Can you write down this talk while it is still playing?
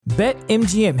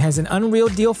BetMGM has an unreal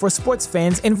deal for sports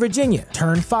fans in Virginia.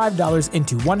 Turn $5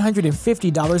 into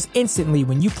 $150 instantly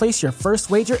when you place your first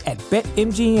wager at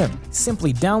BetMGM.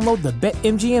 Simply download the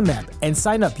BetMGM app and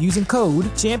sign up using code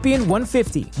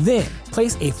Champion150. Then,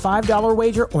 place a $5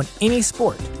 wager on any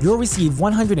sport. You'll receive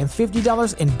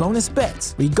 $150 in bonus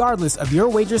bets, regardless of your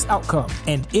wager's outcome.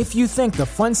 And if you think the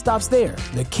fun stops there,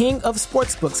 the King of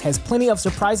Sportsbooks has plenty of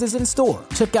surprises in store.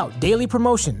 Check out daily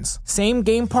promotions,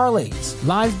 same-game parlays,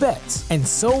 live bets, and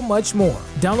so much more.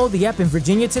 Download the app in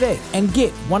Virginia today and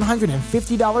get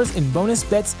 $150 in bonus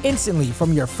bets instantly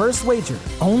from your first wager.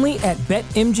 Only at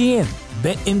BetMGM.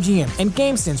 BetMGM and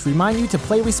GameSense remind you to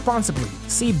play responsibly.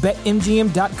 See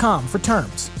BetMGM.com for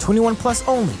terms. 21 plus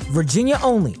only. Virginia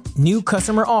only. New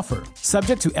customer offer.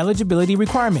 Subject to eligibility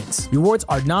requirements. Rewards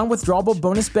are non-withdrawable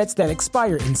bonus bets that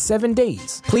expire in 7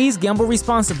 days. Please gamble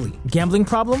responsibly. Gambling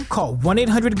problem? Call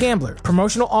 1-800-GAMBLER.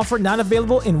 Promotional offer not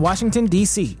available in Washington,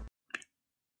 D.C.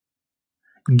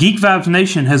 Geek Vibes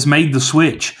Nation has made the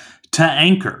switch to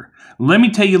Anchor. Let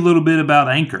me tell you a little bit about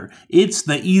Anchor. It's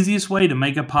the easiest way to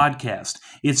make a podcast.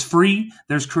 It's free.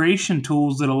 There's creation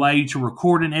tools that allow you to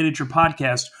record and edit your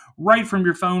podcast right from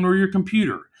your phone or your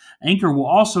computer. Anchor will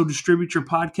also distribute your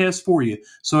podcast for you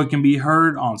so it can be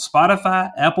heard on Spotify,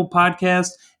 Apple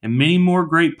Podcasts, and many more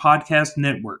great podcast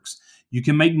networks. You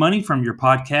can make money from your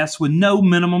podcast with no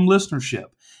minimum listenership.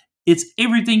 It's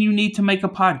everything you need to make a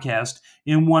podcast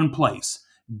in one place.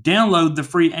 Download the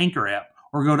free Anchor app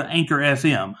or go to Anchor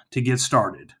FM to get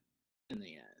started. All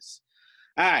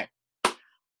right.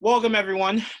 Welcome,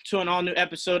 everyone, to an all-new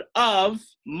episode of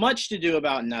Much to Do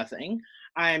About Nothing.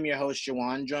 I am your host,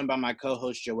 Jawan, joined by my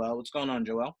co-host, Joel. What's going on,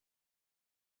 Joel?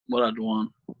 What up, Jawan?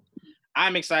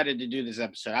 I'm excited to do this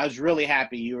episode. I was really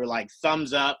happy. You were like,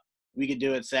 thumbs up. We could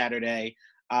do it Saturday.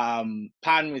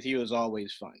 Podding with you is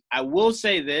always fun. I will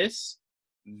say this,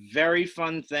 very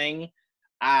fun thing.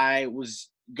 I was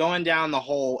going down the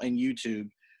hole in YouTube,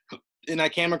 and I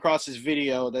came across this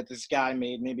video that this guy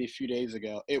made maybe a few days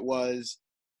ago. It was,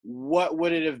 what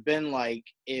would it have been like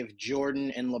if Jordan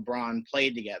and LeBron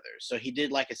played together? So he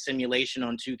did like a simulation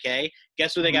on 2K.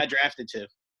 Guess who they got drafted to?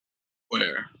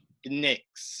 Where? The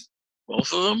Knicks.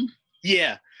 Both of them?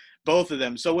 Yeah, both of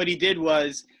them. So what he did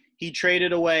was he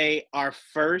traded away our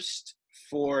first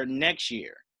for next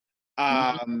year.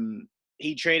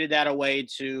 He traded that away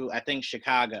to, I think,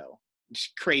 Chicago.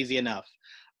 Crazy enough.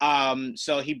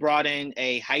 So he brought in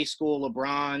a high school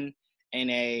LeBron and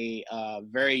a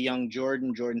very young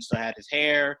Jordan. Jordan still had his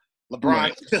hair.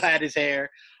 LeBron still had his hair.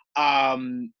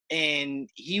 And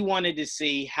he wanted to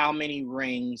see how many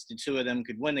rings the two of them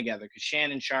could win together, because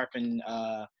Shannon Sharp and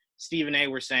Stephen A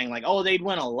were saying, like, oh, they'd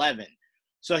win 11.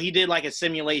 So he did like a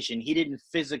simulation. He didn't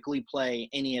physically play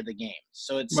any of the games.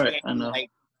 So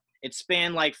it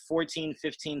spanned like 14,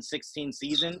 15, 16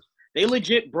 seasons. They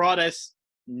legit brought us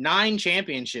 9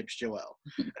 championships, Joel.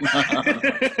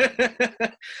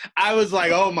 I was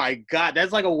like, oh my God,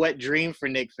 that's like a wet dream for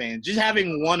Knicks fans. Just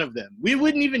having one of them. We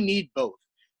wouldn't even need both.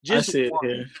 Just I see one.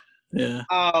 it here.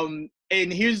 Yeah.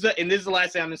 And this is the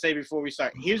last thing I'm gonna say before we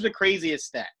start. Here's the craziest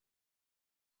stat.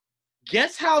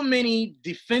 Guess how many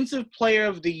Defensive Player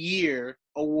of the Year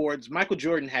awards Michael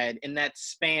Jordan had in that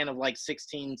span of like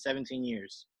 16, 17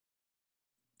 years?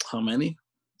 How many?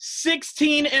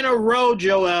 16 in a row,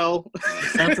 Joel.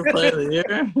 Defensive Player of the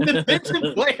Year?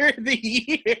 Defensive Player of the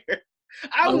Year.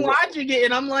 I'm watching it,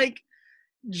 and I'm like,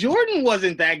 Jordan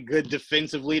wasn't that good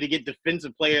defensively to get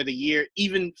Defensive Player of the Year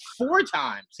even 4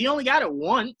 times. He only got it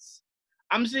once.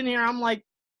 I'm sitting here, I'm like,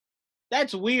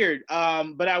 that's weird.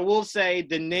 But I will say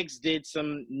the Knicks did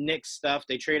some Knicks stuff.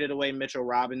 They traded away Mitchell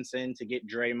Robinson to get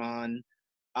Draymond.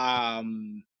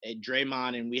 And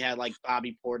we had like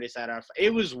Bobby Portis at our –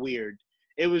 it was weird.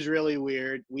 It was really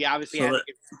weird. We obviously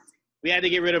had to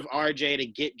get rid of RJ to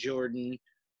get Jordan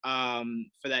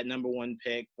for that number 1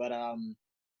 pick. But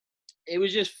it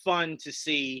was just fun to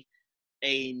see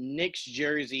a Knicks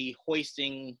jersey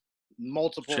hoisting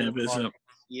multiple championship.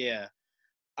 Yeah.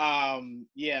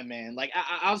 Yeah, man. Like,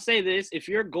 I'll say this. If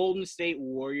you're a Golden State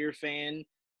Warrior fan,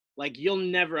 like, you'll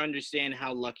never understand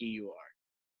how lucky you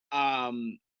are.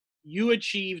 You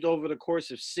achieved over the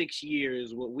course of 6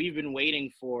 years what we've been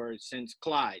waiting for since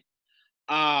Clyde.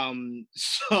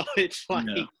 So it's like,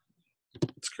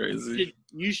 it's crazy.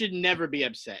 You should never be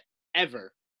upset.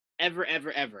 Ever. Ever,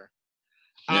 ever, ever.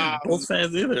 Yeah, both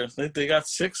fans either. They got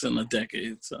 6 in a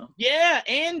decade, so. Yeah,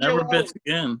 and never bitch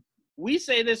again. We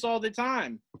say this all the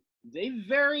time. They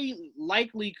very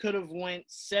likely could have went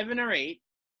 7 or 8,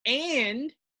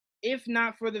 and if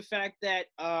not for the fact that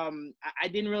I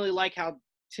didn't really like how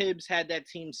Tibbs had that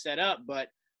team set up, but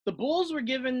the Bulls were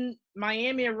giving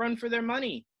Miami a run for their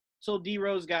money. till D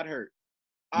Rose got hurt.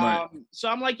 Right. So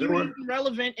I'm like, you were even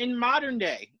relevant in modern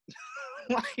day.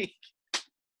 Like,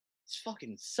 this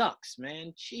fucking sucks,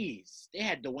 man. Jeez. They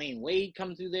had Dwayne Wade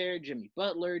come through there, Jimmy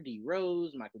Butler, D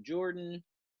Rose, Michael Jordan.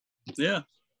 Yeah.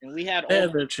 And we had They all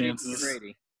had their chances.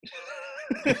 Brady.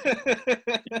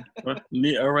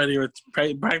 Already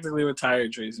practically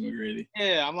retired Tracy McGrady.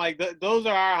 Yeah, I'm like, those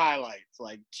are our highlights.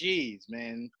 Like, jeez,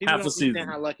 man. People don't understand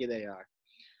how lucky they are.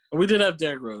 We did have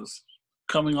Derrick Rose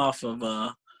coming off of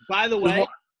By the way,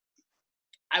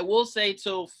 I will say,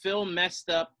 so Phil messed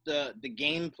up the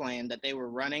game plan that they were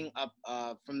running up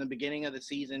from the beginning of the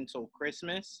season till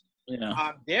Christmas.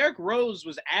 Yeah. Derrick Rose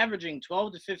was averaging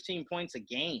 12 to 15 points a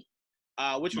game,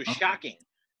 which was shocking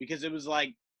because it was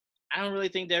like, I don't really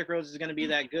think Derrick Rose is going to be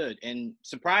that good. And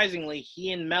surprisingly,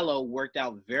 he and Melo worked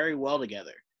out very well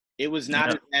together. It was not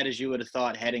as bad as you would have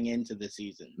thought heading into the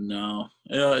season. No,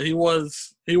 he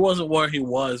wasn't where he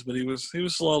was, but he was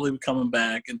slowly coming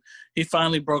back, and he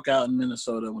finally broke out in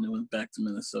Minnesota when he went back to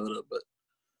Minnesota. But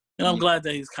I'm glad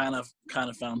that he's kind of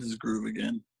found his groove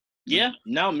again. Yeah,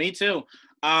 no, me too.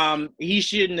 He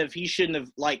shouldn't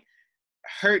have like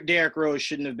hurt Derrick Rose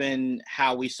shouldn't have been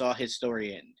how we saw his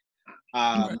story end.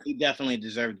 Right. He definitely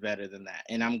deserved better than that,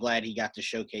 and I'm glad he got to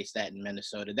showcase that in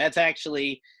Minnesota. That's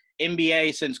actually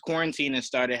NBA, since quarantine has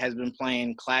started, has been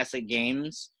playing classic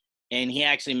games, and he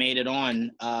actually made it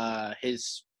on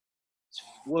his,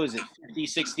 50,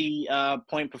 60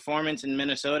 point performance in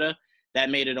Minnesota.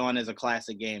 That made it on as a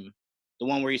classic game. The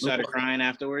one where he started crying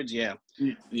afterwards, yeah.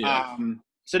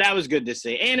 So that was good to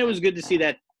see. And it was good to see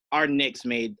that our Knicks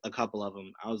made a couple of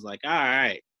them. I was like, all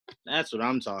right, that's what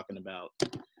I'm talking about.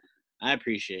 I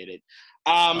appreciate it.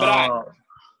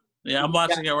 Yeah, I'm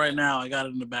watching it right now. I got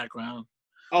it in the background.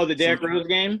 Oh, the Derrick Rose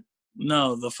game?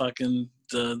 No, the fucking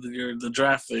the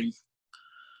draft thing.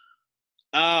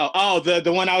 Oh,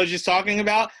 the one I was just talking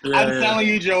about. Yeah, I'm telling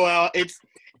you, Joel,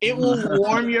 it will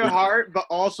warm your heart, but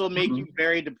also make you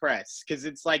very depressed because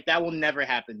it's like that will never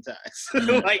happen to us.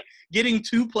 Like getting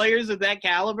two players of that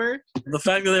caliber. The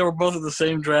fact that they were both in the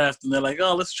same draft and they're like,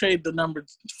 oh, let's trade the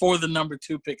number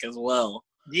 2 pick as well.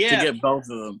 Yeah, to get both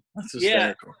of them. That's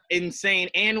hysterical. Yeah, insane.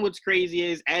 And what's crazy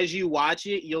is as you watch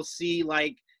it, you'll see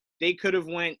like they could have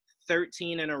went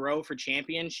 13 in a row for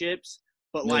championships,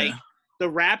 but like the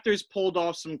Raptors pulled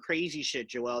off some crazy shit,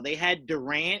 Joel. They had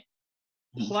Durant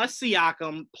plus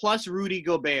Siakam plus Rudy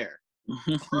Gobert.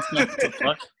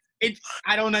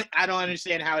 I don't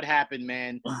understand how it happened,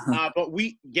 man. But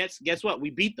we guess what?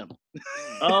 We beat them.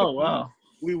 Oh wow.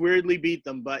 We weirdly beat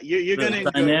them, but you're gonna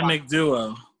enjoy dynamic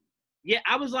duo. Yeah,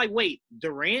 I was like, wait,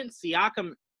 Durant,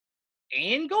 Siakam,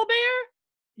 and Gobert?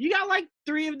 You got like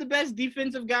 3 of the best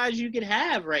defensive guys you could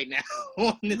have right now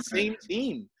on the same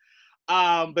team.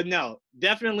 But no,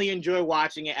 definitely enjoy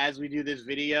watching it as we do this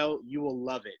video. You will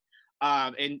love it.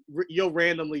 And you'll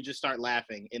randomly just start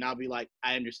laughing, and I'll be like,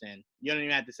 I understand. You don't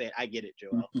even have to say it. I get it,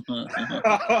 Joel.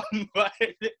 But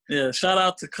yeah, shout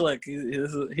out to Click. He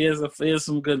has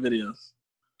some good videos.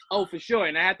 Oh, for sure.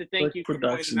 And I have to thank you for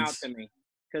pointing them out to me.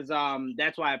 Because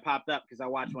that's why it popped up, because I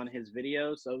watched one of his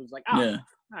videos. So it was like, all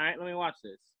right, let me watch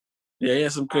this. Yeah, he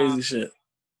has some crazy shit.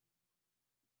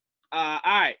 All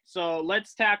right, so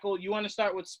let's tackle – you want to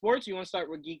start with sports or you want to start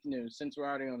with geek news since we're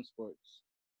already on sports?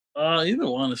 Either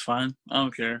one is fine. I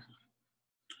don't care.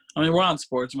 I mean, we're on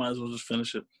sports. Might as well just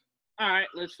finish it. All right,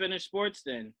 let's finish sports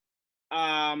then.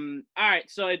 All right,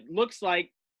 so it looks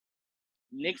like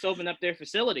Knicks opened up their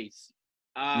facilities.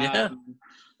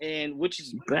 And which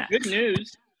is good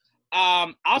news.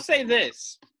 I'll say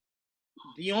this.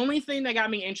 The only thing that got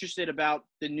me interested about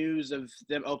the news of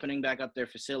them opening back up their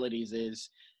facilities is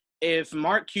if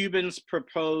Mark Cuban's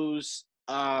proposed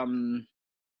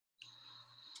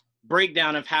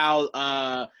breakdown of how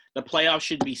the playoffs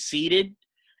should be seeded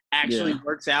actually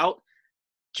works out.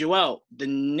 Joel, the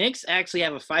Knicks actually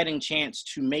have a fighting chance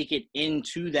to make it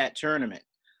into that tournament.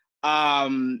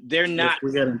 They're not –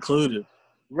 we get included.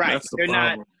 Right. They're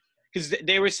not – because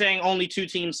they were saying only 2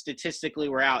 teams statistically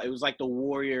were out. It was like the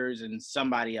Warriors and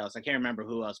somebody else. I can't remember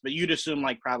who else. But you'd assume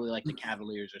probably the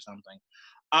Cavaliers or something.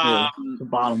 The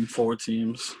bottom 4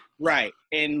 teams. Right.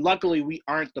 And luckily we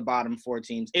aren't the bottom 4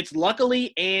 teams. It's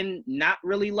luckily and not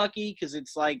really lucky because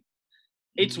it's like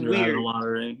it's You're weird. Out of the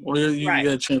lottery. Well, you get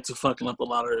a chance of fucking up the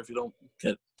lottery if you don't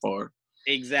get far.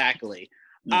 Exactly.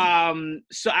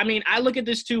 So I mean, I look at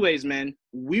this 2 ways, man.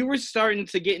 We were starting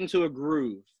to get into a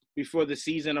groove before the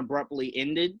season abruptly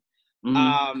ended.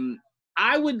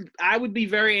 I would be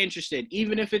very interested,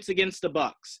 even if it's against the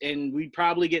Bucks, and we'd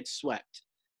probably get swept.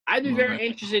 I'd be very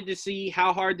interested to see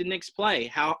how hard the Knicks play,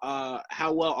 how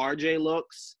well RJ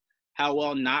looks, how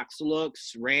well Knox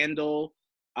looks, Randall.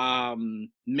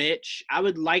 Mitch. I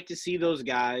would like to see those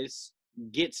guys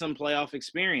get some playoff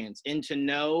experience, and to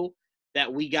know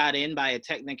that we got in by a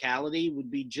technicality would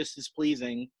be just as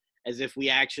pleasing as if we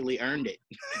actually earned it.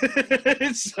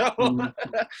 So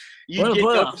you get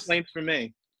no complaints from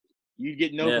me. You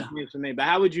get no complaints from me. But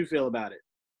how would you feel about it?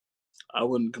 I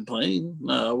wouldn't complain.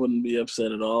 No, I wouldn't be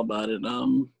upset at all about it.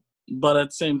 But at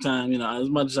the same time, as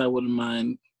much as I wouldn't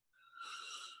mind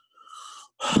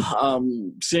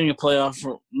seeing a playoff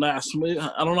for last week,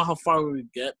 I don't know how far we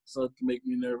would get, so it can make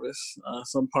me nervous.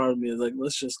 Some part of me is like,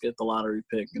 let's just get the lottery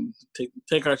pick and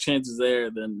take our chances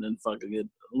there, then fucking get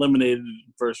eliminated in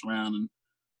the first round and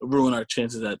ruin our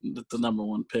chances at the number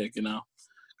one pick.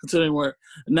 Considering we're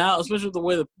now, especially with the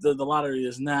way the lottery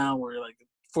is now, we're like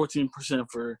 14%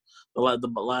 for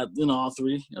all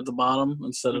three at the bottom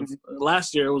instead of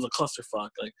last year. It was a clusterfuck.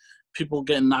 Like people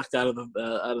getting knocked out of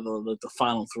the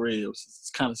final three. It's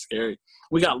kind of scary.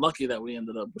 We got lucky that we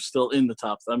ended up still in the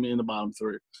in the bottom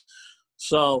three.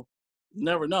 So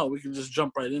never know. We can just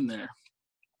jump right in there.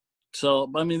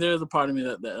 So there's a part of me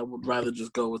that I would rather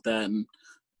just go with that and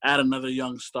add another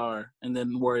young star and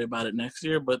then worry about it next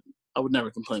year. But I would never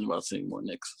complain about seeing more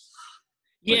Knicks.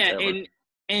 Yeah,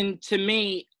 and to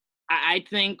me, I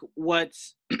think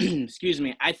what's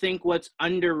I think what's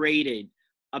underrated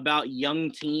about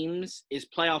young teams is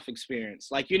playoff experience.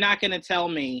 Like, you're not going to tell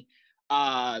me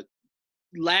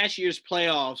last year's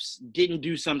playoffs didn't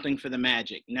do something for the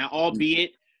Magic. Now,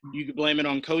 albeit you could blame it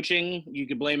on coaching, you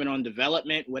could blame it on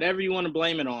development, whatever you want to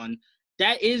blame it on,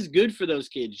 that is good for those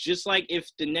kids. Just like if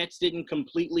the Nets didn't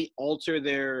completely alter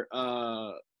their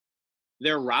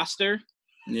roster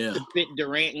to fit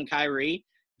Durant and Kyrie,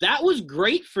 that was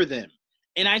great for them.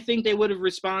 And I think they would have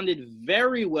responded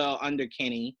very well under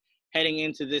Kenny heading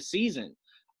into this season.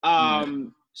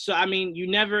 So, you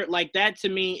never – like, that to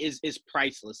me is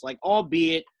priceless. Like,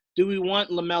 albeit, do we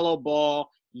want LaMelo Ball?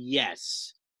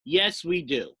 Yes. Yes, we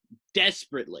do.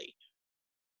 Desperately.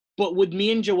 But would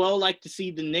me and Joel like to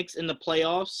see the Knicks in the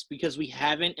playoffs because we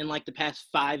haven't in, like, the past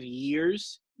 5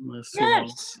 years?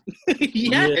 Yes.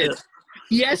 Yes.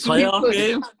 Yes, playoff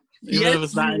game? Even if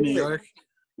it's not in New York?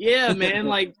 Yeah, man.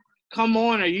 Like, come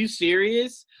on. Are you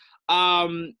serious?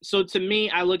 So to me,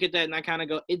 I look at that and I kind of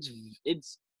go,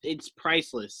 it's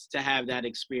priceless to have that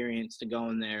experience to go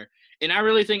in there. And I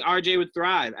really think RJ would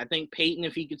thrive. I think Peyton,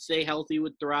 if he could stay healthy,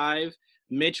 would thrive.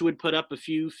 Mitch would put up a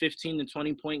few 15 to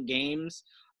 20-point games.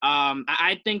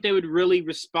 I think they would really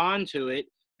respond to it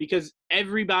because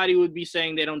everybody would be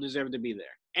saying they don't deserve to be there.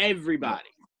 Everybody.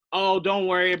 Oh, don't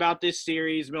worry about this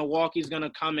series. Milwaukee's going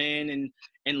to come in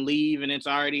and leave, and it's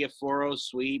already a 4-0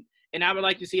 sweep. And I would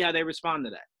like to see how they respond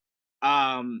to that.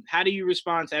 How do you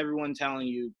respond to everyone telling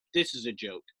you this is a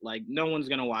joke? Like, no one's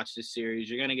going to watch this series.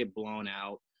 You're going to get blown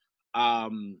out. How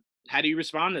do you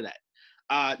respond to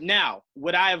that? Now,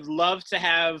 would I have loved to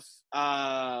have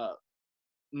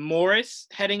Morris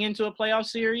heading into a playoff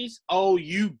series? Oh,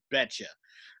 you betcha.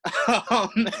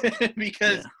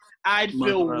 Because I'd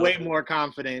feel way more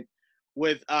confident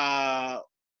with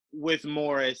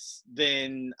Morris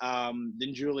than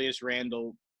Julius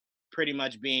Randle pretty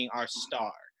much being our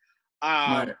star.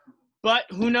 But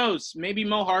who knows? Maybe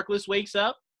Mo Harkless wakes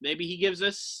up. Maybe he gives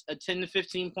us a 10 to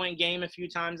 15-point game a few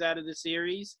times out of the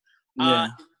series.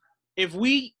 If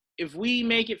we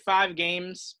make it 5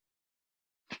 games,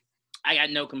 I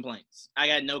got no complaints.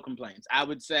 I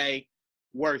would say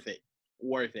worth it.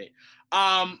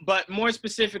 But more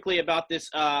specifically about this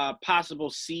possible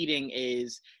seeding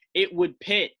is it would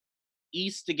pit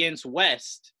East against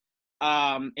West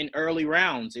in early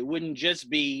rounds. It wouldn't just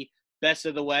be best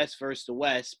of the West versus the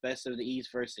West, best of the East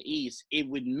versus the East. It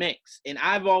would mix. And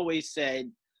I've always said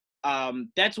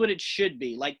that's what it should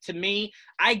be. Like, to me,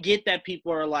 I get that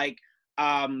people are like,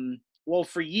 well,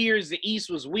 for years the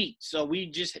East was weak, so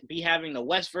we'd just be having the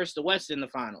West versus the West in the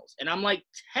finals. And I'm like,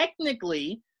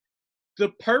 technically, the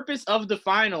purpose of the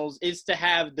finals is to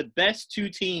have the best 2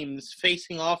 teams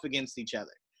facing off against each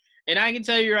other. And I can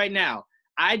tell you right now,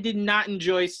 I did not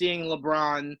enjoy seeing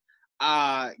LeBron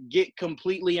get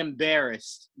completely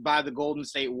embarrassed by the Golden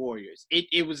State Warriors.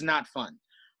 It was not fun.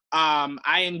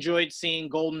 I enjoyed seeing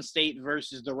Golden State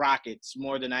versus the Rockets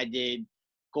more than I did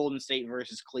Golden State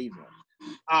versus Cleveland.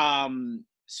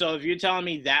 So if you're telling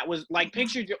me that was like,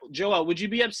 picture Joel, would you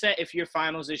be upset if your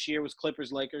finals this year was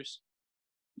Clippers-Lakers?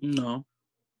 No.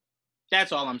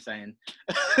 That's all I'm saying.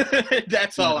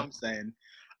 That's all I'm saying.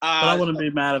 But I wouldn't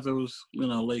be mad if it was,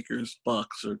 Lakers,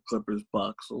 Bucks, or Clippers,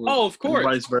 Bucks. Or of course.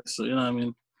 Vice versa, you know what I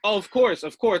mean? Oh, of course.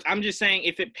 I'm just saying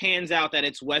if it pans out that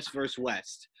it's West versus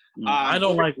West. I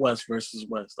don't like West versus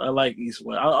West. I like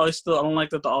East-West. I don't like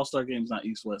that the All-Star game's not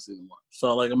East-West anymore.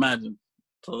 So, imagine.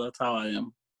 So that's how I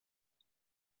am.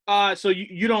 So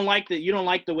you don't like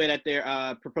the way that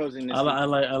they're proposing this. I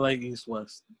like East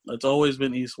West. It's always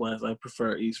been East West. I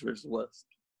prefer East versus West.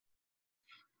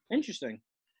 Interesting.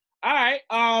 All right.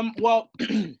 Well,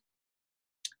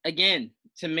 again,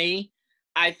 to me,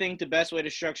 I think the best way to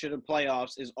structure the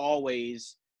playoffs is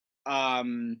always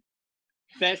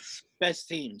best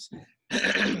teams.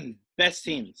 Best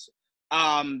teams.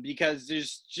 Because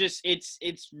there's just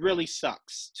it's really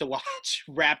sucks to watch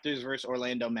Raptors versus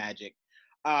Orlando Magic.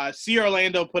 See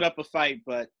Orlando put up a fight,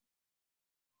 but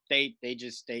they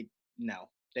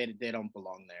don't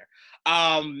belong there.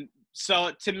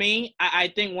 So to me,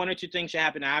 I think one or two things should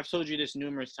happen. I've told you this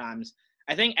numerous times.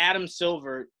 I think Adam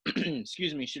Silver,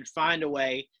 excuse me, should find a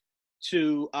way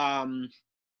to,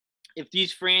 if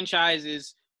these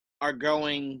franchises are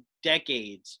going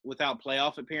decades without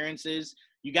playoff appearances,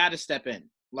 you got to step in.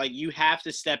 Like, you have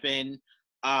to step in,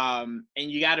 and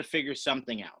you got to figure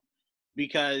something out.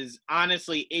 Because,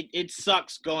 honestly, it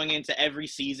sucks going into every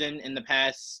season in the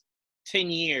past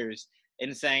 10 years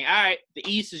and saying, all right, the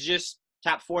East is just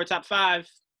top 4, top 5.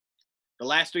 The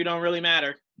last 3 don't really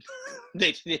matter.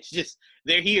 They're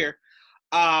here.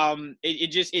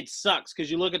 It sucks because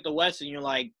you look at the West and you're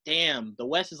like, damn, the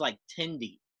West is like 10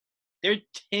 deep. They're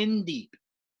 10 deep.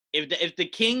 If the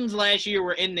Kings last year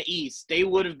were in the East, they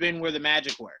would have been where the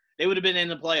Magic were. They would have been in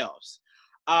the playoffs.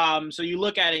 So you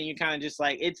look at it and you kind of just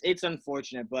like, it's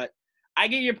unfortunate, but I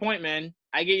get your point, man.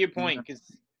 I get your point because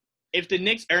if the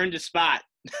Knicks earned a spot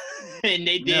and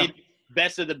they did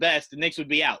best of the best, the Knicks would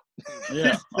be out.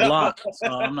 Yeah, a lot. So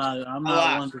I'm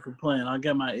not one to complain. I'll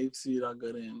get my 8th seed. I'll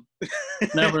get in.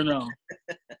 Never know.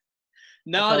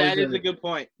 No, that is a good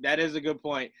point. That is a good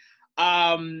point.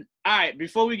 All right,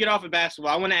 before we get off of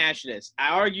basketball, I want to ask you this. I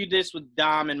argued this with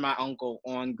Dom and my uncle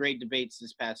on Great Debates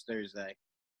this past Thursday.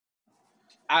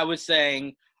 I was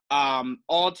saying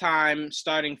all-time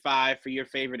starting 5 for your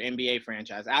favorite NBA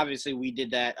franchise. Obviously, we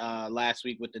did that last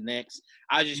week with the Knicks.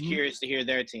 I was just curious to hear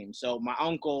their team. So my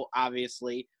uncle,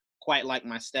 obviously, quite like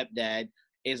my stepdad,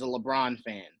 is a LeBron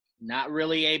fan. Not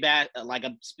really a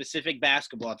specific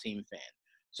basketball team fan.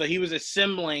 So he was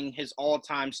assembling his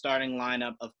all-time starting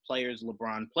lineup of players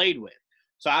LeBron played with.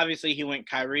 So obviously he went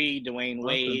Kyrie, Dwayne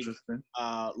Wade,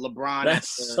 LeBron.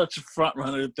 That's such a front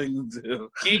runner thing to do.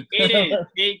 It is.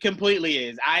 It completely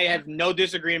is. I have no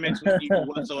disagreements with you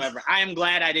whatsoever. I am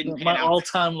glad I didn't. My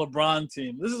all-time LeBron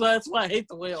team. That's why I hate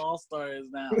the way All-Star is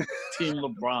now. Team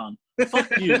LeBron.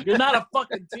 Fuck you. You're not a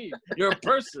fucking team. You're a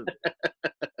person.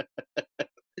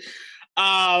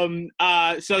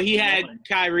 So he had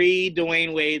Kyrie,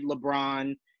 Dwayne Wade,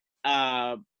 LeBron,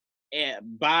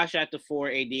 Bosh at the 4,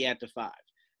 AD at the 5.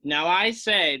 Now I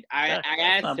said I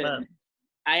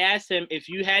asked him if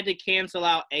you had to cancel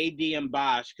out AD and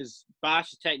Bosh, because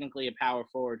Bosh is technically a power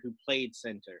forward who played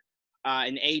center,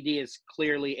 and AD is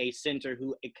clearly a center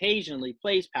who occasionally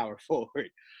plays power forward.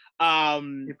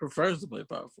 He prefers to play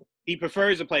power forward. He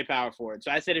prefers to play power forward. So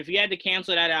I said, if you had to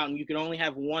cancel that out and you could only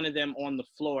have one of them on the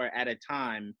floor at a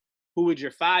time, who would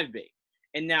your 5 be?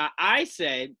 And now I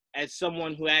said, as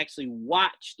someone who actually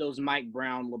watched those Mike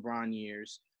Brown, LeBron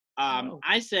years,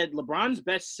 I said LeBron's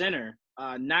best center,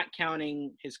 not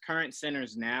counting his current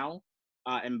centers now,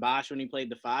 and Bosh when he played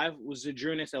the 5, was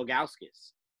Zydrunas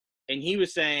Ilgauskas. And he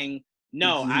was saying,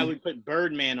 no, I would put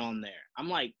Birdman on there. I'm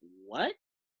like, what?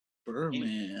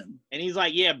 Birdman. And he's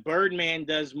like, yeah, Birdman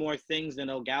does more things than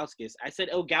Ilgauskas. I said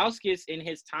Ilgauskas in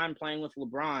his time playing with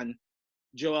LeBron,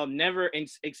 Joel, never,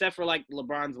 except for like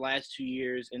LeBron's last 2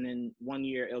 years and then 1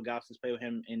 year Ilgauskas played with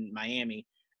him in Miami,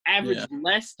 averaged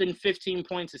less than 15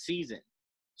 points a season.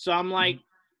 So I'm like,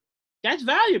 that's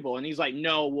valuable. And he's like,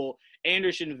 no, well,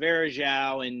 Anderson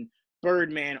Varejao and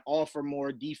Birdman offer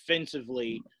more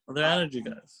defensively. Well, they're energy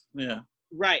guys. Yeah.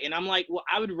 Right. And I'm like, well,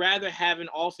 I would rather have an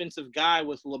offensive guy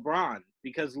with LeBron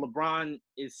because LeBron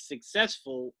is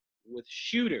successful with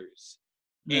shooters.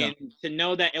 Yeah. And to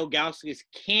know that Ilgauskas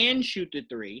can shoot the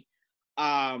 3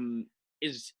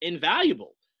 is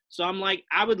invaluable. So I'm like,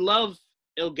 I would love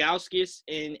Ilgauskas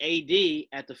and AD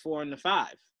at the 4 and the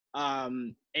 5.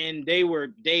 And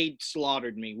they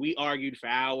slaughtered me. We argued for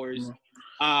hours.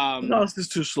 Ilgauskas is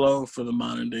too slow for the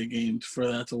modern day game for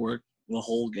that to work the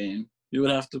whole game. You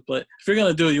would have to play. If you're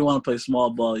gonna do it, you want to play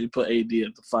small ball. You put AD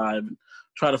at the 5 and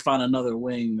try to find another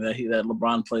wing that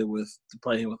LeBron played with to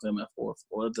play with him at 4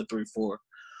 or at the 3-4.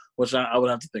 Which I would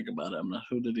have to think about it. I'm not.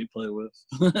 Who did he play with?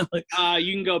 You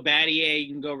can go Battier.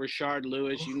 You can go Rashard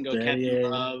Lewis. You can go Kevin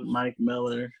Love. Mike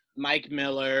Miller.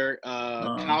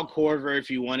 Kyle Korver if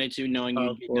you wanted to, knowing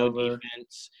you get no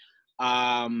defense.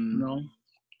 No.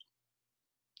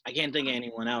 I can't think of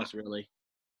anyone else really.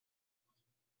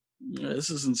 Yeah, this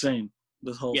is insane.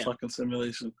 This whole fucking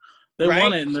simulation. They right?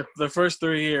 won it in the first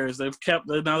 3 years. Now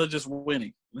they're just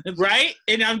winning. Right?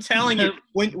 And I'm telling you,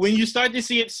 when you start to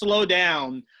see it slow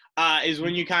down, is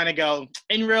when you kind of go,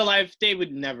 in real life, they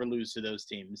would never lose to those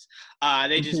teams.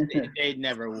 They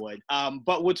never would.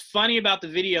 But what's funny about the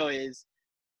video is,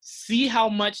 see how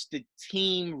much the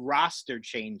team roster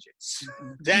changes.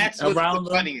 That's what's the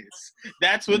funniest.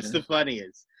 That's what's the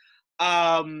funniest.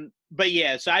 But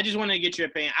yeah, so I just wanted to get your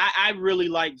opinion. I really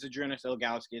liked Zydrunas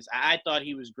Ilgauskas. I thought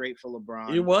he was great for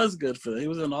LeBron. He was good for that. He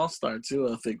was an all-star too,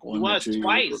 I think. He was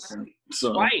twice.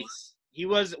 Twice. He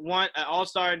was an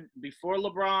all-star before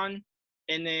LeBron,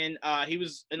 and then he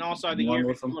was an all-star the year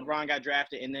before LeBron got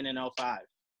drafted, and then in 2005.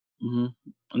 Mm-hmm.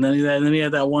 And then he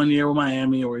had that 1 year with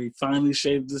Miami where he finally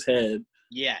shaved his head.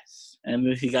 Yes. And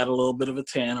then he got a little bit of a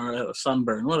tan or a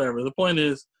sunburn, whatever. The point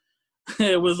is,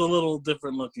 it was a little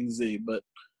different looking Z, but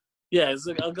yeah,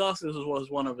 Ilgauskas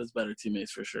was one of his better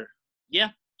teammates for sure. Yeah.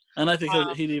 And I think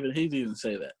he'd even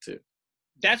say that too.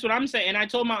 That's what I'm saying. And I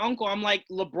told my uncle, I'm like,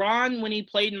 LeBron, when he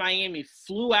played in Miami,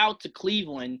 flew out to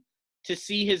Cleveland to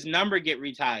see his number get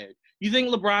retired. You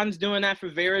think LeBron's doing that for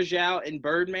Varejao and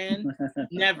Birdman?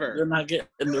 Never. They're not getting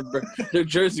their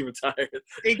jersey retired.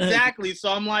 Exactly.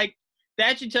 So I'm like,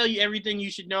 that should tell you everything you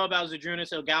should know about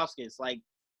Zydrunas Ilgauskas. Like,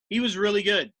 he was really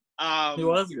good. He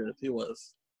was good. He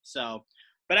was. So,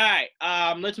 but all right,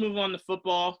 let's move on to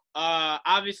football.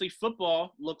 Obviously,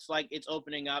 football looks like it's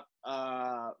opening up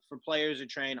for players to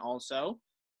train also.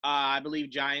 I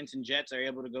believe Giants and Jets are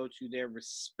able to go to their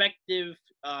respective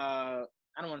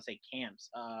I don't want to say camps,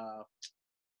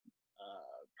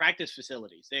 practice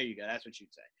facilities. There you go. That's what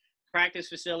you'd say. Practice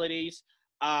facilities.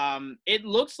 It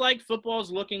looks like football's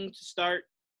looking to start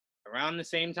around the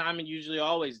same time it usually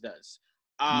always does.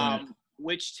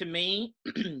 Which to me,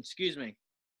 excuse me,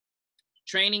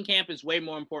 training camp is way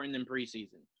more important than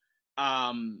preseason.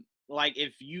 Like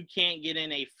if you can't get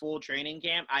in a full training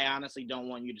camp, I honestly don't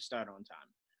want you to start on time.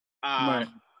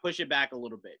 Push it back a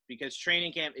little bit because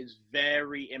training camp is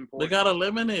very important. They got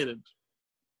eliminated.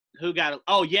 Who got –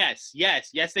 oh, yes,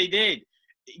 they did.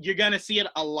 You're going to see it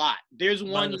a lot. There's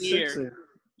one year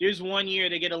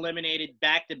they get eliminated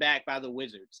back-to-back by the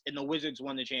Wizards, and the Wizards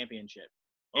won the championship.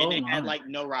 And they had, like,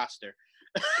 no roster.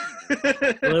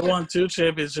 They won 2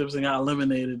 championships and got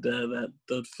eliminated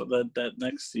that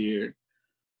next year.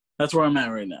 That's where I'm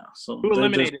at right now. So who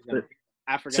eliminated them?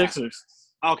 I forgot. Sixers.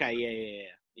 Okay, yeah.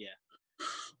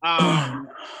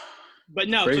 But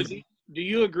no, so do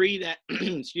you agree that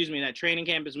excuse me, that training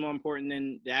camp is more important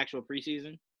than the actual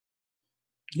preseason?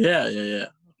 Yeah.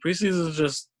 Preseason is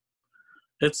just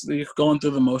you're going through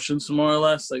the motions more or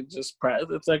less, like just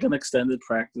it's like an extended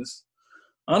practice.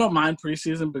 I don't mind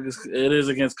preseason because it is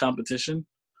against competition,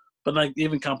 but like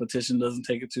even competition doesn't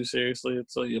take it too seriously.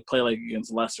 So you play like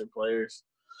against lesser players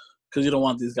because you don't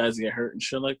want these guys to get hurt and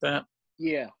shit like that.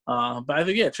 Yeah. But I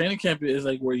think training camp is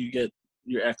like where you get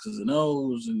your X's and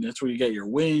O's, and that's where you get your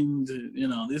wins. You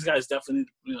know, these guys definitely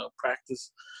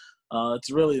practice. It's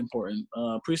really important.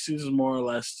 Preseason is more or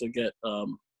less to get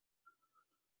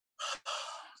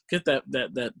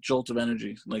that jolt of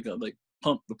energy, like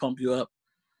pump you up,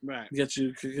 right? Get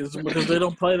you because they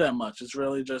don't play that much. It's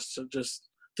really just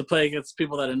to play against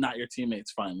people that are not your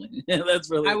teammates. Finally,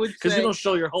 that's really because you don't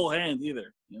show your whole hand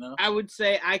either. You know, I would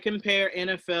say I compare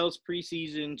NFL's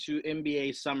preseason to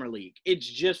NBA Summer League. It's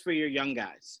just for your young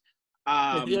guys.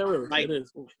 Really, like it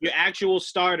is. Your actual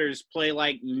starters play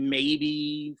like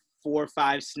maybe 4 or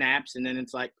 5 snaps, and then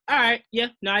it's like, all right,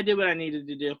 I did what I needed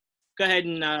to do. Go ahead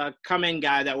and come in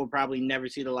guy that will probably never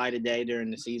see the light of day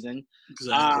during the season.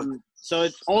 Exactly. So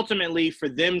it's ultimately for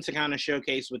them to kind of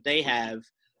showcase what they have.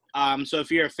 So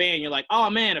if you're a fan, you're like, oh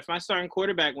man, if my starting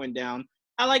quarterback went down,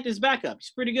 I like this backup.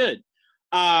 He's pretty good.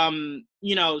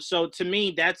 So to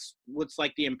me, that's what's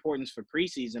like the importance for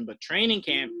preseason. But training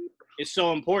camp is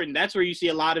so important. That's where you see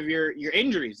a lot of your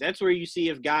injuries. That's where you see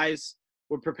if guys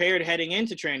were prepared heading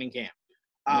into training camp.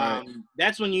 Right.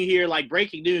 That's when you hear like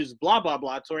breaking news, blah, blah,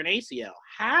 blah, tore an ACL.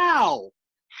 How?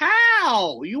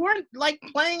 You weren't like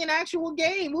playing an actual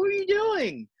game. What were you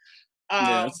doing?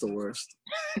 That's the worst.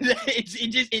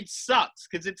 It sucks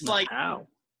because it's like, how?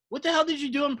 What the hell did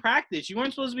you do in practice? You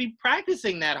weren't supposed to be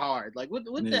practicing that hard. Like what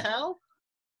the hell?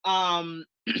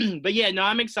 But yeah, no,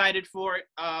 I'm excited for it.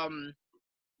 I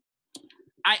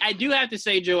do have to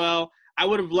say, Joel, I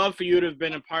would have loved for you to have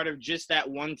been a part of just that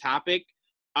one topic,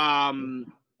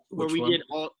 where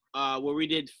we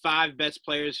did 5 best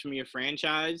players from your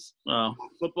franchise,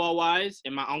 football wise.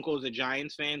 And my uncle is a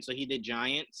Giants fan, so he did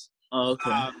Giants. Oh,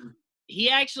 okay. He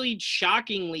actually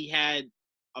shockingly had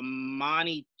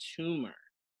Amani Toomer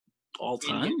all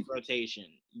time in his rotation.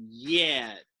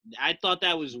 Yeah, I thought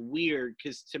that was weird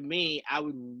because to me, I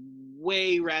would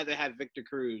way rather have Victor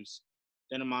Cruz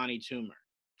than Amani Toomer.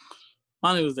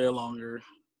 Monty was there longer.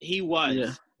 He was.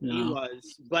 Yeah, He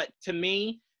was. But to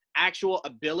me, actual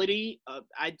ability,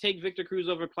 I'd take Victor Cruz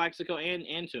over Plaxico and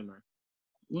Toomer.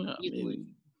 Yeah,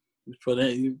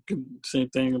 you can same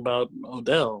thing about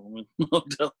Odell. I mean,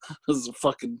 Odell was a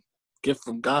fucking gift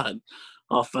from God,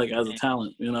 off like as a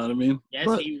talent. You know what I mean?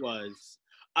 Yes, he was.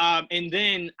 And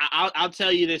then I'll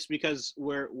tell you this because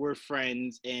we're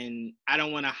friends, and I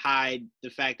don't want to hide the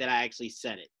fact that I actually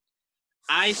said it.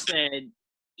 I said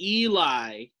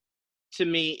Eli, to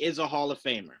me, is a Hall of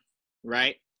Famer,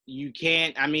 right? You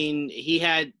can't. I mean, he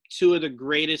had two of the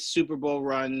greatest Super Bowl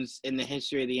runs in the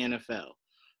history of the NFL.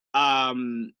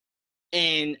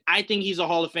 And I think he's a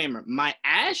Hall of Famer. My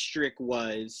asterisk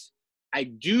was I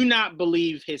do not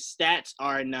believe his stats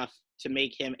are enough to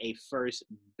make him a first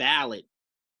ballot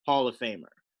Hall of Famer.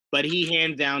 But he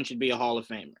hands down should be a Hall of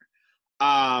Famer.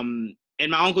 And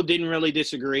my uncle didn't really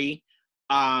disagree.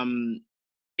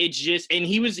 It's just, and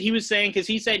he was saying, because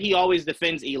he said he always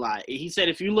defends Eli. He said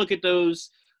if you look at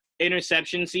those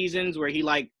interception seasons where he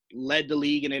like led the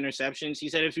league in interceptions, he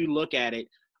said if you look at it,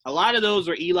 a lot of those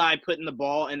were Eli putting the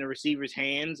ball in the receiver's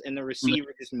hands and the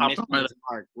receiver just missing his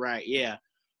mark. Right, yeah.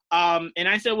 And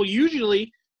I said, well,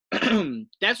 usually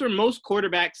that's where most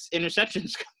quarterbacks'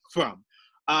 interceptions come from,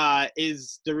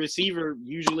 is the receiver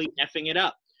usually effing it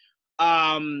up.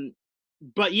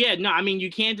 But, yeah, no, I mean, you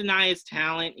can't deny his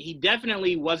talent. He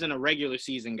definitely wasn't a regular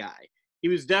season guy. He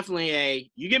was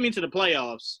definitely you get me to the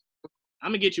playoffs,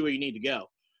 I'm going to get you where you need to go.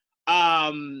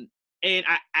 And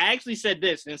I actually said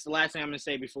this, and it's the last thing I'm going to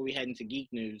say before we head into Geek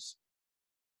News.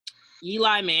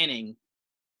 Eli Manning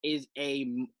is a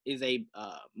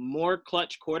more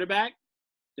clutch quarterback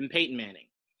than Peyton Manning.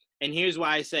 And here's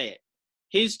why I say it.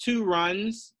 His 2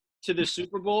 runs to the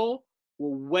Super Bowl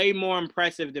were way more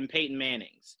impressive than Peyton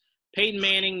Manning's. Peyton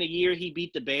Manning, the year he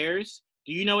beat the Bears,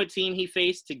 do you know what team he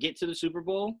faced to get to the Super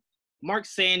Bowl? Mark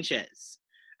Sanchez.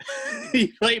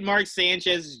 He played Mark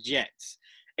Sanchez's Jets.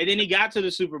 And then he got to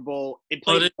the Super Bowl and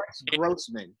played Rex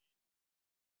Grossman.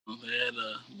 They had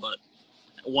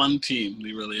one team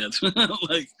they really had.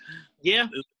 Yeah.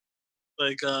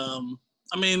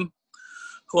 I mean,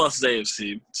 who else is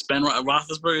AFC? Ben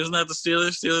Roethlisberger, isn't that the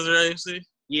Steelers? Steelers are AFC?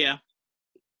 Yeah.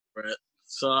 Right.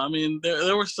 So I mean,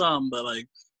 there were some, but I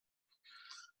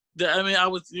mean,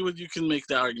 you can make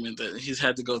the argument that he's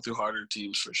had to go through harder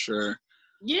teams for sure.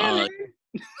 Yeah.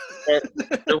 It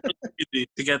was easy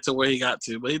to get to where he got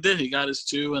to, but he did. He got his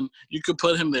 2, and you could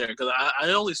put him there because I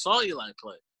only saw Eli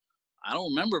play. I don't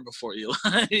remember before Eli.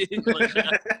 I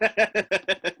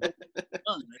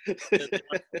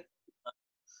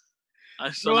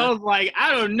was like,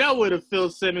 I don't know what a Phil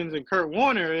Simmons and Kurt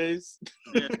Warner is.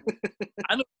 Yeah.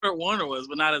 I know Kurt Warner was,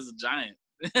 but not as a Giant.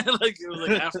 It was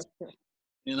after,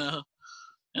 you know.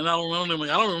 And I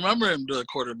don't remember him doing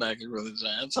quarterback at the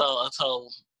Giant. That's how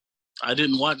I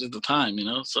didn't watch at the time, you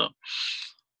know. So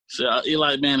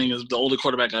Eli Manning is the only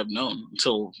quarterback I've known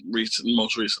until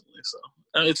most recently. So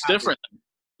it's different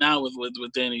now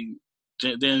with Daniel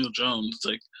Jones.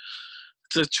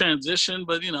 It's a transition,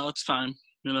 but you know it's time.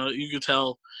 You know you could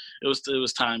tell it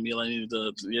was time. Eli needed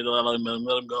to let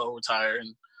him go, retire,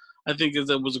 and I think it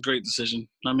was a great decision.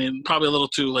 I mean, probably a little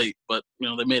too late, but you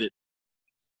know they made it.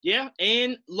 Yeah,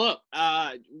 and look,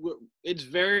 it's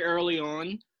very early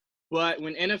on. But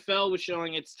when NFL was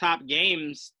showing its top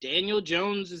games, Daniel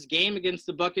Jones' game against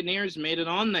the Buccaneers made it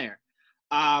on there.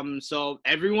 So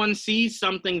everyone sees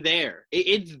something there.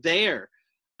 It's there.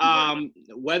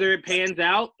 Whether it pans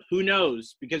out, who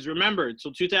knows? Because remember,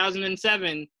 until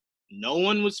 2007, no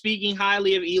one was speaking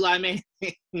highly of Eli Manning.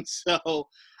 So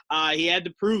he had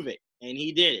to prove it, and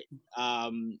he did it.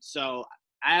 So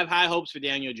I have high hopes for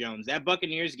Daniel Jones. That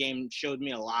Buccaneers game showed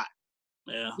me a lot.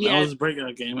 Yeah, that was a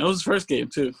breakout game. It was his first game,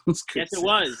 too. Yes, it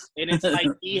was. And it's like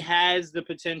he has the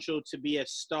potential to be a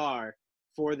star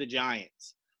for the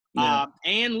Giants. Yeah.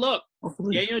 And look,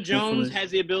 Daniel Jones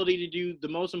has the ability to do the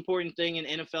most important thing in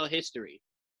NFL history.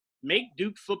 Make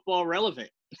Duke football relevant.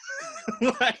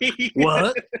 What?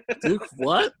 Duke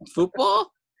what?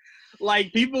 Football?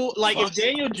 Like, people, if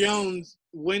Daniel Jones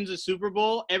wins a Super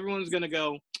Bowl, everyone's going to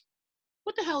go,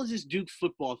 what the hell is this Duke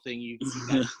football thing you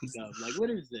guys think of? Like,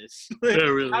 what is this? Yeah,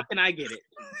 really. How can I get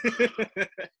it?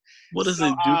 What is a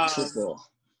Duke football?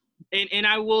 And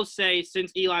I will say,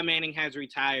 since Eli Manning has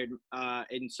retired,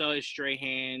 and so is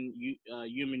Strahan,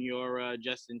 Umenyiora,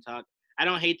 Justin Tuck, I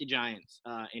don't hate the Giants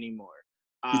anymore.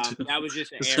 That was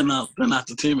just an error. They're not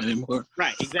the team anymore.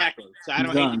 Right, exactly. So I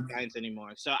don't hate the Giants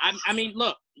anymore. So, I mean,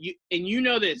 look, you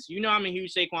know this. You know I'm a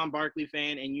huge Saquon Barkley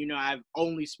fan, and you know I've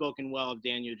only spoken well of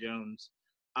Daniel Jones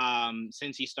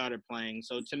since he started playing.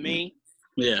 So to me,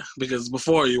 yeah, because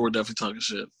before you were definitely talking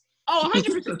shit. Oh,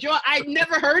 100%. Joe, I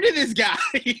never heard of this guy.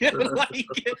 Like,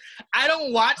 I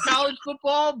don't watch college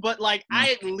football, but, like,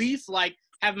 I at least, like,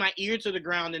 have my ear to the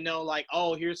ground and know, like,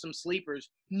 oh, here's some sleepers.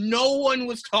 No one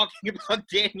was talking about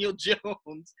Daniel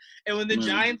Jones. And when the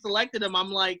Giants selected him,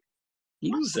 I'm like,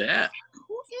 who's that?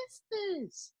 Who is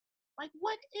this? Like,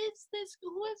 what is this?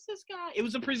 Who is this guy? It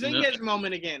was a Porzingis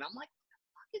moment again. I'm like,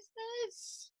 what the fuck is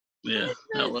this? Yeah. Is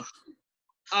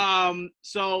this?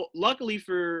 So, luckily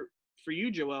for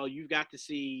you, Joel, you've got to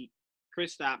see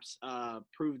Kristaps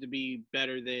prove to be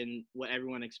better than what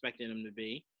everyone expected him to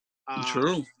be.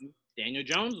 True. Daniel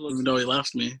Jones looks. Even though he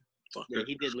left me. Yeah,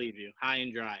 he did leave you high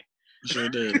and dry. Sure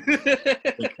did.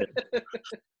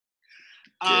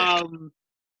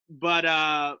 But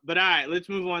all right, let's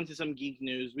move on to some geek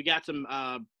news. We got some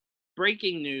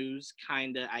breaking news,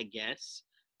 kinda, I guess,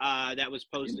 that was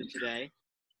posted today.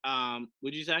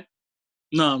 What'd you say?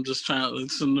 No, I'm just trying to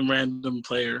listen to random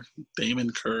player,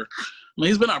 Damon Kerr. I mean,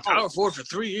 he's been our power forward for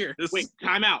 3 years. Wait,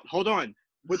 time out. Hold on.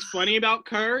 What's funny about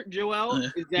Kerr, Joel,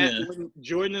 is that when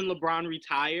Jordan and LeBron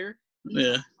retire,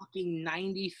 he's fucking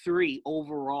 93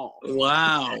 overall.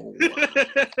 Wow.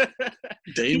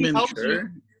 Damon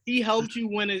Kerr. He helped you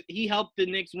win. He helped the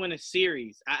Knicks win a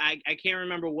series. I can't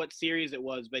remember what series it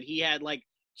was, but he had like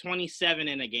 27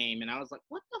 in a game, and I was like,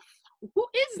 what the fuck? Who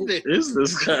is this? Who is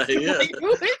this guy? Yeah. Like,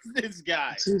 who is this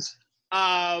guy?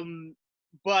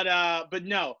 But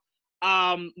no.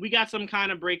 We got some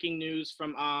kind of breaking news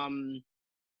from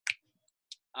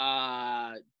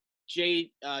J.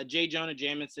 Jonah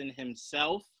Jameson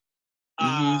himself.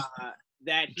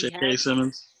 That he J.K.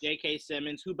 Simmons. J.K.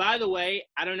 Simmons, who, by the way,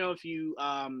 I don't know if you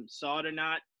saw it or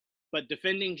not, but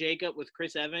defending Jacob with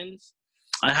Chris Evans.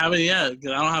 I haven't yet. I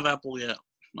don't have Apple yet.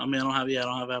 I don't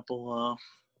have Apple.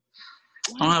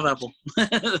 I don't have Apple.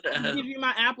 I'll give you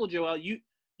my Apple, Joel. You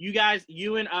guys,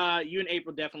 you and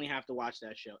April definitely have to watch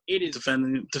that show. It is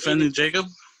defending Jacob.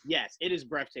 Yes, it is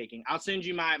breathtaking. I'll send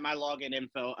you my login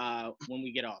info when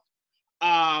we get off.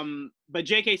 But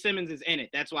J.K. Simmons is in it.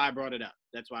 That's why I brought it up.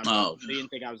 That's why I didn't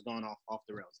think I was going off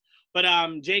the rails. But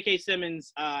J.K.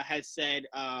 Simmons has said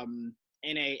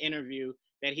in a interview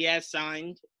that he has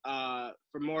signed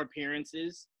for more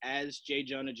appearances as J.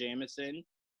 Jonah Jameson,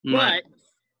 but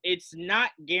it's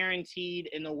not guaranteed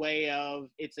in the way of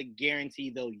it's a guarantee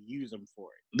they'll use him for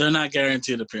it. They're not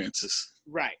guaranteed appearances.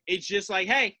 Right. It's just like,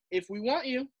 hey, if we want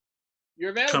you, you're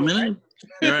available. Come in. Right?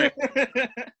 You're right.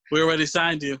 We already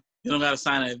signed you. You don't got to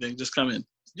sign anything. Just come in.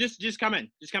 Just come in.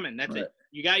 Just come in. That's right. it.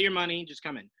 You got your money. Just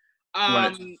come in.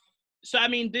 Right. So, I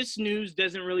mean, this news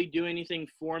doesn't really do anything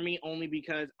for me only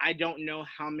because I don't know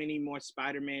how many more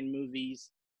Spider-Man movies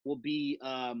will be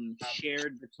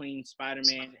shared between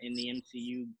Spider-Man and the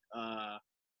MCU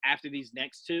after these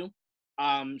next two.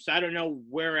 So I don't know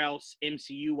where else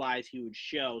MCU-wise he would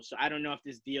show. So I don't know if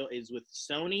this deal is with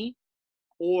Sony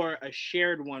or a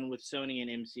shared one with Sony and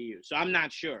MCU. So I'm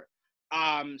not sure.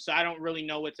 So I don't really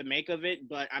know what to make of it.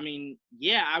 But, I mean,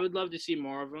 yeah, I would love to see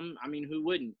more of them. I mean, who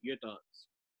wouldn't? Your thoughts?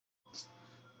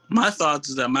 My thoughts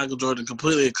is that Michael Jordan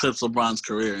completely eclipsed LeBron's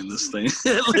career in this thing.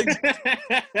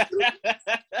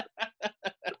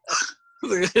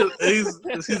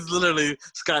 he's literally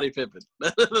Scottie Pippen.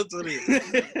 That's what he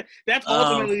is. That's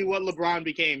ultimately what LeBron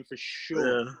became, for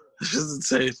sure. Yeah, it's just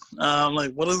insane. I'm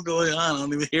like, what is going on? I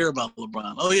don't even hear about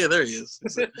LeBron. Oh, yeah, there he is.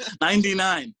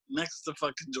 99, next to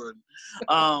fucking Jordan.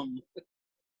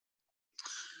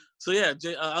 So, yeah,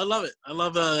 I love it. I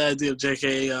love the idea of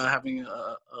J.K. having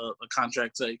a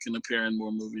contract so he can appear in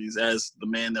more movies as the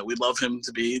man that we love him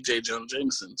to be, J. Jonah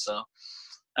Jameson. So,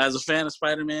 as a fan of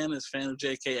Spider-Man, as a fan of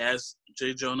J.K. as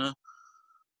J. Jonah,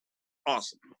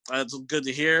 awesome. That's good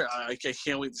to hear. I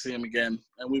can't wait to see him again.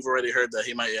 And we've already heard that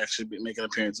he might actually be making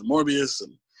an appearance in Morbius.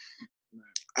 And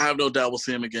I have no doubt we'll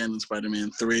see him again in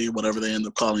Spider-Man 3, whatever they end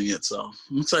up calling it. So,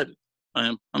 I'm excited.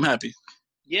 I'm happy.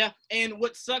 Yeah, and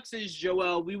what sucks is,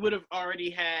 Joel, we would have already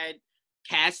had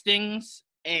castings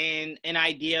and an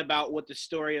idea about what the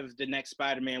story of the next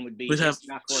Spider-Man would be. We'd have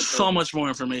so much more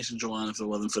information, Joanne, if it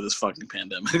wasn't for this fucking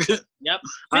pandemic. Yep.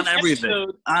 On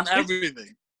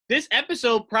everything. This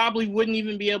episode probably wouldn't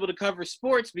even be able to cover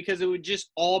sports because it would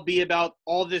just all be about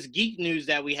all this geek news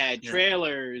that we had. Yeah.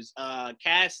 Trailers,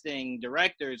 casting,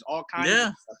 directors, all kinds of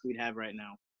stuff we'd have right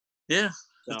now. Yeah.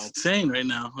 So. It's insane right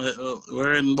now.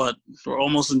 We're in We're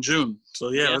almost in June.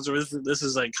 So, this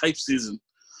is like hype season.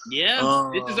 Yeah,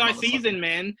 this is our season,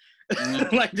 man. Yeah.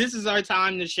 Like, this is our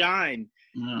time to shine.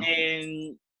 Yeah.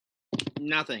 And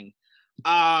nothing.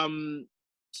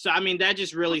 So I mean, that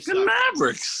just really Fucking sucks.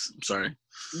 Mavericks. I'm sorry.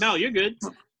 No, you're good.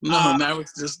 No,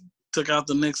 Mavericks just took out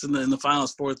the Knicks in the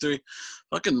finals 4-3.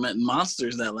 Fucking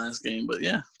monsters that last game. But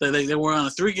yeah, they were on a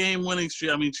 3-game winning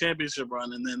streak. I mean, championship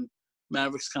run, and then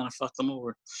Mavericks kind of fucked them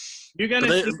over. You're gonna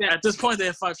see that at this point. They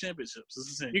have 5 championships. It's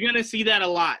insane. You're gonna see that a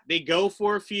lot. They go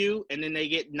for a few, and then they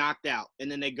get knocked out,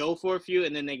 and then they go for a few,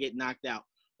 and then they get knocked out.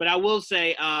 But I will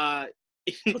say,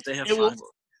 But they have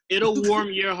it'll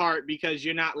warm your heart because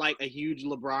you're not like a huge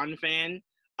LeBron fan.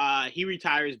 He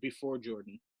retires before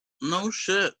Jordan. No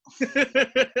shit.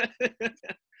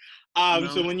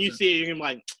 So when you see it, you're gonna be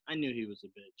like, I knew he was a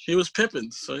bitch. He was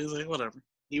Pippen, so he's like, whatever.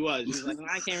 He was. He's like,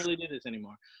 I can't really do this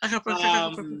anymore. I got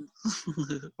Pippen.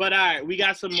 But all right, we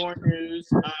got some more news.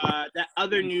 That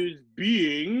other news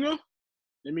being,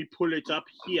 let me pull it up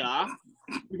here.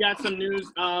 We got some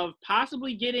news of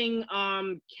possibly getting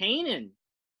Kanan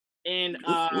in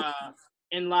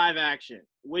live action,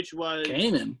 which was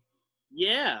Kanan.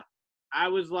 Yeah, I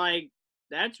was like,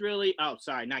 that's really. Oh,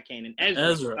 sorry, not Kanan.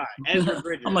 Ezra. Sorry, Ezra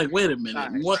Bridger. I'm like, wait a minute.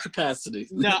 Sorry. In what capacity?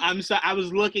 No, I'm sorry. I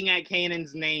was looking at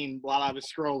Kanan's name while I was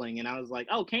scrolling, and I was like,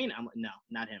 oh, Kanan. I'm like, no,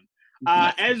 not him.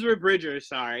 Ezra Bridger.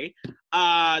 Sorry.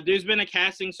 There's been a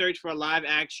casting search for a live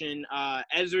action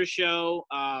Ezra show.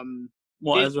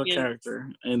 Ezra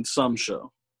character in some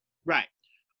show. Right.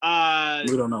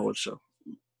 We don't know what show.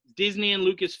 Disney and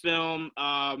Lucasfilm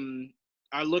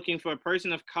are looking for a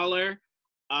person of color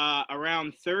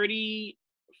around 30,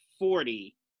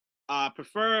 40,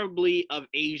 preferably of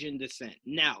Asian descent.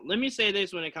 Now, let me say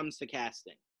this when it comes to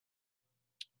casting.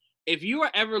 If you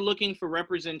are ever looking for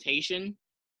representation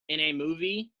in a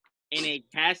movie and a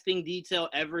casting detail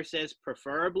ever says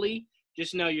preferably,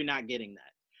 just know you're not getting that.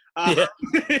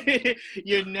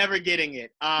 You're never getting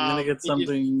it. You're going to get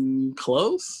something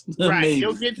close? Right. Maybe.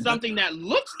 You'll get something that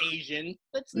looks Asian,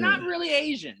 that's not really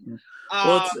Asian.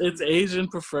 Well, it's Asian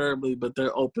preferably, but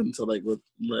they're open to like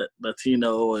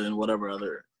Latino and whatever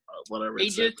other They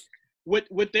just what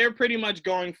they're pretty much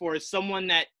going for is someone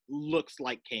that looks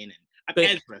like Kanan.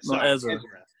 Ezra.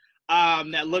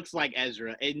 That looks like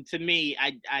Ezra, and to me,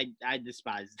 I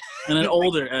despise that. And an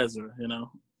older Ezra, you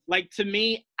know. Like, to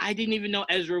me, I didn't even know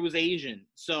Ezra was Asian.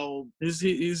 So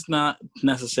he's not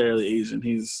necessarily Asian.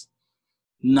 He's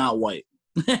not white.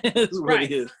 That's what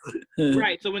he is.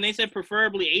 Right. So when they said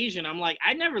preferably Asian, I'm like,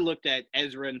 I never looked at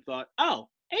Ezra and thought, oh,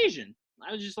 Asian.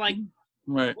 I was just like,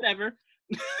 whatever.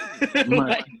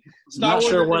 Like, Star Wars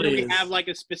doesn't really have like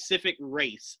a specific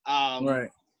race.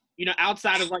 You know,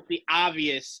 outside of like the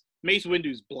obvious, Mace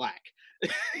Windu's black,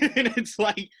 and it's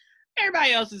like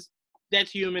everybody else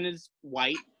that's human is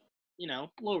white. You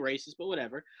know, a little racist, but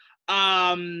whatever.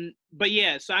 But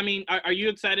yeah, so I mean, are you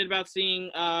excited about seeing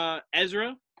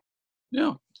Ezra?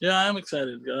 Yeah, I'm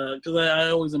excited because I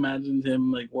always imagined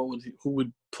him like who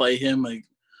would play him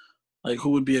like who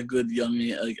would be a good young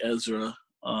like Ezra.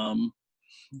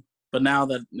 But now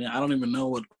that I don't even know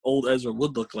what old Ezra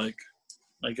would look like.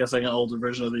 I guess like an older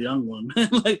version of the young one.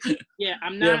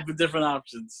 I'm not. Yeah, different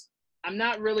options. I'm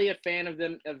not really a fan of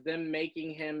them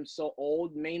making him so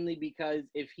old, mainly because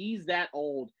if he's that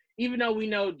old, even though we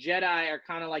know Jedi are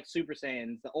kind of like Super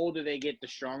Saiyans, the older they get, the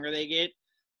stronger they get.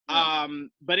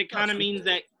 But it kind of means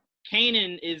that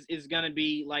Kanan is gonna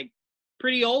be like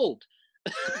pretty old.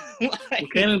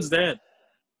 Kanan's dead.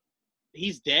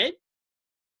 He's dead?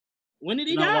 When did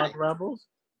he die? die? Rebels?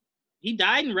 He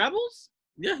died in Rebels?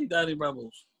 Yeah, he died in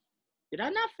Rebels. Did I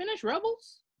not finish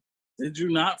Rebels? Did you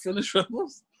not finish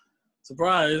Rebels?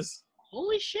 Surprise.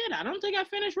 Holy shit, I don't think I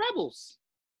finished Rebels.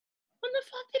 When the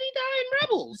fuck did he die in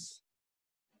Rebels?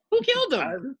 Who killed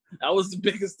him? That was the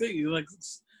biggest thing. He like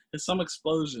there's some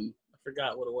explosion. I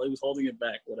forgot what it was. He was holding it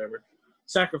back, whatever.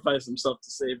 Sacrificed himself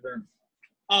to save them.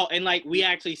 Oh, and like we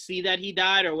actually see that he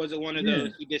died, or was it one of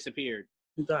those he disappeared?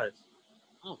 He died.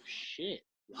 Oh shit.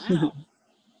 Wow.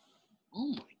 Oh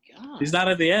my god. He's not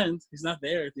at the end. He's not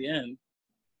there at the end.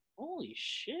 Holy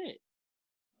shit.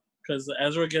 Because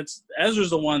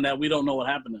Ezra's the one that we don't know what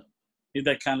happened to him.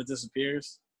 That kind of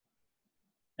disappears.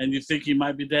 And you think he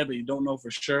might be dead, but you don't know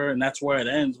for sure. And that's where it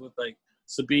ends with like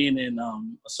Sabine and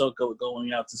Ahsoka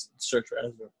going out to search for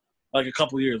Ezra. Like a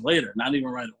couple years later, not even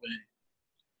right away.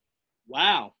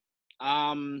 Wow.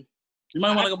 You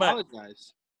might want to go back.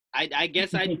 I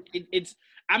guess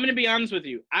I'm going to be honest with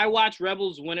you. I watched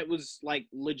Rebels when it was like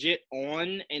legit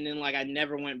on, and then like I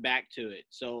never went back to it.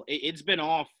 So it's been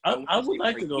off. I would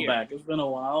like to go back. It's been a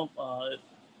while.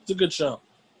 It's a good show.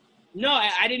 No,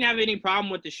 I didn't have any problem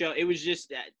with the show. It was just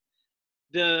that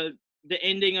the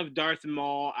ending of Darth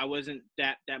Maul, I wasn't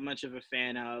that much of a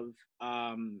fan of.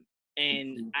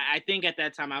 And I think at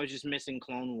that time I was just missing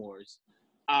Clone Wars.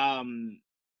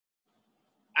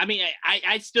 I mean,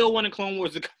 I still want a Clone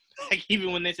Wars to come back,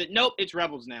 even when they said nope, it's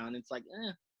Rebels now, and it's like,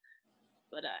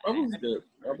 But Rebels good.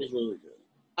 Rebels really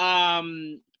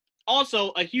good. Also,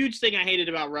 a huge thing I hated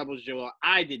about Rebels, Joel,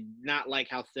 I did not like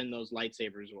how thin those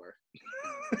lightsabers were.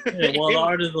 Yeah, well, the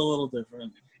art is a little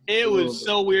different. It was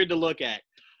so weird to look at.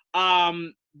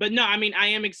 But no, I mean, I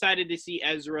am excited to see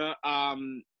Ezra. I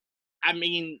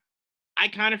mean, I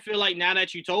kind of feel like now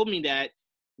that you told me that,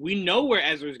 we know where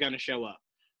Ezra's going to show up.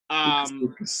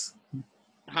 Lucas.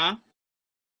 Huh?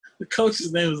 The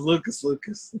coach's name is Lucas.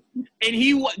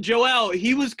 And Joel,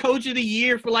 he was coach of the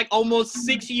year for like almost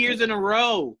 6 years in a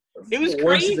row. It was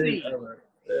crazy.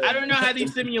 Yeah. I don't know how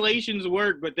these simulations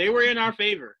work, but they were in our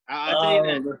favor. I'll tell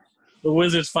you that. The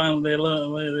Wizards finally they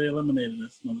eliminated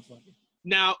this motherfucker.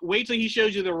 Now, wait till he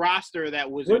shows you the roster of that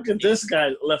Wizards. Look at this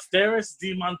guy, Lefteris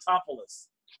Demontopoulos.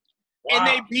 Wow. And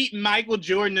they beat Michael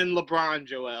Jordan and LeBron,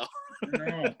 Joel.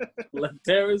 No.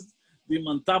 Lefteris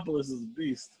Demontopoulos is a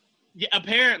beast. Yeah,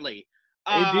 apparently.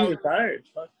 AD retired.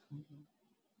 Fuck.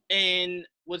 And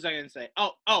what was I going to say?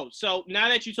 Oh, so now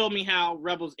that you told me how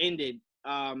Rebels ended,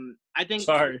 I think.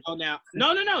 Sorry. Oh, now.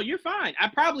 No, you're fine. I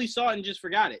probably saw it and just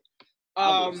forgot it.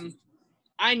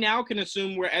 I now can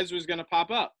assume where Ezra's going to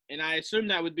pop up, and I assume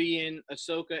that would be in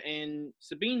Ahsoka and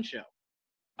Sabine show.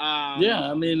 Yeah,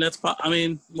 I mean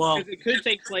well, it could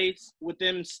take place with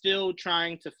them still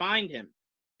trying to find him,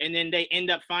 and then they end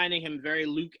up finding him very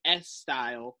Luke-esque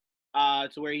style,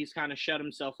 to where he's kind of shut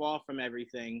himself off from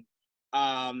everything,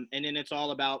 and then it's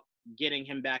all about getting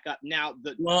him back up. Now,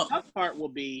 the tough part will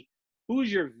be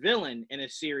who's your villain in a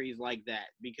series like that,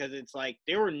 because it's like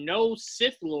there were no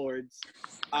Sith Lords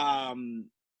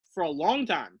for a long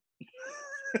time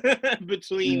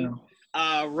between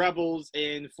Rebels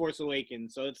and Force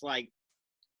Awakens. So it's like,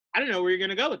 I don't know where you're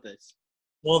going to go with this.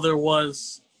 Well, there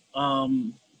was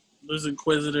there's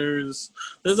Inquisitors,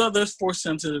 there's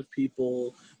Force-sensitive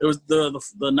people, there was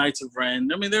the Knights of Ren.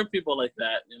 I mean, there are people like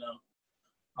that,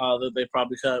 that they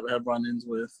probably have run-ins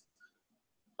with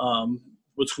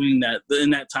between in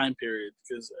that time period,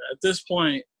 because at this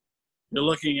point you're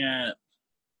looking at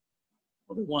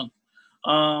one.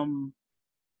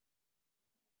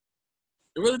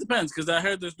 It really depends, because I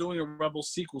heard there's doing a Rebel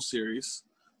sequel series,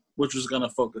 which was going to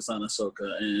focus on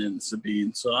Ahsoka and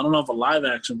Sabine. So I don't know if a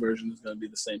live-action version is going to be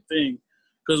the same thing,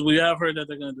 because we have heard that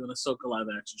they're going to do an Ahsoka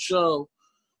live-action show.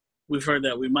 We've heard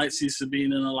that we might see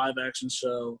Sabine in a live-action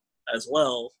show as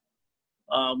well.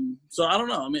 So I don't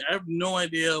know. I mean, I have no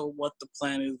idea what the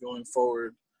plan is going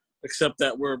forward, except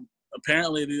that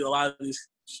apparently a lot of these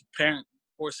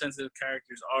Force-sensitive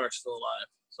characters are still alive.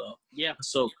 So yeah,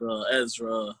 Ahsoka,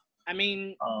 Ezra. I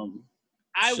mean,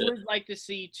 I would like to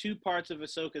see two parts of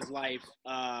Ahsoka's life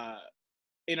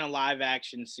in a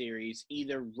live-action series,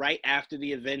 either right after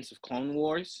the events of Clone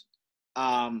Wars.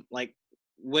 Like,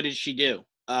 what did she do?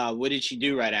 What did she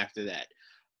do right after that?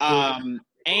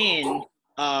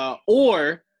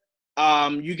 Or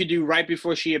you could do right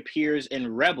before she appears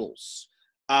in Rebels.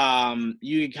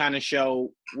 You could kind of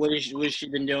show what has she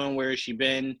been doing, where has she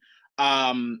been.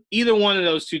 Either one of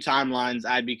those two timelines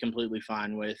I'd be completely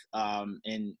fine with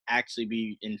and actually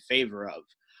be in favor of.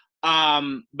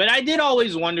 But I did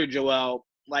always wonder, Joel,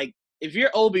 like, if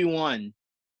you're Obi-Wan,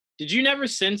 did you never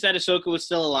sense that Ahsoka was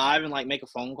still alive and, like, make a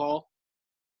phone call?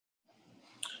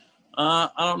 I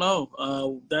don't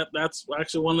know. That's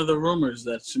actually one of the rumors,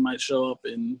 that she might show up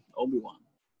in Obi-Wan.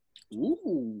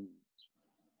 Ooh.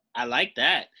 I like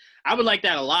that. I would like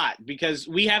that a lot, because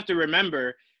we have to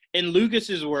remember, in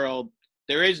Lucas's world,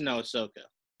 there is no Ahsoka.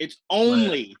 It's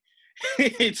only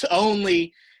in this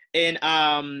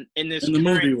in the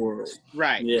movie world.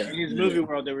 Right. Yeah. In his movie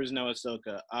world, there was no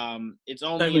Ahsoka. It's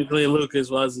only technically Lucas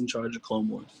was in charge of Clone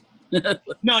Wars.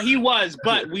 No, he was,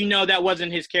 but we know that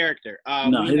wasn't his character.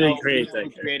 No, he didn't create that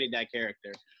character. Created that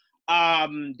character.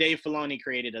 Dave Filoni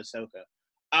created Ahsoka.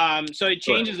 So it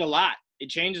changes a lot. It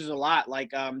changes a lot.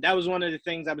 Like, that was one of the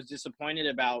things I was disappointed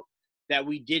about, that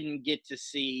we didn't get to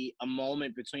see a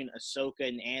moment between Ahsoka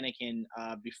and Anakin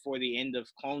before the end of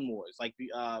Clone Wars, like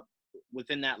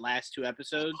within that last two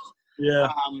episodes. Yeah.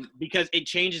 Because it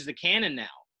changes the canon now.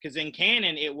 Because in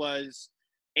canon, it was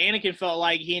Anakin felt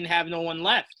like he didn't have no one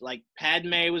left. Like,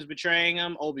 Padme was betraying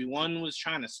him. Obi-Wan was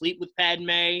trying to sleep with Padme.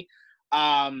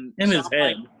 In his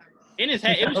head. In his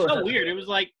head. It was so weird. It was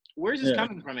like, where's this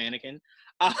coming from, Anakin?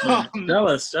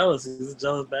 Jealous. He's a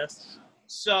jealous bastard.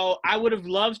 So I would have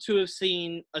loved to have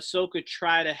seen Ahsoka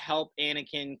try to help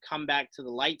Anakin come back to the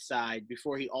light side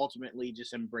before he ultimately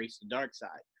just embraced the dark side.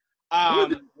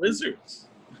 Wizards.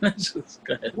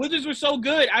 Wizards were so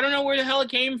good. I don't know where the hell it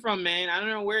came from, man. I don't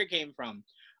know where it came from.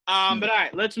 But all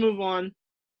right, let's move on.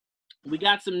 We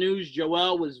got some news.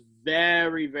 Joel was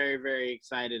very, very, very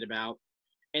excited about,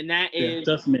 and that is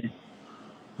just me.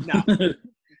 no.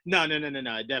 No,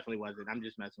 it definitely wasn't. I'm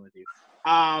just messing with you.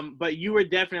 But you were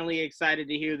definitely excited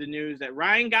to hear the news that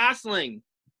Ryan Gosling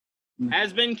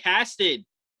has been casted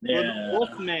for the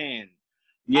Wolfman.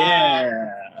 Yeah.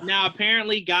 Now,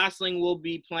 apparently, Gosling will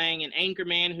be playing an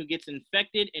anchorman who gets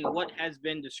infected in what has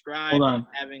been described as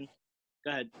having.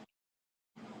 Go ahead.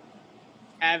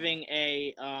 Having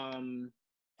a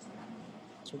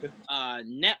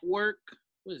network.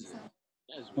 What is it?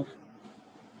 That's weird.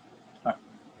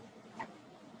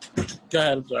 Go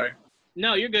ahead. I'm sorry.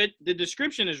 No, you're good. The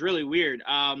description is really weird.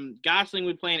 Gosling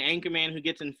would play an anchorman who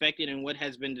gets infected in what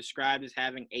has been described as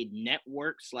having a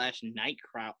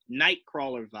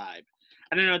network/nightcrawler vibe.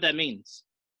 I don't know what that means.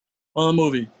 Well, the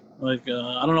movie. Like,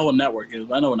 I don't know what network is,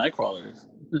 but I know what Nightcrawler is.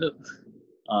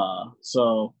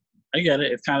 So I get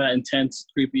it. It's kind of that intense,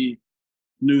 creepy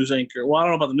news anchor. Well, I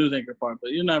don't know about the news anchor part,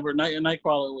 but you remember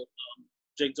Nightcrawler with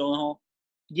Jake Gyllenhaal?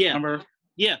 Yeah. Remember?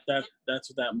 Yeah. That's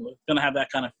what that movie. It's gonna have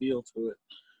that kind of feel to it.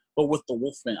 But with the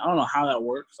Wolfman, I don't know how that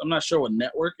works. I'm not sure what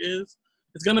network is.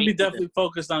 It's gonna be definitely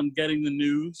focused on getting the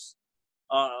news,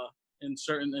 in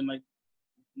like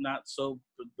not so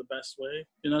the best way,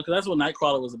 because that's what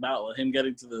Nightcrawler was about. Like him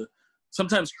getting to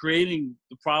sometimes creating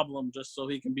the problem just so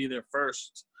he can be there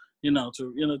first.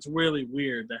 It's really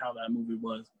weird how that movie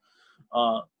was.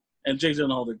 And Jake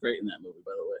Gyllenhaal did great in that movie,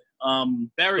 by the way.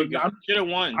 Very good. Should have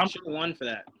won. Should have won for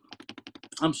that.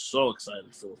 I'm so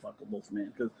excited for the fucking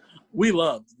Wolfman because we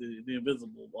loved the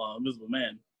Invisible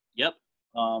Man. Yep.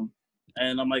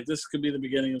 And I'm like, this could be the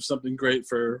beginning of something great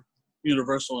for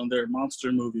Universal and their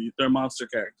monster movie, their monster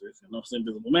characters. The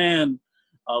Invisible Man.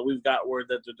 We've got word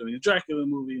that they're doing a Dracula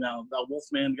movie now. That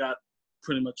Wolfman got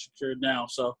pretty much secured now.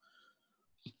 So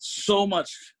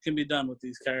much can be done with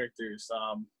these characters.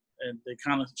 And they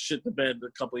kind of shit the bed a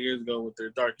couple of years ago with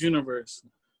their Dark Universe,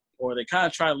 or they kind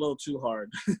of tried a little too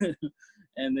hard.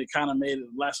 And they kind of made it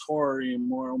less horror and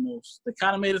more almost. They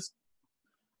kind of made it.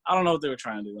 I don't know what they were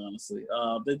trying to do, honestly.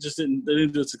 They didn't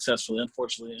do it successfully,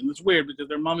 unfortunately. And it's weird because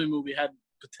their Mummy movie had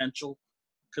potential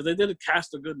because they did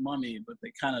cast a good Mummy, but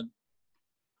they kind of,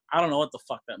 I don't know what the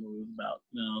fuck that movie was about.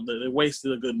 They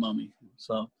wasted a good Mummy.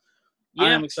 So yeah.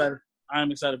 I am excited.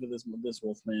 For this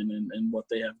Wolfman and what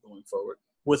they have going forward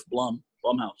with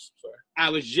Blumhouse. Sorry.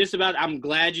 I'm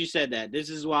glad you said that. This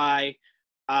is why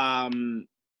I'm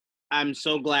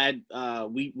so glad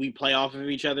we play off of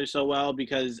each other so well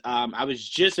because I was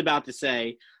just about to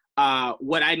say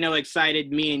what I know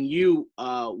excited me and you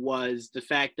was the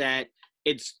fact that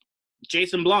it's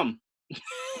Jason Blum.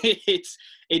 it's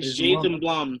Jason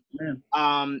Blum.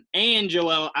 And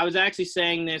Joel, I was actually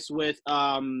saying this with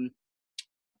Dom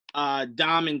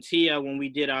and Tia when we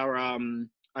did our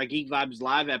Geek Vibes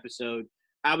Live episode.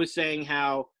 I was saying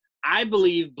how I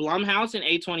believe Blumhouse and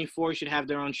A24 should have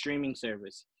their own streaming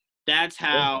service. That's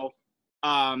how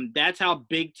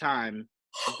big time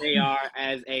they are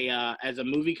as a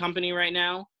movie company right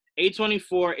now.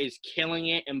 A24 is killing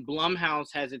it, and Blumhouse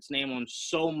has its name on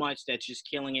so much that's just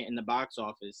killing it in the box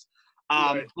office.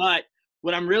 Right. But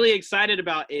what I'm really excited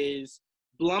about is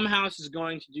Blumhouse is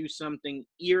going to do something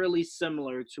eerily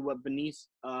similar to what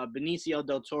Benicio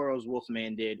del Toro's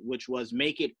Wolfman did, which was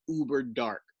make it uber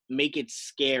dark, make it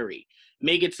scary,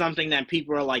 make it something that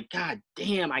people are like, God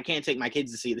damn, I can't take my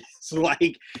kids to see this.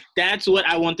 Like, that's what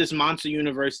I want this monster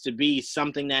universe to be,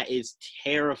 something that is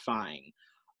terrifying.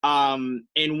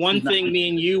 And one thing me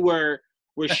and you were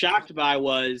shocked by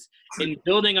was in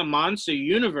building a monster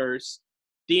universe,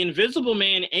 The Invisible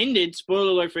Man ended,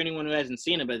 spoiler alert for anyone who hasn't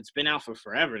seen it, but it's been out for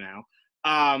forever now.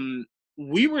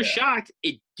 We were shocked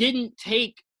it didn't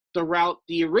take the route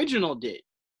the original did.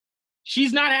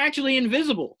 She's not actually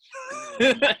invisible.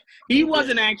 He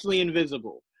wasn't actually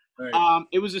invisible. Right.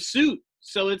 It was a suit.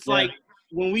 So it's like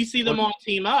when we see them all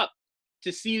team up,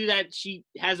 to see that she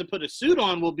hasn't put a suit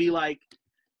on, we'll be like,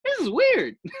 this is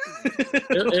weird.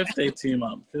 if they team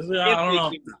up. Because I don't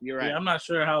know. You're right. Yeah, I'm not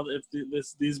sure how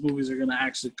these movies are going to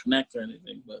actually connect or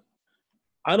anything. But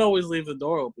I'd always leave the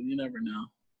door open. You never know.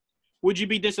 Would you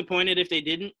be disappointed if they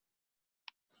didn't?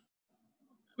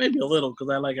 Maybe a little, because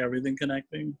I like everything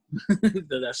connecting.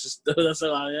 That's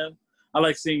how I am. I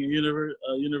like seeing a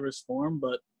universe form,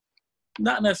 but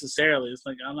not necessarily. It's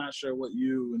like I'm not sure what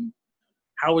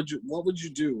what would you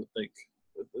do? Like,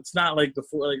 it's not like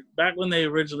back when they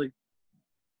originally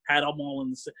had them all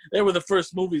in they were the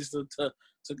first movies to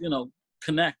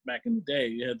connect back in the day.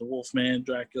 You had the Wolfman,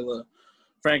 Dracula,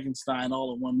 Frankenstein,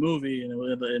 all in one movie, and it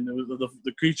was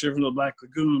the creature from the Black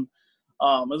Lagoon.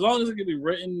 As long as it can be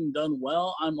written and done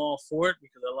well, I'm all for it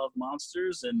because I love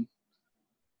monsters. And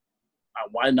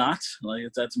why not? Like,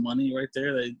 that's money right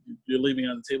there that you're leaving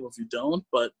on the table if you don't.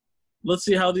 But let's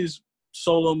see how these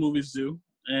solo movies do,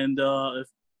 and if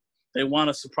they want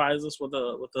to surprise us with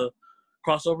a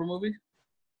crossover movie,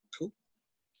 cool.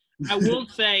 I will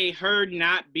say her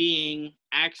not being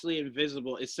actually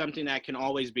invisible is something that can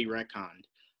always be retconned.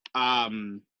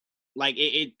 Like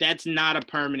that's not a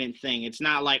permanent thing. It's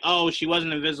not like, oh, she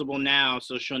wasn't invisible now,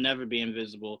 so she'll never be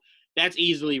invisible. That's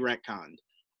easily retconned.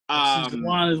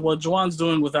 What Juwan's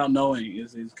doing without knowing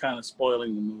is he's kind of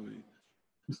spoiling the movie.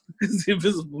 The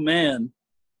Invisible Man,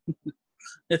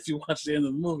 if you watch the end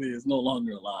of the movie, is no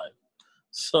longer alive.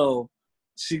 So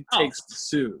she takes the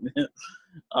suit.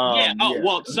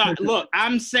 Well, so, look,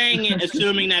 I'm saying it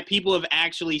assuming that people have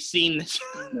actually seen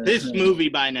this movie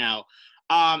by now.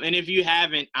 And if you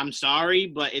haven't, I'm sorry,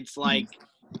 but it's like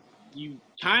you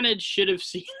kind of should have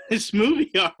seen this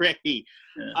movie already.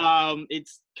 Yeah.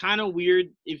 It's kind of weird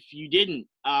if you didn't,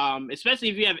 especially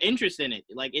if you have interest in it.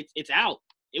 Like it's out.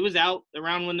 It was out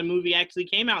around when the movie actually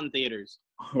came out in theaters.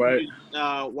 Right.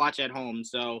 Watch at home.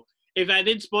 So if I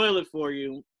did spoil it for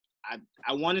you,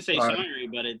 I want to say sorry,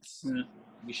 but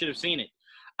you should have seen it.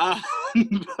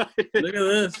 Look at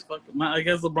this. I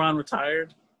guess LeBron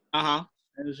retired. Uh-huh.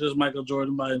 And it's just Michael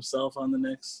Jordan by himself on the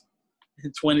Knicks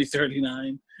in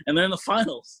 2039. And they're in the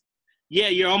finals. Yeah,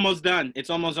 you're almost done. It's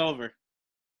almost over.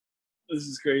 This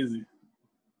is crazy.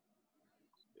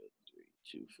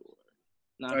 3, 2,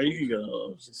 4. All right, you can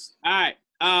go. All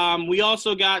right. We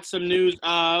also got some news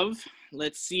of,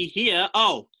 let's see here.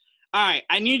 Oh, all right.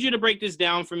 I need you to break this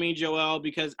down for me, Joel,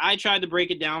 because I tried to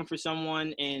break it down for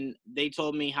someone, and they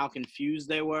told me how confused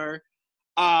they were.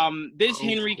 This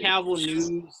Henry Cavill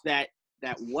news that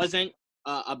wasn't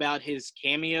about his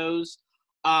cameos.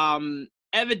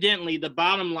 Evidently, the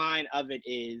bottom line of it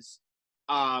is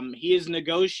he is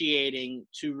negotiating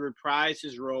to reprise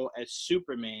his role as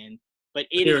Superman, but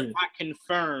it is not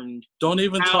confirmed. Don't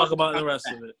even talk about the rest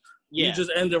of it. Yeah. You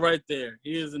just end it right there.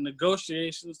 He is in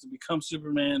negotiations to become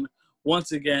Superman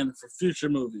once again for future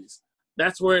movies.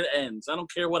 That's where it ends. I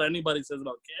don't care what anybody says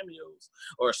about cameos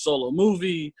or a solo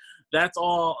movie. That's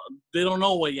all. They don't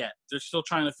know it yet. They're still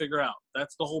trying to figure out.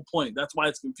 That's the whole point. That's why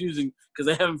it's confusing, because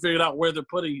they haven't figured out where they're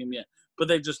putting him yet. But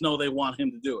they just know they want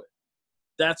him to do it.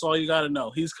 That's all you got to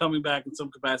know. He's coming back in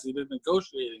some capacity. They're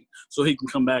negotiating so he can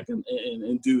come back and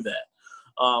do that.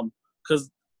 Because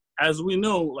as we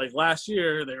know, like last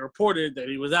year, they reported that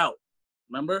he was out.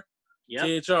 Remember?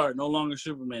 Yeah. THR, no longer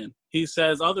Superman. He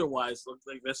says otherwise, looked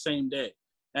like the same day.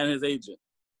 And his agent.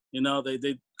 You know, they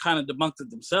kind of debunked it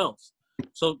themselves.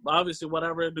 So obviously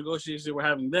whatever negotiations they were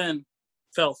having then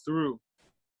fell through.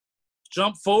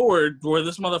 Jump forward where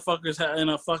this motherfucker's in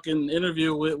a fucking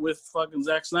interview with fucking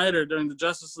Zack Snyder during the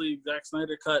Justice League Zack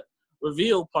Snyder cut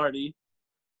reveal party,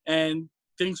 and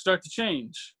things start to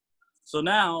change. So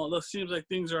now it seems like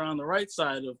things are on the right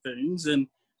side of things, and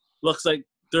looks like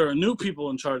there are new people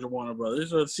in charge of Warner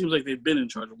Brothers, or it seems like they've been in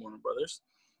charge of Warner Brothers,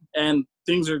 and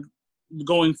things are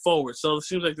going forward. So it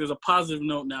seems like there's a positive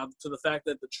note now to the fact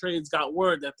that the trades got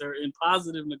word that they're in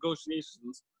positive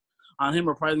negotiations on him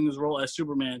reprising his role as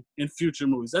Superman in future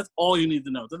movies. That's all you need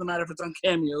to know. It doesn't matter if it's on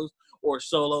cameos or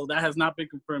solo. That has not been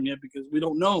confirmed yet because we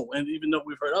don't know. And even though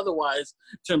we've heard otherwise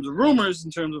in terms of rumors,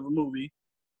 in terms of a movie,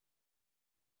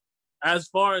 as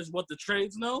far as what the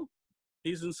trades know,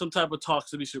 he's in some type of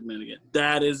talks to be Superman again.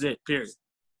 That is it, period.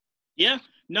 Yeah.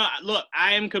 No, look,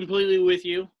 I am completely with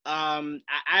you.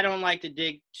 I don't like to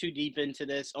dig too deep into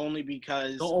this only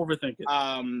because don't overthink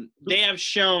it. They have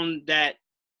shown that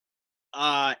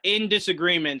in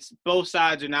disagreements, both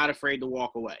sides are not afraid to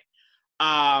walk away.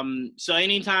 So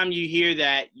anytime you hear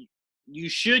that, you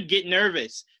should get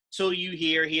nervous till you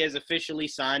hear he has officially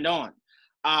signed on.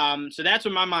 So that's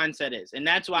what my mindset is. And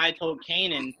that's why I told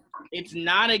Kanan it's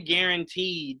not a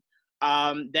guaranteed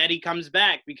that he comes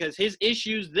back, because his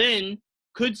issues then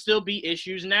could still be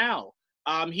issues now.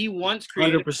 He wants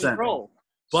creative 100%. Control.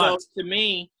 But so to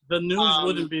me, the news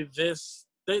wouldn't be this.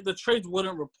 The trades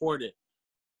wouldn't report it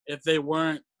if they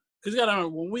weren't. Because you got to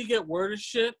remember, when we get word of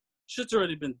shit's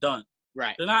already been done.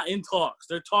 Right. They're not in talks.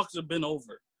 Their talks have been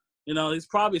over. You know, he's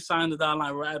probably signed the dotted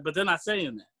line, right? But they're not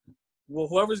saying that. Well,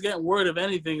 whoever's getting word of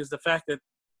anything is the fact that,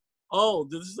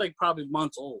 this is like probably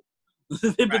months old.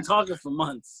 They've been talking for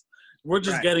months. We're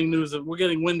just getting news we're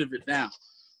getting wind of it now.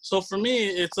 So for me,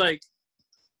 it's like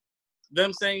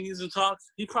them saying he's in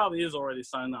talks, he probably is already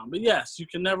signed on. But yes, you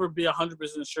can never be 100%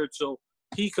 sure till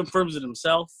he confirms it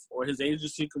himself or his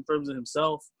agency confirms it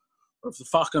himself. Or if the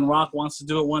fucking Rock wants to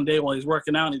do it one day while he's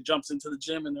working out and he jumps into the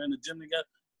gym and they're in the gym together.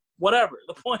 Whatever.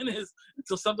 The point is,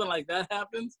 until something like that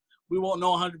happens, we won't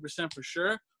know 100% for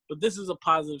sure. But this is a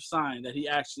positive sign that he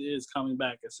actually is coming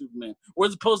back as Superman.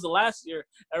 Whereas opposed to last year,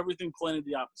 everything pointed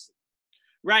the opposite.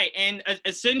 Right, and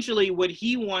essentially what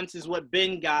he wants is what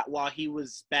Ben got while he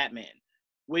was Batman,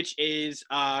 which is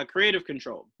creative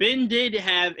control. Ben did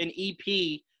have an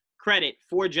EP credit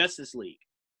for Justice League,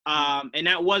 and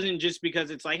that wasn't just because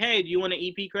it's like, hey, do you want an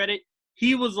EP credit?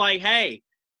 He was like, hey,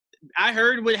 I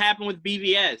heard what happened with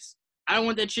BVS. I don't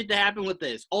want that shit to happen with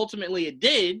this. Ultimately, it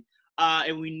did,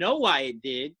 and we know why it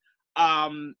did,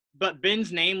 but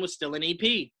Ben's name was still an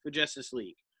EP for Justice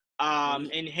League.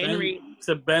 And Henry,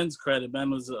 to Ben's credit, Ben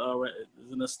was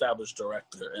an established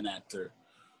director and actor.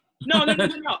 No.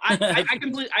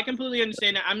 I completely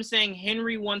understand that. I'm saying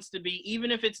Henry wants to be, even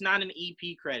if it's not an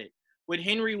EP credit, what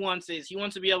Henry wants is he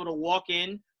wants to be able to walk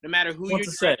in, no matter who your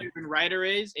director and writer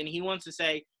is, and he wants to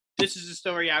say, this is the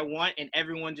story I want, and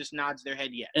everyone just nods their head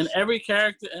yes. And every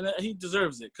character, and he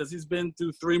deserves it, because he's been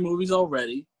through 3 movies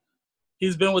already.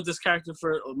 He's been with this character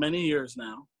for many years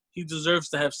now. He deserves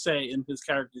to have say in his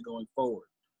character going forward,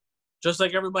 just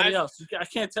like everybody else.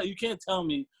 You can't tell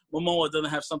me Momoa doesn't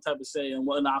have some type of say in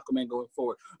what an Aquaman going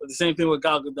forward. But the same thing with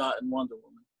Gal Gadot and Wonder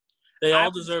Woman. They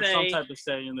all deserve some type of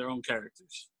say in their own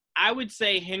characters. I would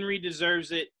say Henry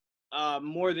deserves it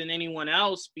more than anyone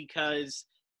else, because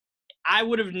I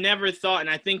would have never thought, and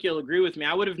I think you'll agree with me,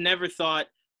 I would have never thought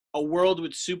a world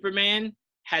with Superman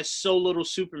has so little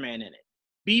Superman in it.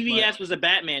 BVS was a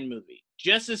Batman movie.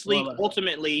 Justice League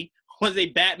ultimately was a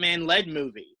Batman-led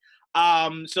movie.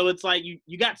 So it's like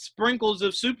you got sprinkles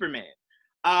of Superman.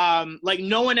 Like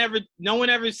no one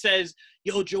ever says,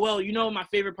 yo, Joel, you know what my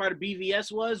favorite part of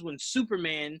BVS was? When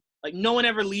Superman, like no one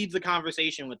ever leads the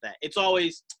conversation with that. It's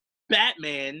always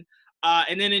Batman.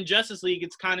 And then in Justice League,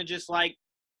 it's kind of just like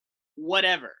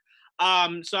whatever.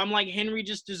 So I'm like, Henry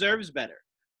just deserves better.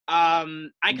 I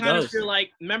kind of feel like,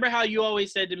 remember how you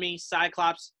always said to me,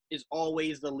 Cyclops is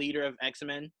always the leader of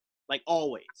X-Men? Like,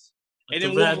 always. And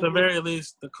then at the very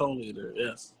least, the co-leader,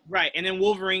 yes. Right, and then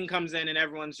Wolverine comes in and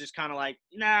everyone's just kind of like,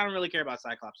 nah, I don't really care about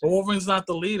Cyclops. But Wolverine's not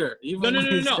the leader.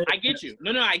 No, I get you.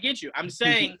 No, I get you. I'm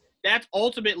saying that's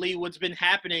ultimately what's been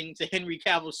happening to Henry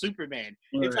Cavill's Superman.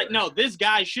 Right. It's like, no, this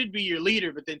guy should be your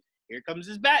leader, but then here comes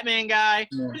this Batman guy.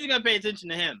 Yeah. Who's going to pay attention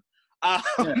to him?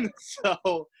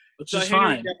 So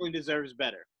Henry definitely deserves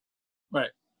better. Right.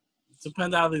 It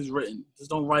depends how he's written. Just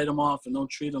don't write him off and don't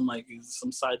treat him like he's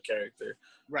some side character.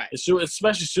 Right.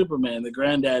 Especially Superman, the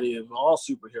granddaddy of all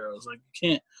superheroes. Like, you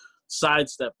can't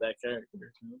sidestep that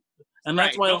character. And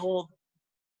that's why the whole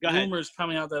rumors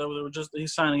coming out that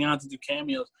he's signing on to do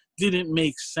cameos didn't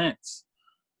make sense.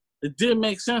 It didn't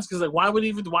make sense because, like, why would he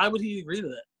agree to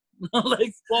that?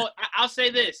 Like, well, I'll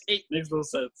say this. It makes no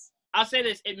sense. I'll say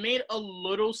this. It made a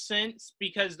little sense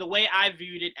because the way I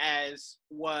viewed it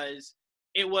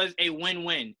it was a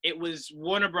win-win. It was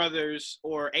Warner Brothers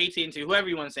or AT&T, whoever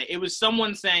you want to say. It was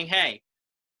someone saying, hey,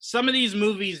 some of these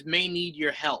movies may need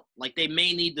your help. Like, they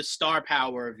may need the star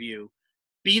power of you.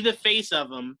 Be the face of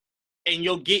them, and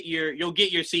you'll get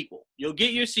your sequel. You'll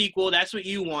get your sequel. That's what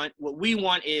you want. What we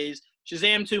want is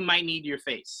Shazam 2 might need your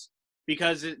face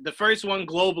because the first one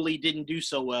globally didn't do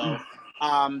so well.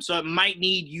 So it might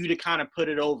need you to kind of put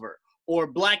it over. Or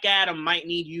Black Adam might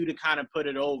need you to kind of put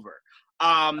it over.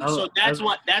 So that's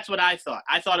what I thought.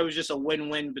 I thought it was just a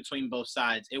win-win between both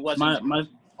sides. It wasn't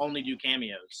only do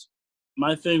cameos.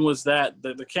 My thing was that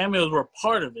the cameos were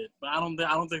part of it, but I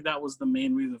don't think that was the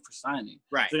main reason for signing.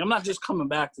 Right. Like, I'm not just coming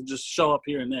back to just show up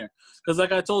here and there. Because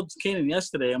like I told Kanan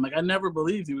yesterday, I'm like, I never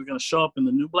believed he was going to show up in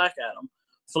the new Black Adam,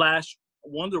 Flash,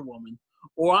 Wonder Woman,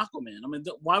 or Aquaman. I mean,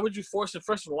 why would you force it?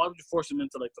 First of all, why would you force him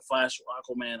into like the Flash,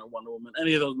 or Aquaman, or Wonder Woman,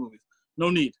 any of those movies? No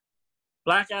need.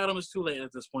 Black Adam is too late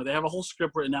at this point. They have a whole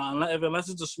script written out. Unless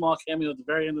it's a small cameo at the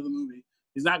very end of the movie,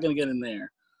 he's not going to get in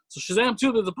there. So Shazam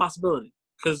 2, there's a possibility.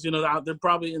 Because, they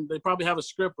probably have a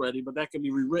script ready, but that can be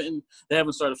rewritten. They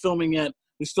haven't started filming yet.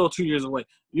 He's still 2 years away.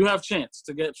 You have a chance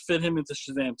to fit him into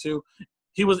Shazam 2.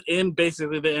 He was in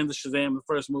basically the end of Shazam, the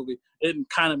first movie. It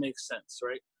kind of makes sense,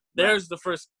 right? There's the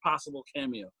first possible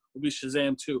cameo. Would be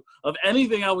Shazam 2. Of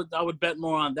anything, I would bet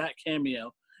more on that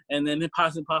cameo. And then it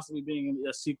possibly being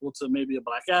a sequel to maybe a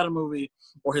Black Adam movie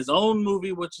or his own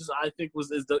movie, which is I think is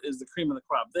the cream of the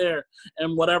crop there,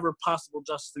 and whatever possible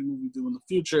Justice League movie do in the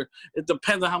future. It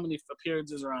depends on how many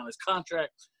appearances are on his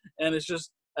contract, and it's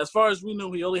just as far as we know,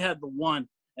 he only had the one,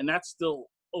 and that's still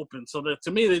open. So that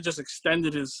to me, they just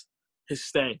extended his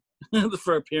stay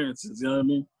for appearances. You know what I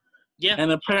mean? Yeah.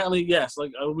 And apparently, yes,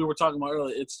 like we were talking about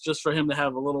earlier, it's just for him to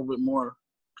have a little bit more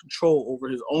control over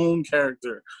his own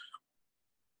character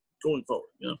going forward,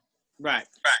 Right.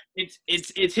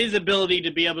 It's his ability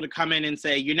to be able to come in and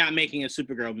say, "You're not making a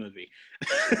Supergirl movie."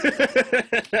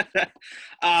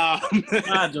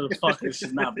 God, those fuckers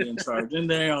should not be in charge, and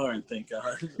they aren't. Thank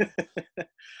God.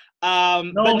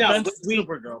 No offense to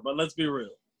Supergirl, but let's be real.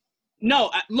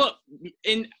 No, look,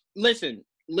 and listen,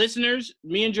 listeners.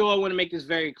 Me and Joel want to make this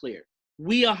very clear.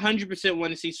 We 100%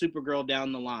 want to see Supergirl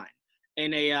down the line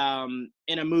in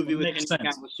a movie with Henry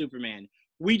Cavill Superman.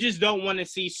 We just don't want to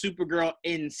see Supergirl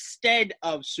instead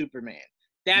of Superman.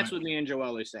 That's what me and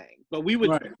Joel are saying. But we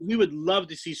would love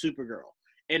to see Supergirl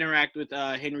interact with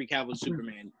Henry Cavill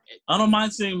Superman. I don't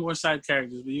mind seeing more side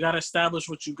characters, but you got to establish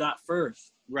what you got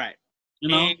first. Right. You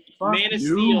know, and Man of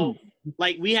Steel,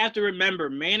 like, we have to remember,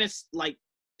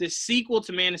 the sequel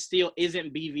to Man of Steel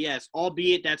isn't BVS,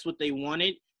 albeit that's what they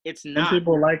wanted. It's not.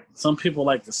 Some people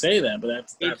like to say that, but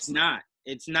that's it's not.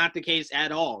 It's not the case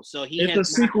at all. So it's a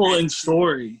sequel in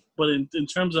story, but in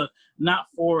terms of not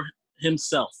for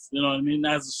himself, you know what I mean,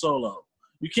 as a solo.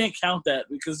 You can't count that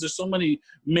because there's so many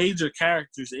major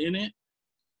characters in it.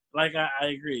 Like, I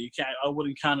agree. I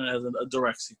wouldn't count it as a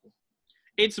direct sequel.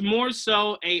 It's more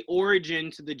so a origin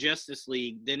to the Justice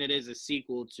League than it is a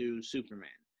sequel to Superman.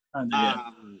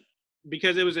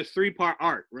 Because it was a 3-part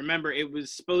arc. Remember, it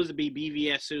was supposed to be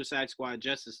BVS, Suicide Squad,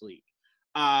 Justice League.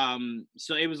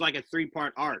 So it was like a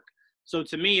 3-part arc. So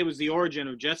to me, it was the origin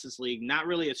of Justice League, not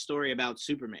really a story about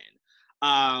Superman.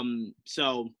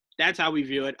 So that's how we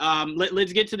view it.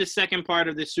 Let's get to the second part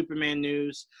of the Superman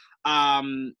news.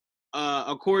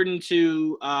 According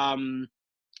to,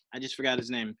 I just forgot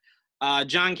his name,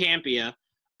 John Campea.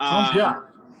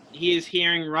 He is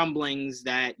hearing rumblings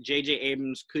that J.J.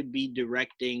 Abrams could be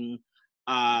directing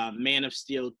Man of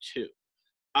Steel 2.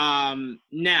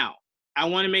 Now, I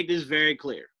want to make this very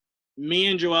clear. Me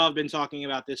and Joel have been talking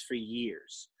about this for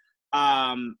years,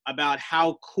 about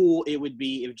how cool it would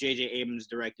be if J.J. Abrams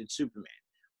directed Superman.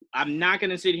 I'm not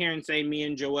going to sit here and say me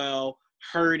and Joel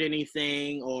heard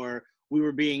anything or we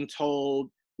were being told.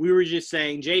 We were just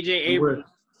saying J.J. Abrams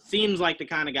seems like the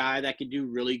kind of guy that could do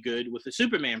really good with a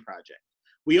Superman project.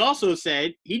 We also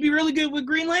said he'd be really good with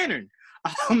Green Lantern.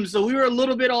 So we were a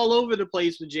little bit all over the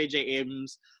place with J.J.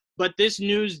 Abrams. But this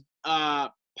news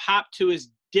popped to us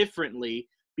differently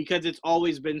because it's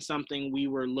always been something we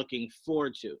were looking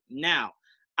forward to. Now,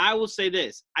 I will say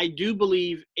this. I do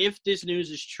believe if this news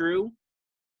is true,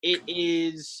 it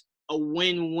is a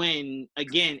win-win.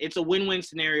 Again, it's a win-win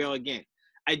scenario again.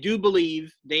 I do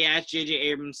believe they asked J.J.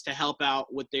 Abrams to help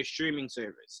out with their streaming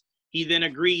service. He then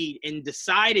agreed and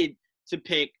decided to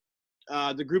pick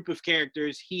the group of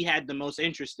characters he had the most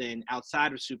interest in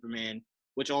outside of Superman,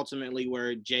 which ultimately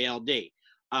were JLD,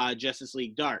 Justice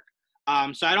League Dark.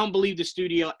 So I don't believe the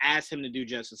studio asked him to do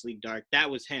Justice League Dark. That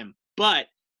was him. But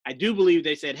I do believe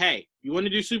they said, hey, you want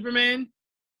to do Superman?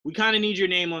 We kind of need your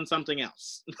name on something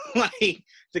else, like,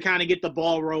 to kind of get the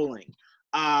ball rolling.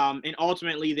 And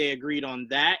ultimately they agreed on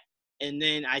that. And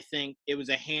then I think it was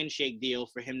a handshake deal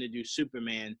for him to do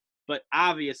Superman. But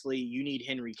obviously you need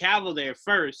Henry Cavill there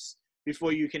first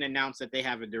before you can announce that they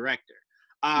have a director.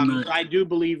 So I do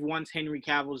believe once Henry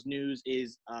Cavill's news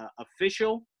is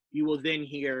official, you will then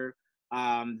hear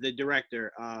the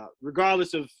director,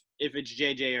 regardless of if it's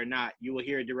JJ or not, you will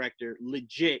hear a director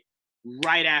legit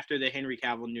right after the Henry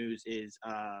Cavill news is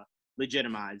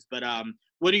legitimized. But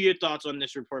what are your thoughts on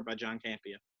this report by John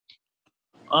Campea?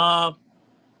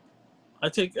 I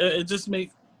think it just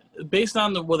makes, based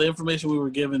on the information we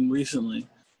were given recently,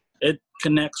 it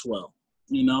connects well,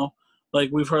 you know? Like,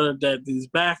 we've heard that he's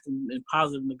back in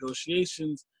positive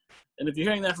negotiations. And if you're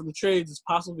hearing that from the trades, it's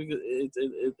possible because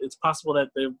it's possible that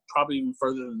they're probably even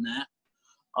further than that.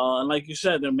 And like you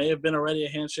said, there may have been already a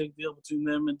handshake deal between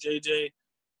them and JJ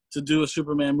to do a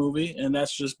Superman movie, and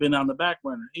that's just been on the back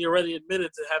burner. He already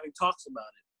admitted to having talks about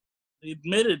it. He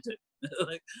admitted it,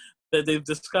 like, that they've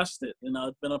discussed it. You know,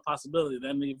 it's been a possibility.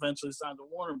 Then he eventually signed to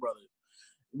Warner Brothers.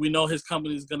 We know his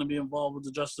company is going to be involved with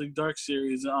the Justice League Dark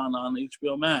series on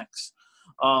HBO Max.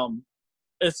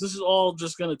 This is all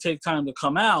just going to take time to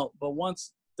come out, but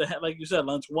once like you said,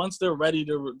 once they're ready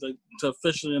to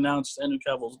officially announce Henry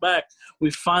Cavill's back,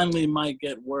 we finally might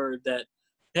get word that,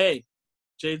 hey,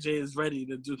 JJ is ready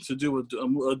to do a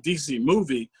DC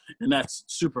movie, and that's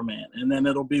Superman. And then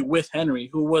it'll be with Henry,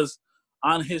 who was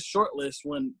on his short list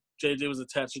when JJ was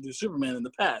attached to do Superman in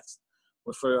the past,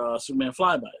 for Superman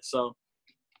Flyby. So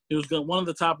he was one of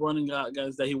the top running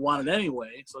guys that he wanted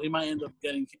anyway. So he might end up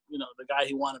getting, the guy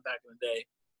he wanted back in the day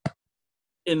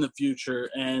in the future.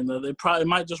 And they probably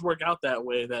might just work out that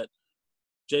way, that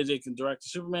JJ can direct a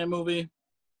Superman movie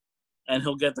and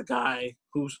he'll get the guy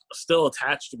who's still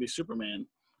attached to be Superman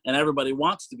and everybody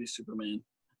wants to be Superman.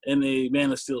 in a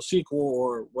Man of Steel sequel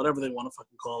or whatever they want to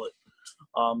fucking call it.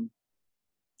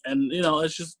 And,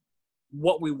 it's just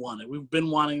what we wanted. We've been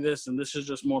wanting this, and this is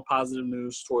just more positive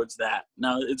news towards that.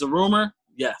 Now, it's a rumor?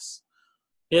 Yes.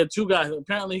 He had 2 guys.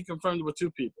 Apparently, he confirmed it with 2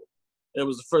 people. It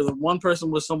was for the one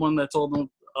person was someone that told him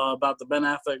about the Ben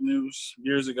Affleck news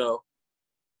years ago.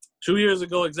 2 years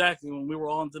ago exactly, when we were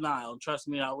all in denial. Trust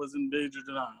me, I was in major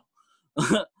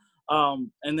denial.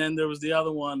 And then there was the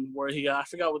other one where I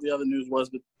forgot what the other news was,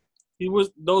 but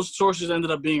those sources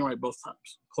ended up being right both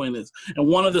times. Point is. And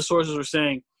one of the sources were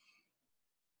saying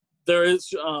there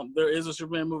is a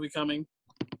Superman movie coming.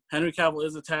 Henry Cavill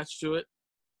is attached to it,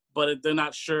 but they're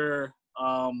not sure.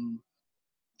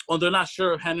 They're not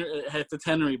sure if it's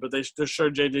Henry, but they're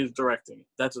sure JJ is directing it.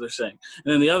 That's what they're saying.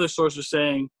 And then the other source was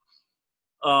saying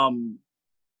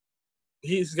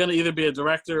he's going to either be a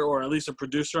director or at least a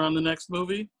producer on the next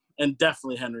movie, and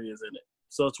definitely Henry is in it.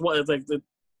 So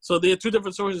so they have 2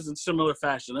 different sources in similar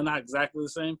fashion. They're not exactly the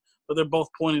same, but they're both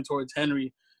pointing towards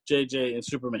Henry, JJ, and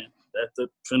Superman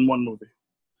in one movie,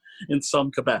 in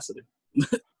some capacity.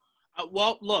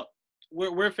 Well, look,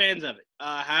 we're fans of it.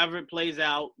 However it plays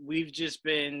out, we've just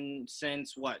been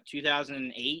since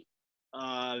 2008.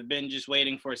 Been just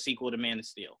waiting for a sequel to Man of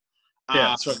Steel.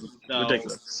 Yeah, it's so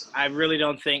ridiculous. I really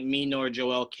don't think me nor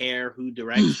Joel care who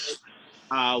directs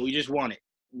it. We just want it.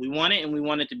 We want it, and we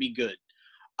want it to be good.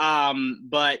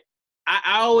 But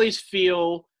I always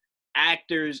feel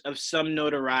actors of some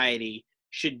notoriety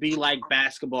should be like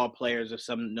basketball players of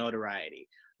some notoriety.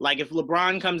 Like if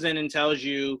LeBron comes in and tells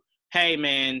you, hey,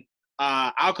 man,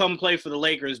 I'll come play for the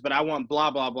Lakers, but I want blah,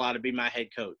 blah, blah to be my head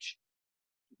coach.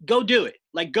 Go do it.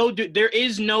 There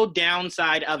is no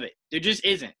downside of it. There just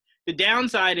isn't. The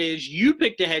downside is you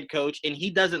pick the head coach and he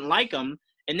doesn't like him,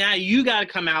 and now you got to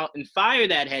come out and fire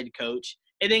that head coach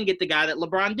and then get the guy that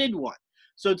LeBron did want.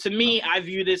 So to me, I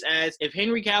view this as if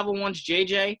Henry Cavill wants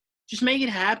JJ, just make it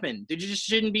happen. There just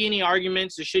shouldn't be any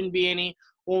arguments. There shouldn't be any,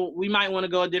 well, we might want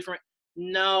to go a different.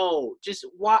 No, just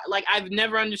why? Like, I've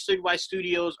never understood why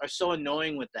studios are so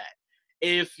annoying with that.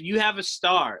 If you have a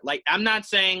star, like, I'm not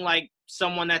saying like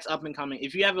someone that's up and coming.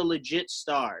 If you have a legit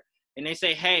star and they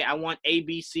say, hey, I want A,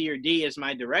 B, C, or D as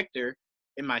my director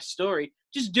in my story,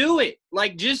 just do it.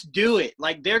 Like, just do it.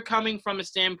 Like, they're coming from a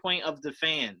standpoint of the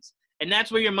fans, and that's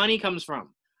where your money comes from.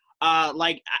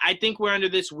 Like, I think we're under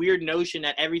this weird notion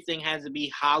that everything has to be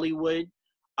Hollywood.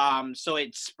 So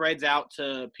it spreads out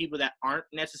to people that aren't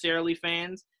necessarily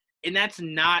fans. And that's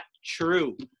not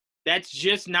true. That's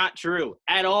just not true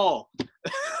at all.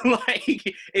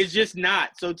 Like, it's just not.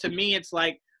 So to me, it's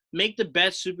like, make the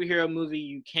best superhero movie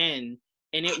you can,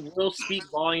 and it will speak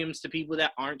volumes to people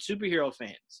that aren't superhero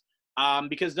fans,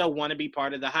 because they'll want to be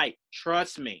part of the hype.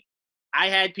 Trust me. I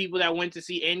had people that went to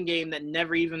see Endgame that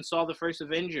never even saw the first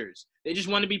Avengers. They just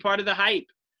want to be part of the hype.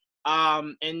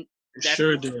 And that's the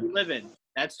world we live in.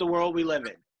 That's the world we live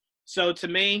in. So to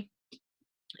me,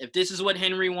 if this is what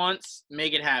Henry wants,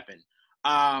 make it happen.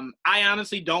 I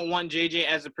honestly don't want JJ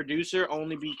as a producer,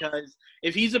 only because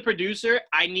if he's a producer,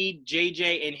 I need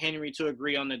JJ and Henry to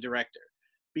agree on the director.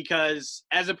 Because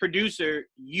as a producer,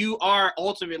 you are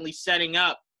ultimately setting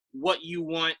up what you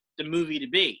want the movie to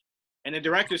be. And the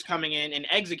director's coming in and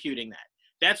executing that.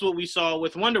 That's what we saw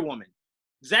with Wonder Woman.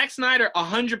 Zack Snyder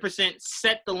 100%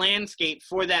 set the landscape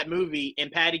for that movie,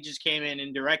 and Patty just came in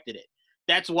and directed it.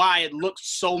 That's why it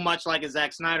looks so much like a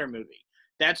Zack Snyder movie.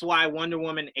 That's why Wonder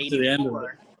Woman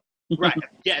 84, right?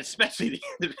 Yeah, especially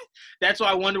that's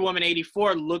why Wonder Woman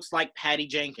 84 looks like Patty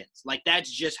Jenkins. Like,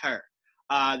 that's just her.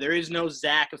 There is no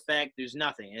Zack effect. There's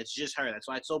nothing. It's just her. That's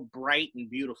why it's so bright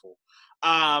and beautiful.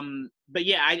 But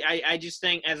yeah, I just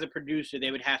think as a producer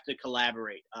they would have to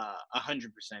collaborate 100%.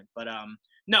 But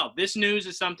no, this news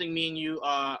is something me and you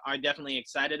are definitely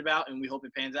excited about, and we hope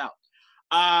it pans out.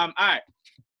 All right.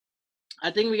 I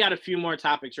think we got a few more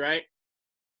topics, right?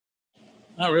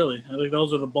 Not really. I think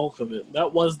those are the bulk of it.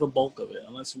 That was the bulk of it,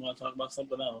 unless you want to talk about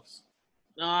something else.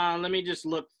 Let me just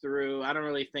look through. I don't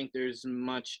really think there's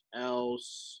much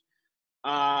else.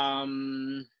 Let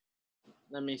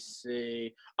me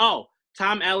see. Oh,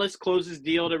 Tom Ellis closes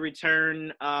deal to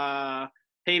return,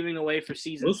 paving the way for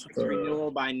season 6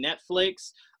 renewal by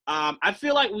Netflix. I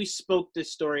feel like we spoke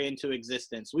this story into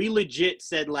existence. We legit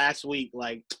said last week,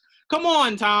 like, come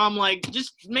on, Tom, like,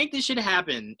 just make this shit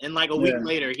happen. And like a week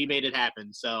later, he made it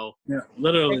happen. So yeah,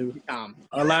 literally, you, Tom.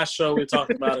 Our last show we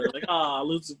talked about it, like,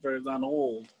 Lucifer is on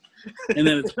hold, and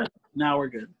then it's now we're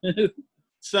good.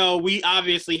 So we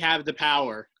obviously have the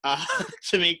power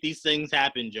to make these things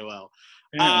happen, Joel.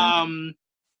 Yeah.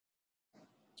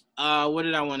 What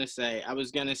did I want to say? I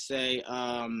was gonna say,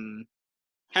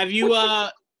 have you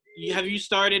have you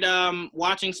started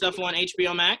watching stuff on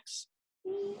HBO Max?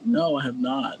 No, I have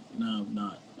not. No, I'm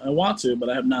not. I want to, but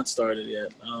I have not started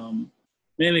yet.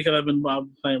 Mainly because I've been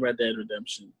playing Red Dead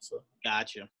Redemption. So.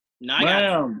 Gotcha. No, I got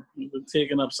you. I've been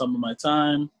taking up some of my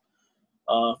time.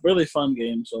 Really fun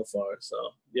game so far. So,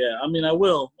 yeah, I mean, I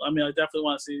will. I mean, I definitely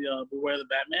want to see Beware the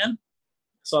Batman.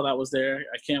 Saw that was there.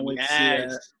 I can't wait to see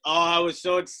that. Oh, I was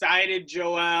so excited,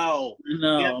 Joel.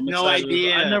 No, I'm no excited.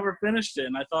 idea. I never finished it,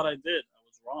 and I thought I did. I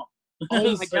was wrong.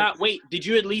 Oh, my God. Wait, did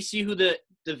you at least see who the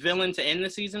villain to end the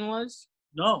season was?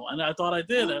 No, and I thought I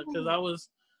did because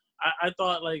I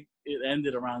thought, like, it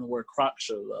ended around where Croc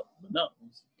showed up. But no.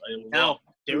 No,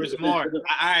 there was more. All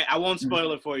right, I won't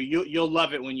spoil it for you. You'll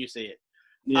love it when you see it.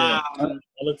 Yeah, I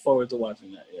look forward to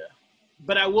watching that, yeah.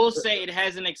 But I will say it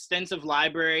has an extensive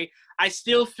library. I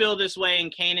still feel this way,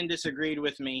 and Kanan disagreed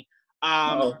with me.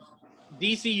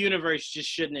 DC Universe just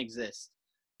shouldn't exist.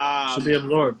 Should be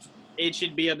absorbed. It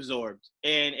should be absorbed.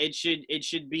 And it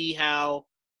should be how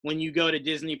when you go to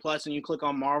Disney Plus and you click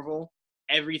on Marvel,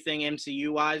 everything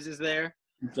MCU-wise is there.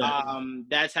 Exactly.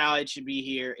 That's how it should be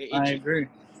here. I agree.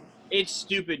 It's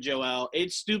stupid, Joel.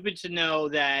 It's stupid to know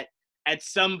that at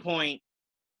some point,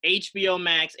 HBO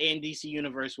Max and DC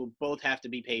Universe will both have to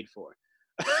be paid for.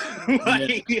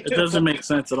 It doesn't make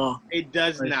sense at all. It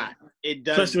does not. It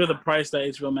does. Especially with the price that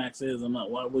HBO Max is. I'm not.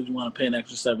 Why would you want to pay an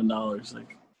extra $7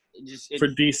 for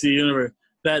DC Universe?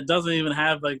 That doesn't even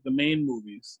have like the main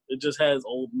movies. It just has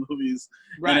old movies.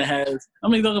 Right. And it has. I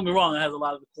mean, don't get me wrong. It has a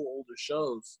lot of the cool older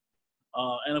shows.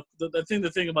 And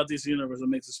the thing about DC Universe that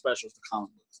makes it special is the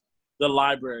comic books. The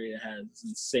library it has is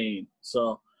insane.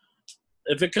 So.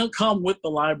 If it can come with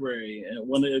the library and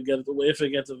if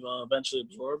it gets eventually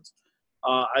absorbed,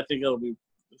 I think it'll be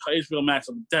HBO Max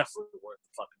will be definitely worth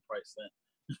the fucking price then.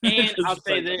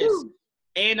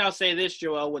 And I'll say this,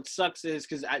 Joel. What sucks is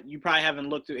because you probably haven't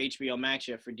looked through HBO Max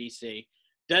yet for DC.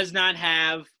 Does not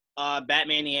have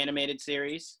Batman the Animated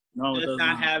Series. No, it does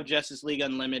not have Justice League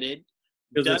Unlimited.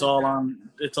 Because it's all on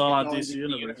DC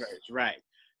Universe. Right.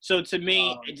 So to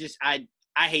me,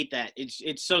 I hate that.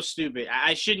 It's so stupid.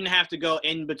 I shouldn't have to go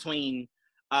in between.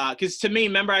 Because to me,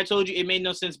 remember I told you it made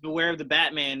no sense. Beware of the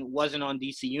Batman wasn't on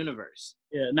DC Universe.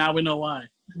 Yeah, now we know why.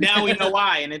 Now we know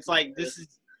why, and it's like this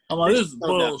is. I'm like, this is so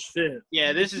bullshit. Dumb.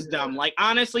 Yeah, this is dumb. Like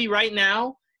honestly, right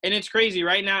now, and it's crazy.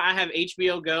 Right now, I have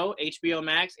HBO Go, HBO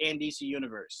Max, and DC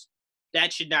Universe.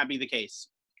 That should not be the case.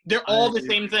 They're all the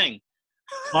same thing.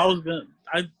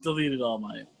 I deleted all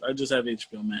mine. I just have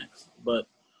HBO Max, but.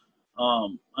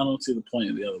 I don't see the point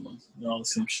of the other ones. They're all the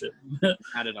same shit.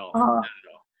 Not at all. Not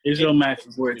at all. HBO Max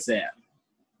is where it's at.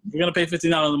 If you're going to pay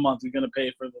 $15 a month, you're going to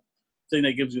pay for the thing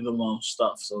that gives you the most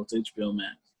stuff. So it's HBO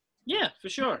Max. Yeah, for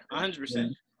sure. 100%. Yeah.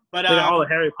 But all the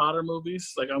Harry Potter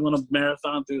movies, like I'm going to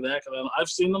marathon through that because I've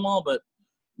seen them all, but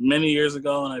many years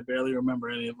ago, and I barely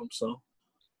remember any of them. So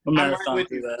I'm marathon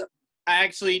through that.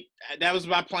 That was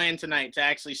my plan tonight, to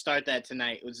actually start that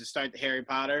tonight, was to start the Harry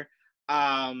Potter.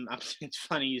 It's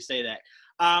funny you say that.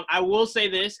 I will say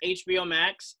this, HBO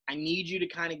Max, I need you to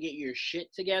kind of get your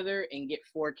shit together and get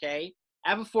 4K. I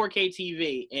have a 4K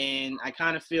TV, and I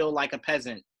kind of feel like a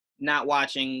peasant not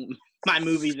watching my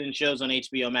movies and shows on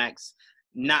HBO Max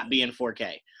not being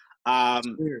 4K.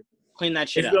 Clean that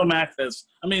shit up. HBO Max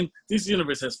DC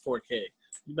Universe has 4K.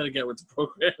 You better get with the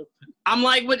program. I'm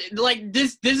like, what? Like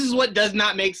this is what does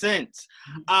not make sense.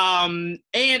 And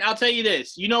I'll tell you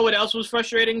this. You know what else was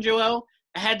frustrating, Joel?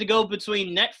 I had to go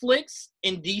between Netflix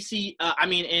and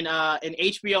and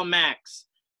HBO Max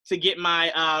to get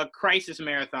my Crisis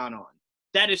marathon on.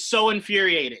 That is so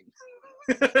infuriating.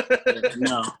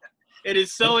 No. It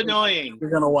is so annoying. We're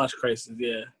gonna watch Crisis.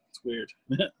 Yeah, it's weird.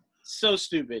 So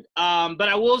stupid. But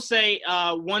I will say,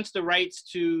 once the rights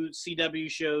to CW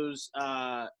shows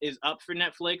is up for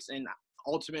Netflix and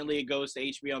ultimately it goes to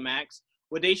HBO Max,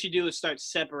 what they should do is start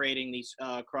separating these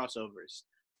crossovers.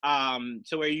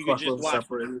 To where you could just watch.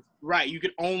 Separated. Right, you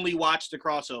could only watch the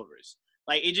crossovers.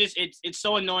 Like it's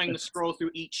so annoying to scroll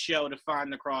through each show to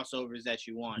find the crossovers that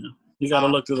you want. You got to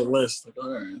look through the list. Like,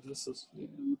 all right, this is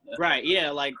right.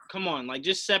 Yeah, like come on, like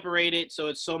just separate it so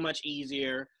it's so much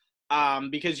easier.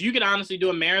 Because you could honestly do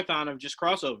a marathon of just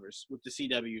crossovers with the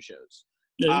CW shows.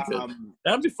 Yeah, you could.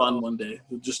 That'd be fun one day.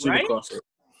 Just do the crossover.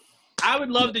 I would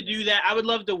love to do that. I would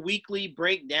love to weekly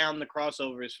break down the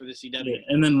crossovers for the CW. Yeah,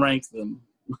 and then rank them.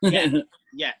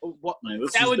 Yeah. Well,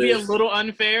 that would be a little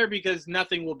unfair because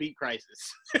nothing will beat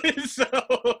Crisis. So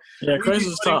yeah, Crisis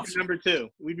is tough. Number 2.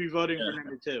 We'd be voting for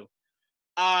number 2.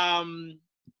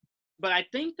 But I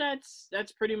think that's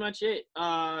pretty much it.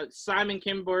 Simon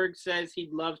Kinberg says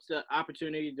he'd love the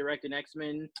opportunity to direct an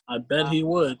X-Men. I bet he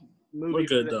would. Movie We're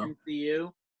good, for the though.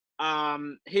 MCU.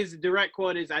 His direct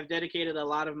quote is, "I've dedicated a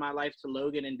lot of my life to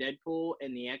Logan and Deadpool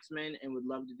and the X-Men and would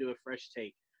love to do a fresh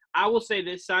take." I will say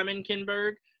this, Simon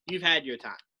Kinberg, you've had your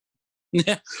time.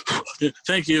 Yeah.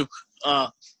 Thank you.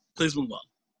 Please move on.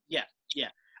 Yeah.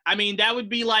 I mean, that would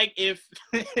be like if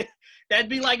that'd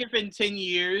be like if in 10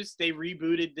 years they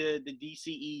rebooted the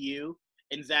DCEU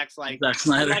and Zack Snyder,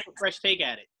 I'd like a fresh take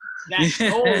at it. That's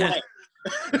no way.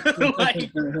 Like,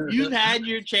 you've had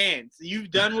your chance. You've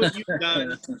done what you've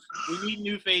done. We need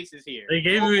new faces here. They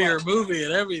gave you your movie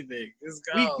and everything.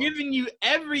 We've given you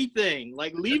everything.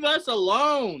 Like, leave us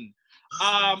alone.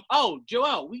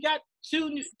 Joel, we got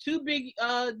two big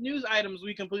news items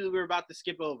we were about to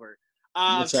skip over.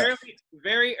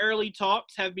 Very early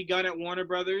talks have begun at Warner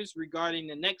Brothers regarding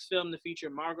the next film to feature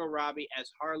Margot Robbie as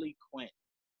Harley Quinn.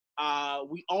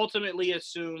 We ultimately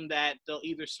assume that they'll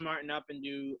either smarten up and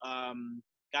do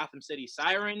Gotham City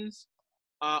Sirens,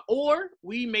 or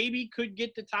we maybe could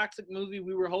get the toxic movie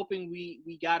we were hoping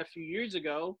we got a few years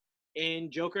ago in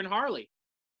Joker and Harley.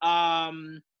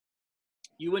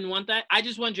 You wouldn't want that? I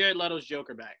just want Jared Leto's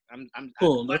Joker back. I'm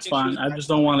cool. That's fine. I just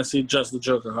don't want to see just the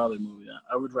Joker Harley movie.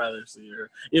 I would rather see her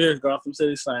either Gotham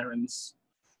City Sirens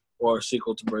or a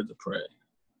sequel to Birds of Prey.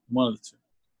 One of the two.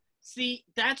 See,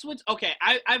 that's what's okay.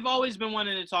 I've always been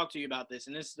wanting to talk to you about this,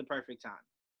 and this is the perfect time.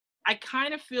 I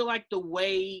kind of feel like the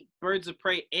way Birds of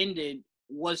Prey ended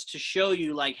was to show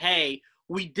you, like, hey,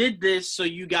 we did this so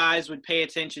you guys would pay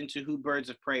attention to who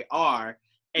Birds of Prey are,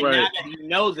 and now that you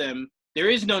know them, there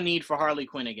is no need for Harley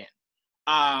Quinn again.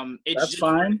 It's that's just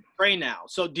fine. Prey now.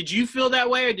 So did you feel that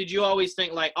way, or did you always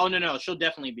think like, oh no, she'll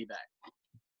definitely be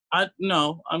back?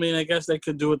 No. I mean, I guess they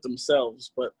could do it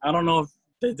themselves, but I don't know if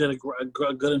they did a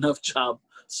good enough job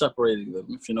separating them,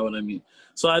 if you know what I mean.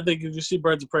 So I think if you see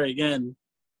Birds of Prey again,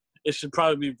 it should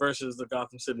probably be versus the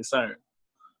Gotham City Siren,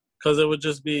 because it would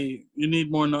just be they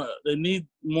need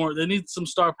some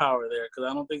star power there, because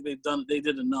I don't think they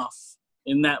did enough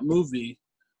in that movie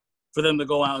for them to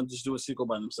go out and just do a sequel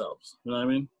by themselves. You know what I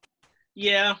mean?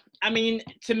 Yeah. I mean,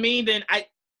 to me, then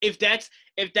if that's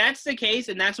the case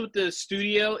and that's what the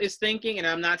studio is thinking, and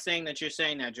I'm not saying that you're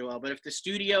saying that, Joel, but if the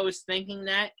studio is thinking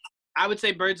that, I would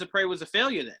say Birds of Prey was a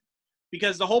failure then.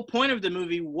 Because the whole point of the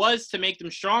movie was to make them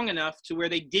strong enough to where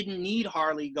they didn't need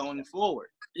Harley going forward.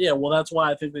 Yeah, well, that's why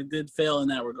I think they did fail in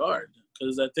that regard.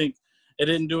 Because I think it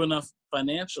didn't do enough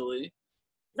financially.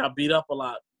 Got beat up a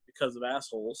lot because of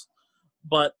assholes.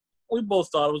 But we both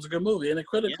thought it was a good movie, and it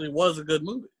critically was a good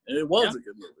movie. It was a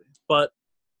good movie, but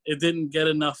it didn't get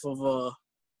enough of a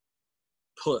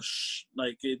push.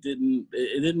 Like it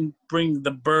didn't bring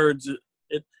the birds.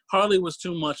 Harley was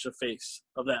too much a face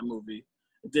of that movie.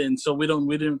 It didn't. So we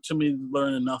didn't to me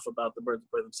learn enough about the Birds of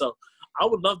Prey themselves. I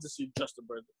would love to see just the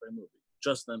Birds of Prey movie,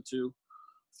 just them two.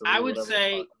 I would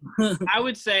say,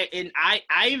 and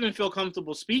I even feel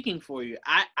comfortable speaking for you.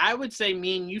 I would say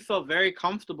me and you felt very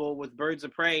comfortable with Birds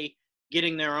of Prey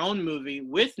getting their own movie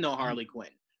with no Harley Quinn.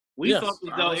 We felt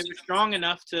as though it was strong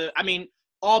enough to, I mean,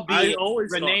 albeit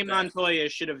Renee Montoya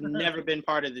should have never been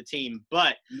part of the team,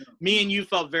 but me and you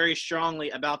felt very strongly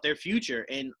about their future.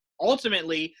 And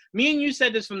ultimately, me and you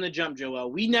said this from the jump,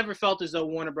 Joel, we never felt as though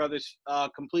Warner Brothers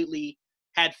completely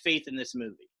had faith in this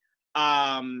movie.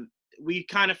 We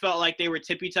kind of felt like they were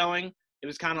tippy-toeing. It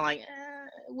was kind of like,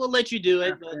 we'll let you do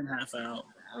it. But half out.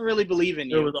 I don't really believe in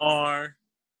you. It was R.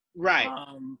 Right.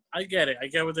 I get it. I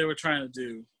get what they were trying to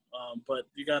do. But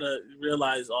you got to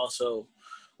realize also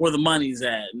where the money's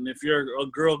at. And if you're a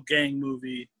girl gang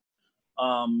movie,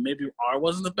 maybe R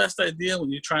wasn't the best idea when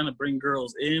you're trying to bring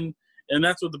girls in. And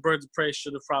that's what the Birds of Prey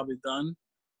should have probably done,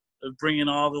 of bringing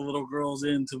all the little girls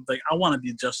in to, like, I want to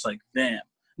be just like them.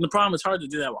 And the problem is hard to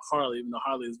do that with Harley, even though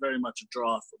Harley is very much a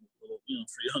draw for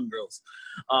for young girls,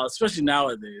 especially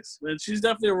nowadays. And she's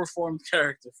definitely a reformed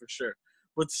character for sure,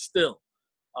 but still,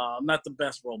 not the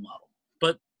best role model.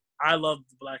 But I loved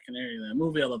the Black Canary in that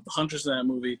movie. I loved the Huntress in that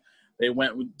movie. They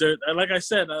went with, like I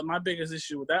said, my biggest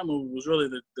issue with that movie was really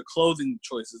the clothing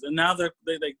choices. And now the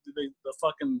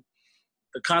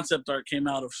concept art came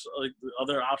out of like the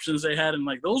other options they had, and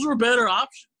like those were better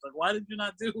options. Like, why did you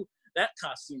not do that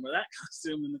costume or that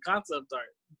costume in the concept art?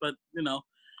 But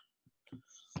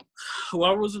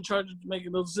whoever was in charge of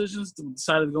making those decisions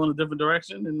decided to go in a different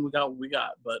direction, and we got what we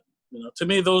got. But to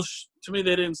me, they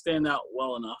didn't stand out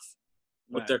well enough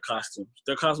with their costumes.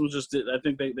 Their costumes just did. I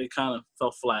think they kind of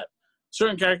fell flat.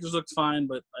 Certain characters looked fine,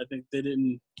 but I think they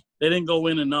didn't go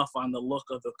in enough on the look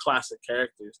of the classic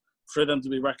characters for them to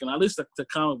be recognized. At least the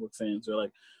comic book fans are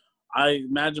like, I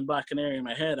imagine Black Canary in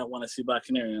my head. I want to see Black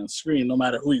Canary on screen. No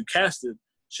matter who you casted,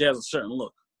 she has a certain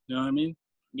look. You know what I mean?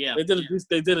 Yeah. They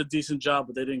did a decent job,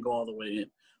 but they didn't go all the way in.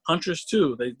 Huntress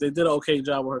too. They did an okay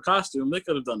job with her costume. They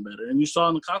could have done better. And you saw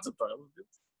in the concept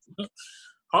art.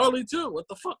 Harley too. What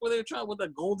the fuck were they trying with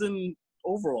that golden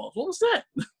overalls? What was that?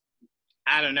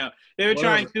 I don't know. They were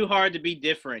trying too hard to be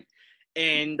different.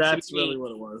 And that's really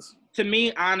what it was. To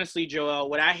me, honestly, Joel,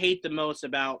 what I hate the most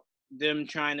about them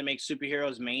trying to make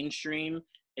superheroes mainstream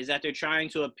is that they're trying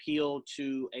to appeal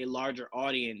to a larger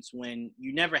audience when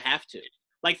you never have to.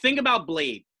 Like, think about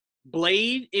Blade.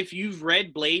 Blade, if you've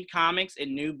read Blade comics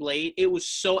and knew Blade, it was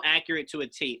so accurate to a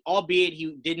T, albeit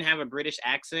he didn't have a British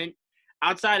accent.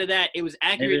 Outside of that, it was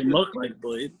accurate. It didn't look like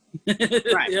Blade.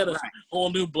 Right, he had a whole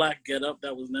new black getup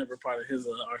that was never part of his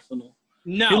arsenal.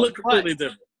 No, he looked completely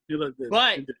different. He looked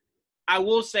different. But I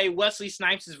will say Wesley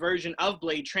Snipes' version of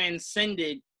Blade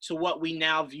transcended to what we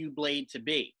now view Blade to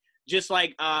be. Just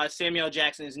like Samuel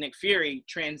Jackson's Nick Fury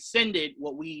transcended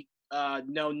what we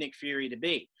know Nick Fury to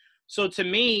be. So to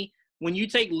me, when you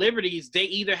take liberties, they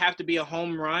either have to be a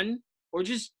home run or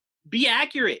just be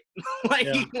accurate. like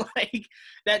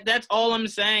that's all I'm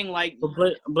saying. Like,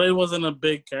 but Blade wasn't a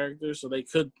big character, so they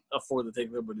could afford to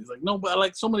take liberties. Like, no, but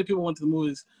like so many people went to the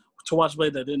movies to watch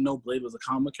Blade that didn't know Blade was a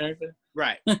comic character.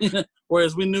 Right.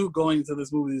 Whereas we knew going into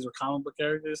this movie these were comic book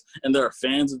characters, and there are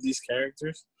fans of these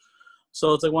characters.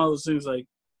 So it's like one of those things like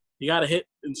you got to hit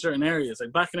in certain areas.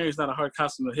 Like Black Canary is not a hard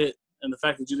costume to hit, and the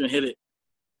fact that you didn't hit it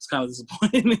is kind of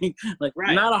disappointing. Like,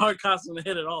 not a hard costume to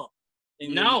hit at all.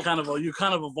 And no, you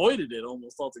kind of avoided it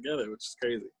almost altogether, which is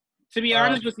crazy. To be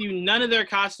honest with you, none of their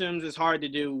costumes is hard to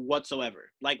do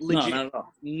whatsoever. Like, legit. No, not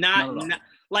at all. Not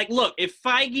like, look, if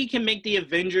Feige can make the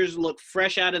Avengers look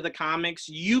fresh out of the comics,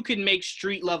 you can make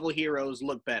street level heroes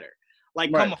look better.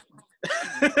 Like, come on.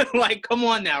 Like, come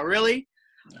on now, really?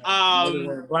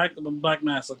 Black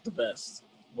Mask looked the best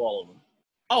of all of them.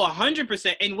 Oh,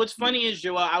 100%. And what's funny is,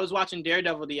 Joel, I was watching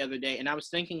Daredevil the other day, and I was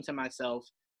thinking to myself,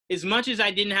 as much as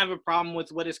I didn't have a problem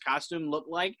with what his costume looked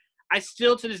like, I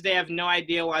still to this day have no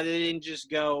idea why they didn't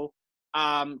just go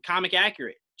comic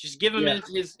accurate. Just give him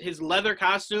his leather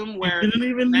costume where you didn't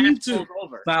even need to.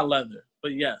 Over. Not leather,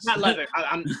 but yes. Not leather.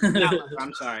 I'm not leather.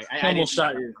 I'm sorry. I almost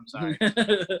shot you. I'm sorry.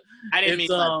 I didn't mean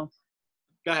leather.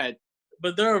 Go ahead.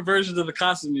 But there are versions of the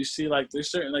costume you see, like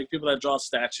there's certain like people that draw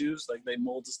statues, like they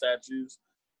mold the statues.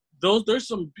 There's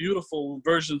some beautiful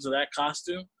versions of that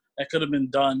costume that could have been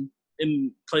done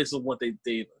in place of what they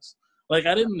gave us. Like,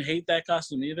 I didn't hate that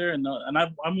costume either, and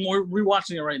I'm more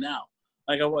rewatching it right now.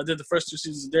 Like, I did the first 2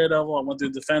 seasons of Daredevil, I went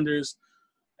through Defenders,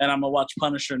 and I'm going to watch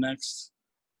Punisher next.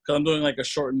 Because I'm doing, like, a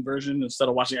shortened version. Instead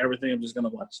of watching everything, I'm just going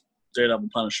to watch Daredevil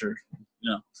and Punisher,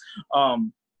 you know.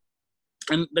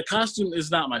 And the costume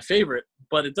is not my favorite,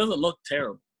 but it doesn't look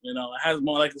terrible. You know, it has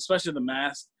more, like, especially the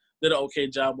mask, did an okay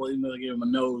job, well, even though they gave him a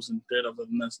nose, and Daredevil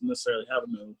doesn't necessarily have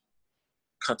a nose.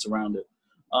 Cuts around it.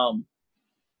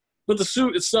 But the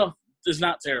suit itself is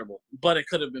not terrible, but it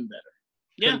could have been better.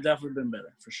 Could have definitely been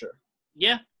better, for sure.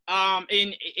 Yeah.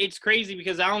 And it's crazy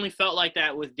because I only felt like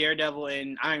that with Daredevil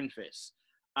and Iron Fist.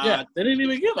 They didn't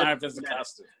even give Iron Fist a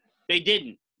costume. They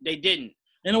didn't.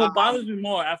 And what bothers me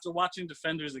more, after watching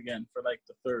Defenders again for like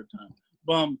the 3rd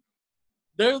time,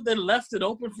 they left it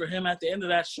open for him at the end of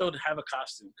that show to have a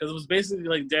costume. Because it was basically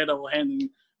like Daredevil handing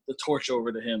the torch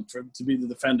over to him to be the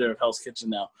defender of Hell's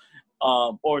Kitchen now.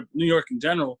 Or New York in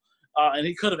general. And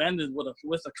he could have ended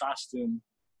with a costume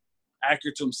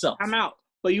accurate to himself. I'm out.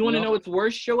 But you want to know what's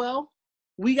worse, Joel?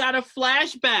 We got a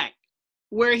flashback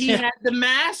where he had the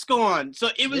mask on. So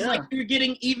it was like you're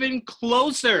getting even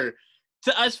closer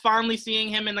to us finally seeing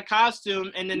him in the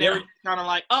costume. And then they were kind of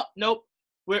like, oh, nope.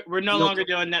 We're no longer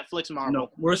doing Netflix Marvel. No,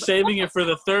 we're saving it for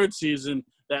the 3rd season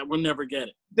that we'll never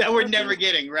getting.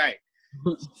 Right.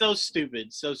 So stupid.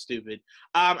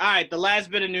 All right, the last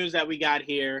bit of news that we got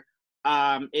here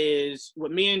is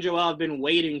what me and Joel have been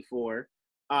waiting for.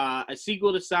 A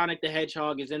sequel to Sonic the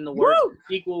Hedgehog is in the works.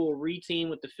 The sequel will reteam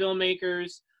with the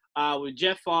filmmakers, with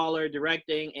Jeff Fowler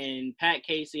directing and Pat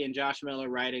Casey and Josh Miller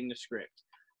writing the script.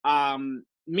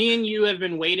 Me and you have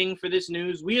been waiting for this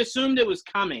news. We assumed it was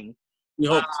coming,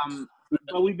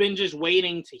 but we've been just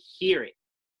waiting to hear it.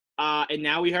 And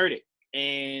now we heard it.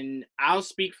 And I'll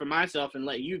speak for myself and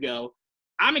let you go.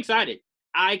 I'm excited.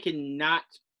 I cannot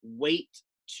wait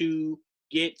to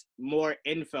get more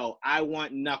info. I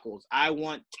want Knuckles. I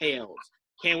want Tails.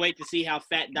 Can't wait to see how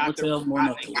Fat Dr.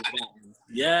 Robotnik is going.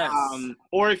 Yes.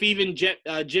 Or if even Jim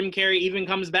Carrey even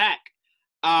comes back.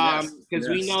 Because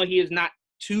we know he is not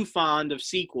too fond of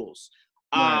sequels.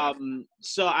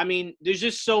 So, I mean, there's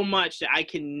just so much that I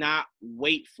cannot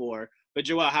wait for. But,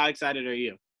 Joel, how excited are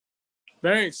you?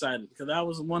 Very excited, because that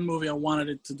was one movie I wanted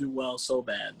it to do well so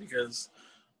bad, because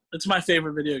it's my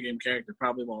favorite video game character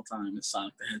probably of all time is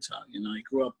Sonic the Hedgehog. You know, I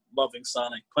grew up loving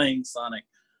Sonic, playing Sonic.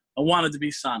 I wanted to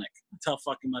be Sonic. That's how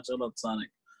fucking much I loved Sonic.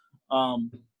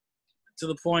 To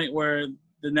the point where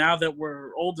now that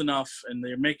we're old enough and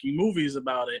they're making movies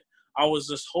about it, I was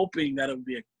just hoping that it would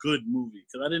be a good movie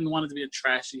because I didn't want it to be a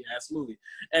trashy ass movie.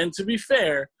 And to be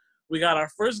fair, we got our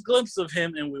first glimpse of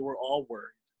him and we were all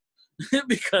worried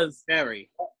because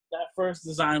that first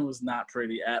design was not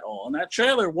pretty at all. And that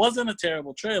trailer wasn't a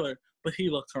terrible trailer, but he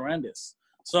looked horrendous.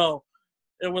 So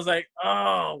it was like,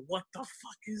 oh, what the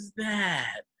fuck is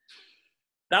that?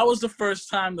 That was the first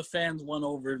time the fans won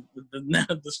over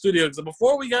the studio. Because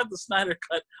before we got the Snyder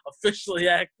Cut officially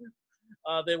active,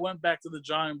 they went back to the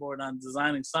drawing board on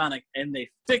designing Sonic, and they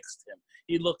fixed him.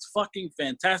 He looked fucking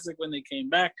fantastic when they came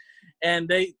back, and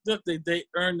they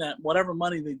earned that whatever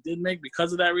money they did make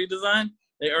because of that redesign.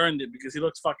 They earned it because he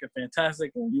looks fucking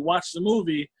fantastic. When you watch the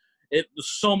movie, it was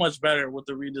so much better with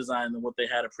the redesign than what they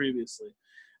had it previously.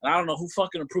 And I don't know who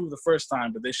fucking approved the first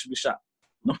time, but they should be shot.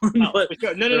 No, for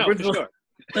sure.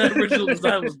 The original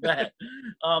design was bad.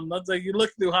 That's like you look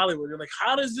through Hollywood, you're like,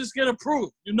 how does this get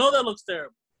approved? You know that looks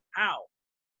terrible. How?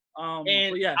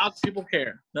 But yeah, people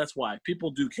care. That's why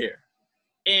people do care.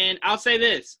 And I'll say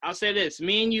this.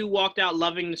 Me and you walked out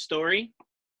loving the story.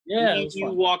 Yeah, Me and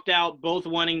you walked out both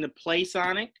wanting to play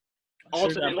Sonic.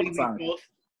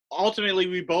 Ultimately,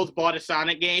 we both bought a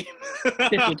Sonic game.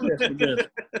 Yes, we did.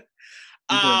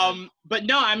 But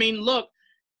no, I mean, look,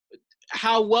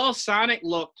 how well Sonic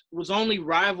looked was only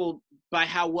rivaled by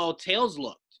how well Tails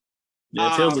looked.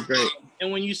 Yeah, Tails looked great.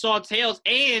 And when you saw Tails,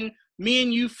 and me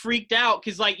and you freaked out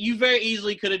because, like, you very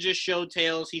easily could have just showed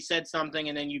Tails. He said something,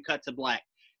 and then you cut to black.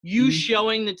 You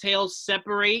showing the Tails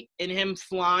separate and him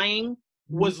flying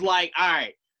was like, all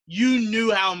right, you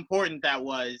knew how important that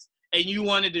was, and you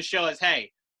wanted to show us,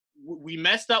 hey, we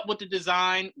messed up with the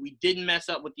design. We didn't mess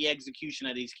up with the execution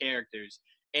of these characters.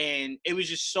 And it was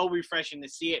just so refreshing to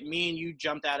see it. Me and you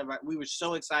jumped out of our – we were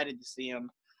so excited to see him.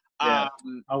 Yeah,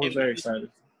 I was very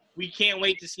excited. We can't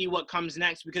wait to see what comes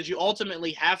next because you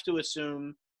ultimately have to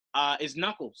assume is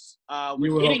Knuckles.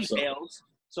 We're getting Tails,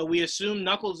 so we assume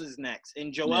Knuckles is next.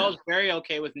 And Joel's very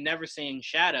okay with never seeing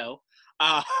Shadow.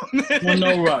 Well,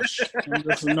 no rush.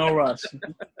 There's no rush.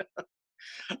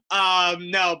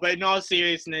 No, but in all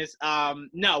seriousness,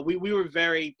 no, we were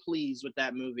very pleased with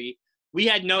that movie. We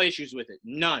had no issues with it,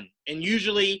 none. And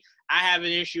usually I have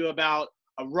an issue about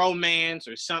a romance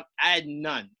or something. I had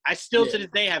none. I still to this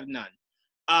day have none.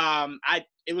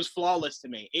 It was flawless to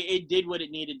me. It did what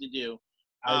it needed to do.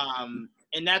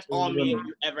 And that's all me and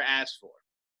you ever asked for.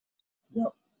 Yep.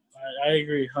 I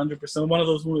agree 100%. One of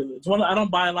those movies. It's one I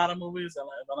don't buy a lot of movies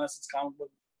unless it's comic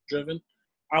book driven.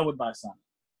 I would buy some.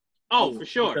 Oh, for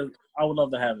sure. Because I would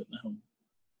love to have it at home.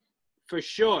 For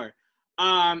sure.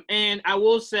 And I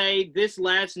will say this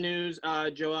last news,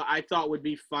 Joel, I thought would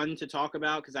be fun to talk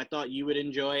about because I thought you would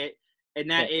enjoy it.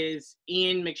 And that is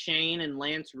Ian McShane and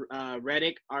Lance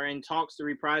Reddick are in talks to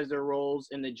reprise their roles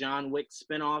in the John Wick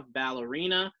spinoff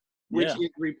Ballerina, which is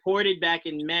reported back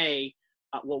in May.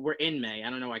 We're in May. I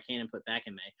don't know why I can't put back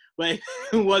in May. But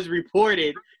it was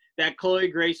reported that Chloe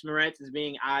Grace Moretz is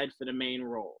being eyed for the main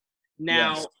role.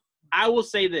 Now, I will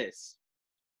say this.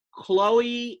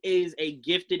 Chloe is a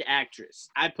gifted actress.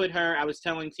 I was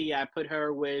telling Tia, I put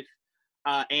her with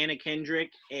Anna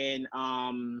Kendrick and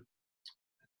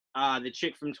the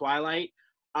chick from Twilight.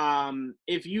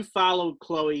 If you followed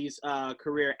Chloe's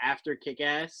career after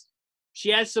Kick-Ass, she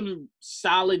has some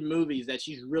solid movies that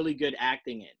she's really good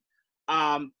acting in.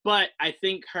 But I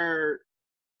think her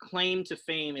claim to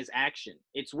fame is action.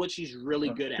 It's what she's really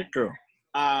good at. Hit girl.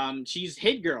 She's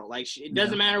hit girl. Like it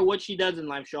doesn't matter what she does in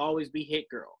life, she'll always be hit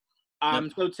girl.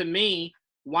 So to me,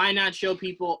 why not show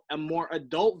people a more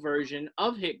adult version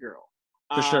of Hit Girl?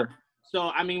 For sure. So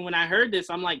I mean, when I heard this,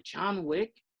 I'm like, John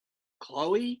Wick,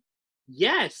 Chloe,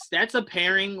 yes, that's a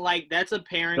pairing. Like that's a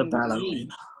pairing. The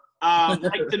Ballerina.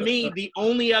 Like to me, the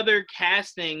only other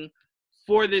casting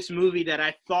for this movie that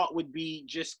I thought would be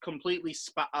just completely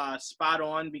spot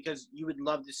on because you would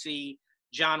love to see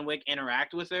John Wick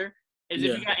interact with her is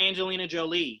if you got Angelina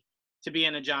Jolie to be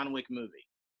in a John Wick movie.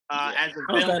 As a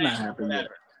villain, that not happen yet?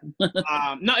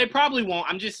 No, it probably won't.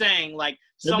 I'm just saying, like,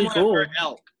 someone of her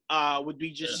ilk would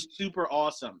be just super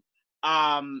awesome.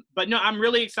 But no, I'm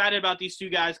really excited about these two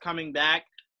guys coming back.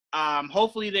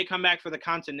 Hopefully they come back for the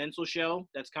Continental show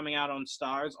that's coming out on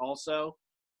Stars also.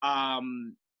 I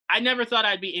never thought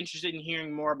I'd be interested in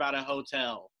hearing more about a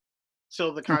hotel.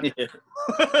 So the Continental.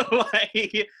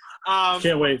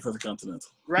 Can't wait for the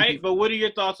Continental. Right? But what are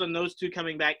your thoughts on those two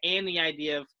coming back and the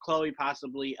idea of Chloe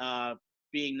possibly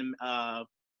being the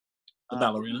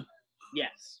ballerina?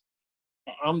 Yes.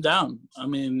 I'm down. I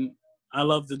mean, I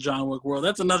love the John Wick world.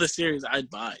 That's another series I'd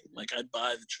buy. Like, I'd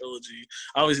buy the trilogy.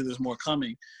 Obviously, there's more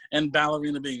coming. And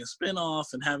Ballerina being a spinoff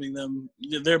and having them,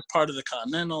 they're part of the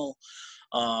Continental.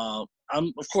 Of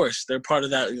course, they're part of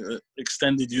that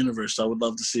extended universe. So I would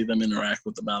love to see them interact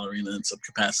with the Ballerina in some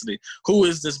capacity. Who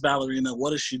is this Ballerina?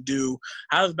 What does she do?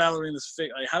 How does Ballerinas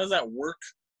fit? Like, how does that work?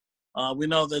 We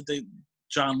know that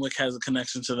John Wick has a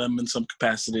connection to them in some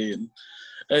capacity. And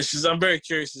I'm very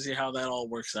curious to see how that all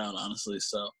works out, honestly.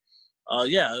 So.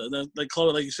 Like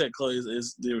Chloe, like you said, Chloe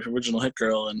is the original Hit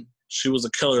Girl, and she was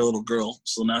a killer little girl.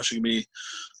 So now she can be a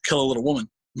killer little woman.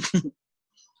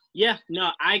 Yeah, no,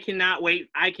 I cannot wait.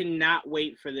 I cannot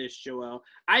wait for this, Joel.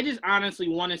 I just honestly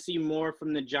want to see more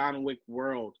from the John Wick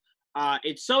world.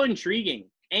 It's so intriguing,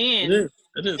 and It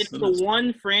is. It's the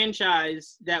one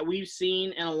franchise that we've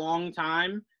seen in a long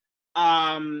time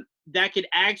that could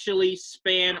actually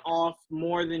span off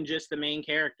more than just the main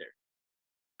character.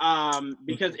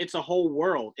 Because it's a whole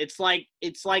world. It's like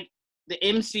the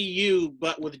MCU,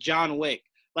 but with John Wick.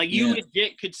 Like, you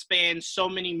legit could span so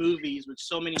many movies with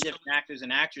so many different actors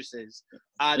and actresses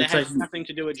that has nothing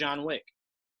to do with John Wick.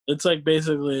 It's like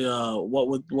basically what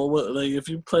would like if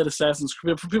you played Assassin's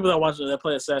Creed, for people that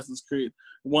play Assassin's Creed,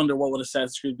 wonder what would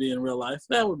Assassin's Creed be in real life.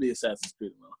 That would be Assassin's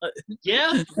Creed in real life.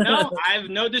 Yeah, no, I have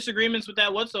no disagreements with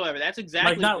that whatsoever. That's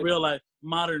exactly like not real life,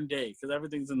 modern day, because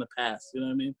everything's in the past. You know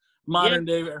what I mean? Modern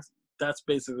day, that's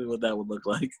basically what that would look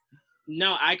like.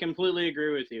 No, I completely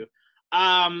agree with you.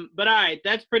 But all right,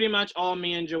 that's pretty much all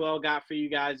me and Joel got for you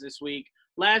guys this week.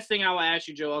 Last thing I will ask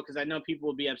you, Joel, because I know people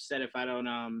will be upset if I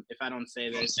don't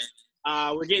say this.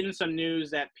 We're getting some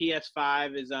news that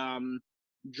PS5 is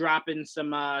dropping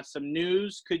some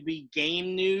news. Could be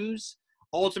game news.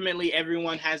 Ultimately,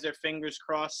 everyone has their fingers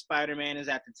crossed. Spider-Man is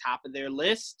at the top of their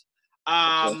list.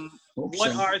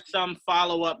 What are some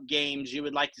follow-up games you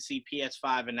would like to see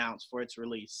PS5 announce for its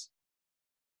release?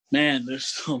 Man, there's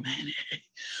so many.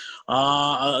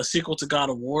 A sequel to God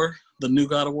of War, the new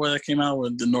God of War that came out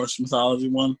with the Norse mythology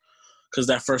one, because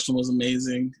that first one was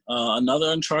amazing.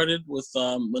 Another Uncharted with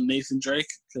Nathan Drake,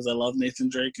 because I love Nathan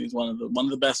Drake. He's one of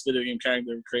the best video game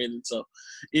characters ever created. So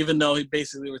even though he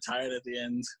basically retired at the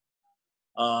end,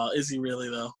 is he really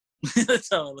though? That's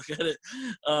how I look at it.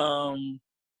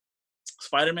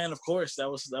 Spider-Man, of course, that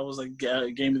was like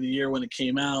game of the year when it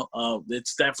came out.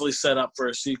 It's definitely set up for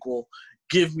a sequel.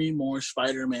 Give me more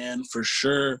Spider-Man for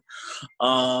sure.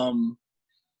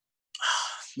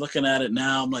 Looking at it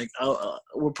now, I'm like,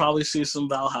 we'll probably see some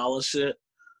Valhalla shit,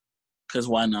 because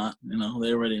why not? You know,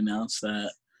 they already announced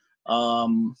that.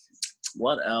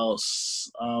 What else?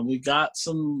 We got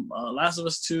some Last of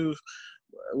Us 2.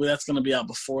 That's going to be out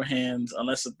beforehand,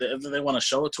 unless they want to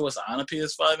show it to us on a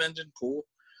PS5 engine. Cool.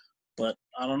 But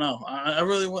I don't know. I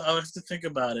have to think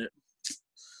about it.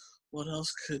 What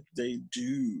else could they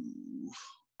do?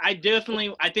 I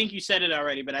think you said it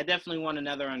already, but I definitely want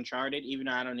another Uncharted, even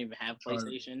though I don't even have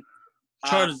PlayStation.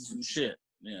 Uncharted's shit.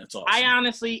 Yeah, it's awesome. I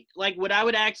honestly, like, what I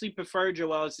would actually prefer,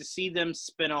 Joel, is to see them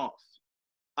spin off.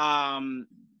 I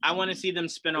want to see them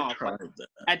spin off.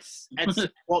 That's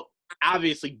well,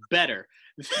 obviously better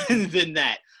than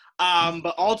that.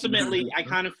 But ultimately, I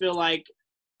kind of feel like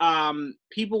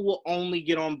people will only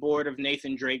get on board of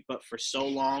Nathan Drake, but for so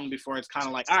long before it's kind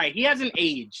of like, all right, he hasn't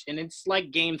aged, and it's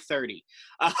like game 30.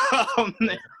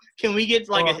 Can we get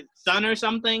like a son or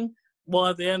something? Well,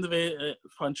 at the end of it,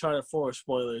 Uncharted 4,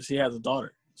 spoilers, he has a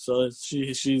daughter. So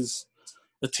she's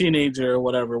a teenager or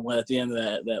whatever at the end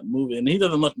of that movie, and he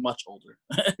doesn't look much older,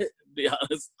 to be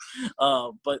honest.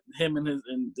 But him and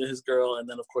his girl, and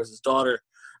then of course his daughter,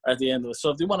 at the end of it.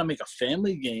 So if they want to make a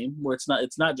family game where it's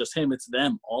not just him, it's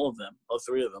them, all of them, all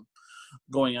three of them,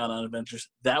 going out on adventures,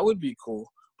 that would be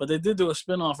cool. But they did do a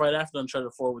spinoff right after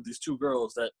Uncharted 4 with these two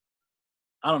girls that,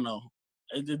 I don't know,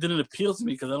 it didn't appeal to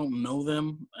me because I don't know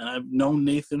them, and I've known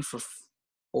Nathan for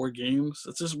 4 games.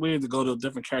 It's just weird to go to a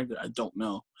different character I don't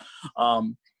know.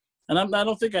 And I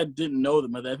don't think I didn't know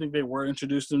them. I think they were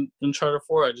introduced in Uncharted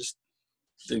 4. I just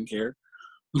didn't care.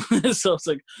 So it's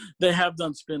like they have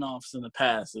done spin-offs in the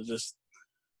past. It just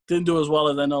didn't do as well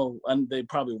as I know and they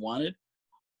probably wanted.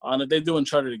 If they do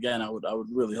Uncharted again, I would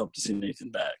really hope to see Nathan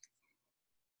back.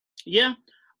 Yeah.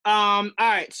 All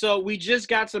right. So we just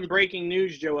got some breaking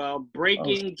news, Joel.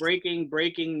 Breaking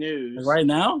news. Right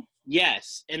now?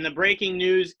 Yes. And the breaking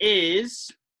news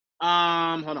is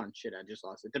hold on. Shit, I just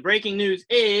lost it. The breaking news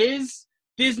is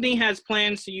Disney has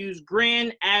plans to use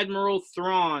Grand Admiral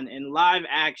Thrawn in live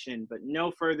action, but no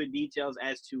further details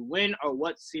as to when or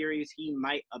what series he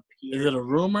might appear. Is it a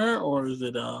rumor or is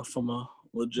it from a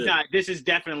legit? No, this is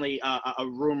definitely a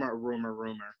rumor.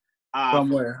 From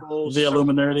where? The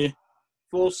Illuminati?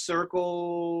 Full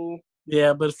Circle.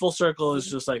 Yeah, but Full Circle is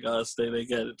just like us. They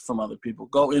get it from other people.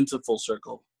 Go into Full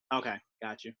Circle. Okay,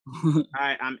 got you. All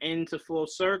right, I'm into Full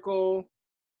Circle,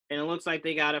 and it looks like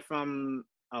they got it from.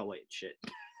 Oh wait, shit.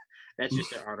 That's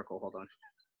just their article. Hold on.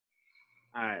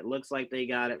 All right, looks like they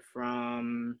got it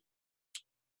from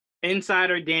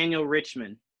insider Daniel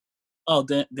Richman. Oh,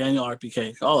 Daniel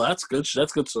RPK. Oh, that's good.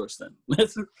 That's good source then.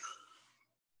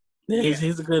 Yeah,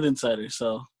 he's a good insider.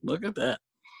 So look at that.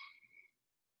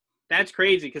 That's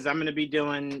crazy because I'm going to be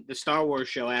doing the Star Wars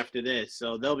show after this,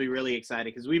 so they'll be really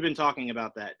excited because we've been talking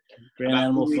about that. Grand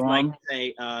Admiral Thrawn.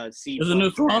 There's a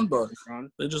new Thrawn book.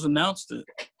 They just announced it.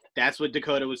 That's what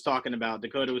Dakota was talking about.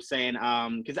 Dakota was saying,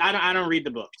 because I don't read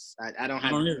the books. I don't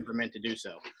have the temperament to do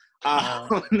so. Yeah,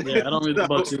 I don't read the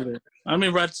books either. I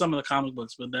mean, read some of the comic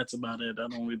books, but that's about it. I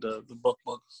don't read the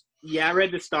books. Yeah, I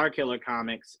read the Star Killer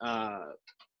comics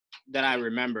that I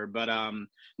remember, but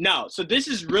no. So this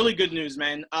is really good news,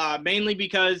 man. Mainly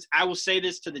because I will say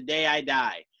this to the day I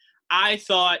die. I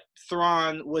thought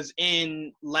Thrawn was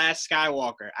in Last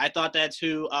Skywalker. I thought that's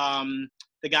who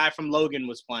the guy from Logan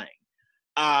was playing.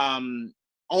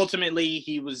 Ultimately,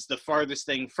 he was the farthest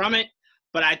thing from it,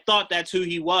 but I thought that's who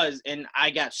he was, and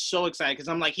I got so excited because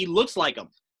I'm like, he looks like him.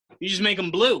 You just make him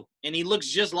blue, and he looks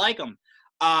just like him.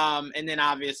 And then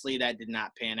obviously that did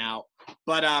not pan out.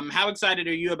 But how excited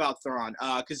are you about Thrawn?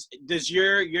 Because does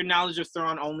your knowledge of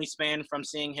Thrawn only span from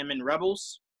seeing him in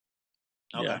Rebels?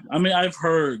 Okay. Yeah, I mean, I've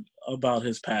heard about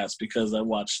his past because I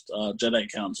watched Jedi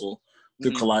Council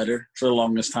through Collider for the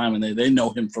longest time, and they know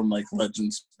him from like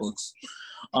Legends books.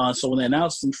 So when they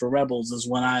announced him for Rebels is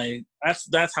when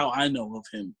that's how I know of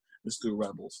him, is through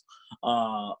Rebels.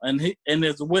 And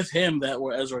it's with him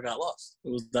where Ezra got lost.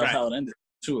 That's how it ended.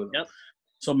 Two of them. Yep.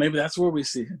 So maybe that's where we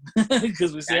see him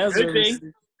because we see Ezra.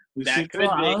 We see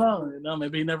Thrawn. I don't know.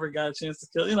 Maybe he never got a chance to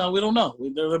kill. We don't know.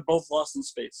 They're both lost in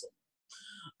space.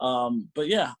 But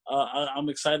yeah, I'm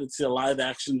excited to see a live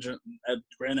action at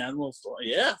Grand Admiral Thrawn.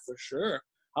 Yeah, for sure.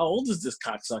 How old is this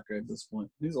cocksucker at this point?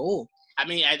 He's old. I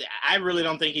mean, I really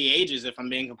don't think he ages, if I'm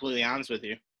being completely honest with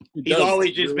you. He's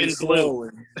always just been blue.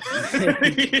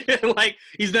 Like,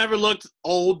 he's never looked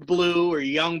old blue or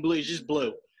young blue. He's just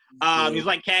blue. He's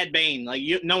like Cad Bane. Like,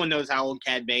 no one knows how old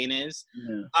Cad Bane is.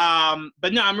 Yeah.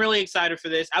 But no, I'm really excited for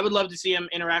this. I would love to see him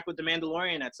interact with the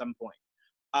Mandalorian at some point.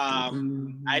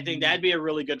 I think that'd be a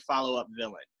really good follow-up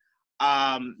villain.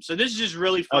 So this is just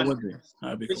really fun.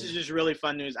 This is just really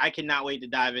fun news. I cannot wait to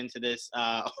dive into this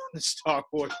on the Star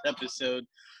Wars episode.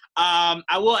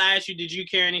 I will ask you, did you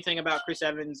care anything about Chris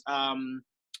Evans'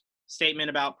 statement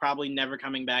about probably never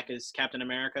coming back as Captain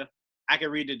America? I could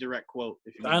read the direct quote.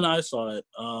 If you I saw it.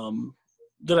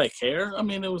 Did I care? I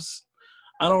mean,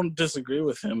 I don't disagree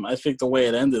with him. I think the way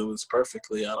it ended was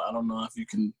perfectly. I don't know if you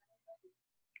can.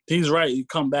 He's right. You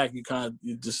come back, you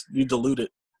dilute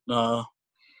it.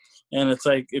 And it's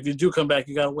like, if you do come back,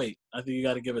 you got to wait. I think you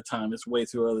got to give it time. It's way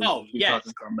too early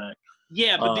to come back.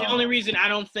 Yeah, but the only reason I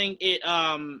don't think it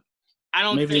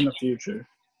maybe in the future.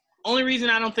 Only reason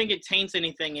I don't think it taints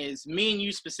anything is me and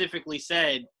you specifically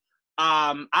said,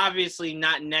 obviously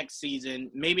not next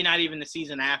season, maybe not even the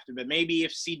season after, but maybe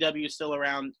if CW is still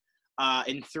around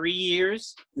in 3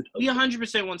 years, we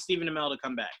 100% want Stephen Amell to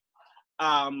come back.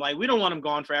 Like, we don't want him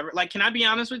gone forever. Like, can I be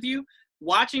honest with you?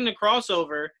 Watching the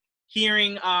crossover,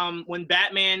 hearing when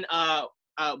Batwoman,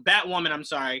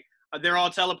 they're all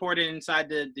teleported inside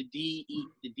the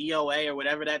DOA or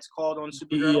whatever that's called on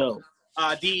Supergirl.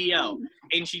 DEO.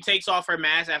 And she takes off her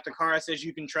mask after Kara says,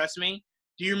 "You can trust me."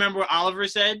 Do you remember what Oliver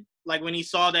said? Like, when he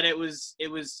saw that it was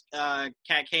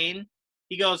Kat Kane,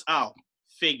 he goes, "Oh,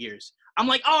 figures." I'm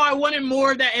like, oh, I wanted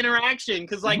more of that interaction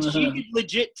because, like, she could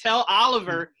legit tell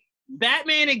Oliver,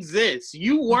 Batman exists.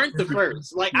 You weren't the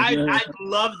first. Like, I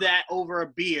love that over a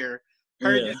beer.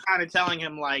 Her just kind of telling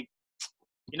him, like,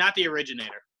 you're not the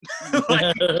originator.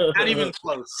 Like, not even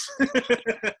close.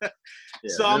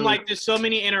 So I'm like, there's so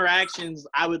many interactions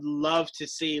I would love to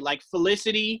see. Like,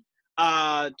 Felicity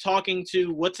talking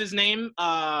to, what's his name,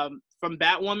 from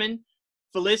Batwoman?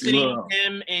 Felicity,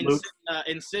 him,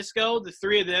 and Cisco, the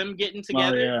three of them getting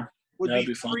together would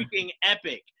be freaking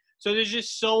epic. So there's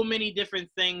just so many different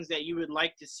things that you would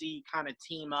like to see kind of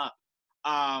team up.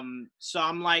 So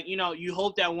I'm like, you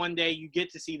hope that one day you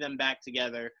get to see them back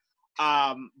together.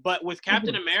 But with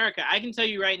Captain America, I can tell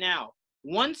you right now,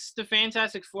 once the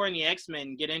Fantastic Four and the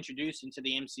X-Men get introduced into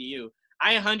the MCU,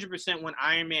 I 100% want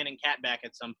Iron Man and Cap back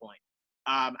at some point.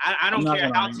 I don't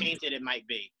care how tainted it might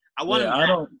be. I want them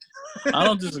back. I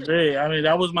don't disagree. I mean,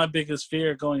 that was my biggest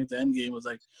fear going into Endgame, was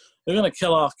like, they're going to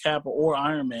kill off Cap or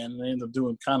Iron Man, and they end up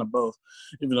doing kind of both,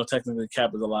 even though technically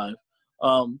Cap is alive.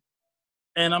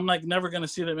 and I'm like never gonna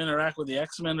see them interact with the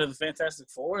X-Men or the Fantastic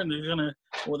Four, and they're gonna.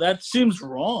 Well, that seems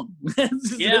wrong.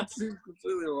 That seems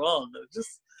completely wrong. It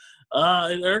just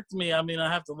it irked me. I mean,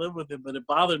 I have to live with it, but it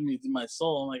bothered me to my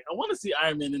soul. I'm like, I want to see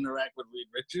Iron Man interact with Reed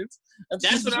Richards.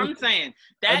 That's what I'm saying.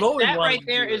 That right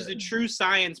there is the true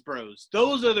science bros.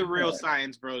 Those are the real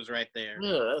science bros right there.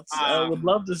 Yeah, I would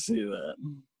love to see that.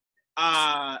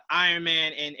 Iron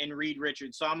Man and Reed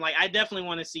Richards. So I'm like, I definitely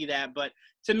want to see that. But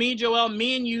to me, Joel,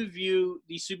 me and you view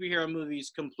these superhero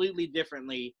movies completely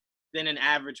differently than an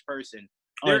average person.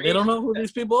 They don't know who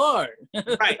these people are.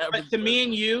 Right. But to me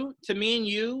and you,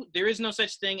 there is no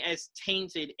such thing as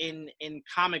tainted in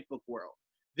comic book world.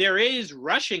 There is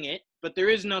rushing it, but there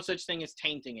is no such thing as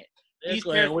tainting it. These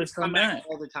characters always come back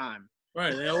all the time.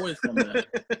 Right, they always come back.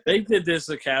 They did this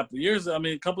to Cap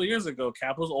a couple of years ago.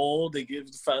 Cap was old. He gave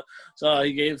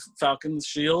Falcon the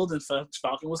shield, and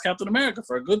Falcon was Captain America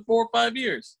for a good 4 or 5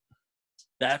 years.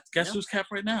 Guess who's Cap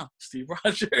right now? Steve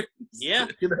Rogers. Yeah,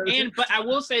 but I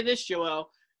will say this, Joel,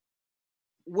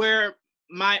 where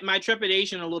my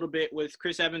trepidation a little bit with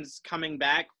Chris Evans coming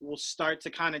back will start to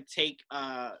kind of take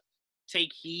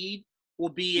heed will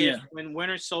be if when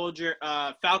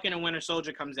Falcon and Winter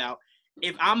Soldier comes out.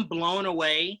 If I'm blown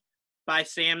away by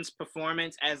Sam's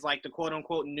performance as like the quote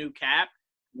unquote new Cap,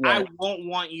 I won't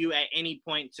want you at any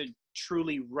point to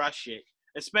truly rush it,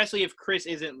 especially if Chris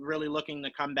isn't really looking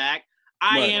to come back.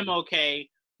 I am okay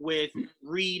with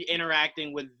Reed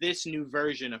interacting with this new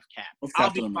version of Cap.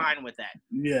 I'll be fine with that.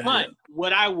 Yeah. But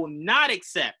what I will not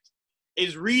accept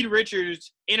is Reed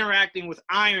Richards interacting with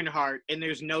Ironheart and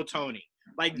there's no Tony.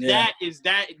 Like that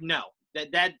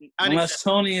unless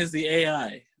Tony is the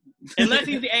AI. Unless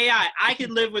he's the AI, I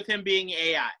could live with him being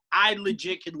AI. I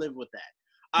legit could live with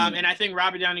that. And I think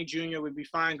Robert Downey Jr. would be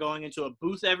fine going into a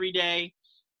booth every day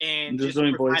and just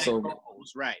doing providing voiceover.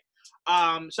 vocals, right?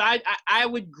 So I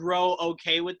would grow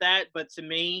okay with that, but to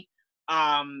me,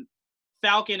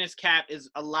 Falcon as Cap is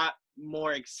a lot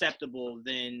more acceptable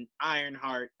than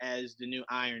Ironheart as the new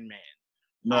Iron Man.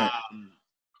 Right.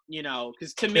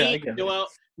 Because to me, Joel,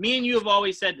 me and you have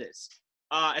always said this.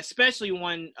 Especially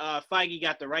when Feige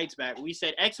got the rights back, we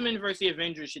said X-Men versus the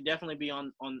Avengers should definitely be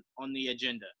on the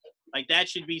agenda. Like that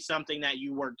should be something that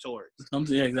you work towards.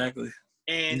 Yeah, exactly.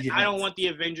 And I don't want the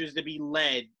Avengers to be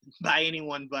led by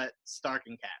anyone but Stark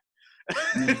and Cap.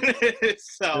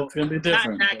 So it's gonna be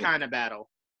different. Not that kind of battle.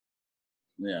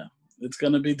 Yeah, it's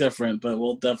gonna be different, but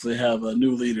we'll definitely have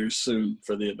new leaders soon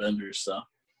for the Avengers. So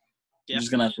you're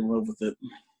just gonna have to live with it.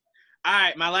 All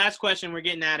right, my last question. We're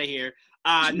getting out of here.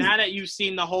 Now that you've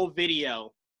seen the whole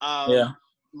video of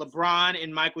LeBron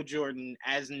and Michael Jordan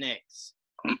as Knicks,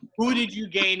 who did you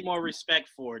gain more respect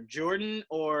for, Jordan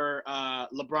or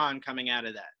LeBron coming out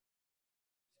of that?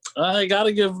 I got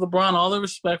to give LeBron all the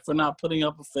respect for not putting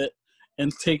up a fit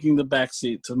and taking the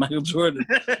backseat to Michael Jordan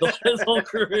his whole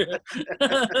career.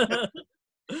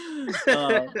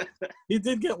 He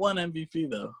did get one MVP,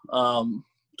 though,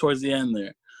 towards the end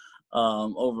there,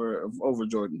 over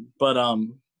Jordan. But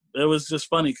it was just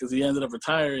funny because he ended up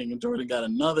retiring and Jordan got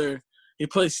another. He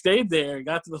stayed there,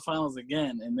 got to the finals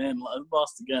again, and then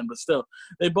lost again. But still,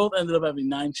 they both ended up having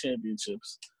 9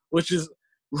 championships, which is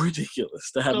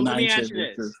ridiculous to have 9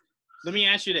 championships. Let me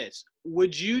ask you this.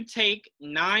 Would you take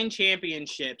 9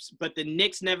 championships, but the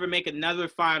Knicks never make another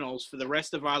finals for the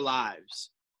rest of our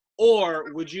lives?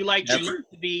 Or would you like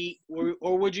the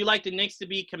Knicks to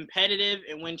be competitive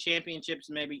and win championships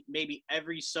maybe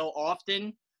every so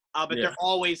often, but they're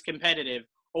always competitive?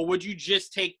 Or would you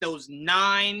just take those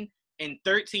 9 and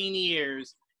 13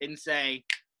 years and say,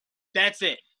 that's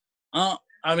it? I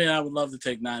mean, I would love to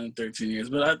take 9 and 13 years,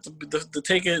 but to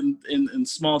take it in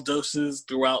small doses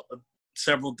throughout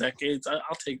several decades,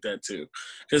 I'll take that too,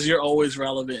 because you're always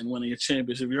relevant in winning a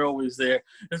championship. You're always there.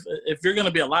 If you're going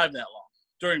to be alive that long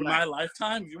during my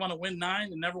lifetime, if you want to win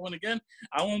 9 and never win again,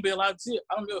 I won't be alive to see it.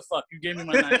 I don't give a fuck. You gave me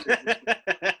my 9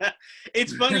 championships.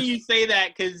 It's funny you say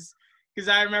that because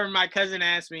I remember my cousin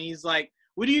asked me, he's like,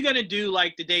 what are you going to do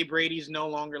like the day Brady's no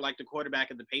longer like the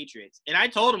quarterback of the Patriots? And I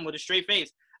told him with a straight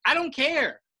face, I don't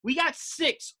care. We got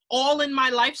 6 all in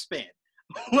my lifespan.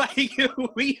 Like,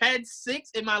 we had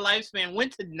 6 in my lifespan,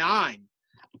 went to 9.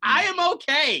 I am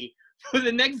okay for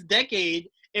the next decade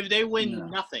if they win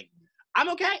nothing. I'm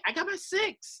okay. I got my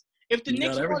 6. If the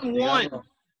Knicks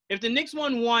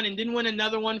won 1 and didn't win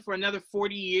another one for another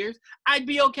 40 years, I'd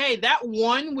be okay. That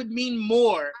 1 would mean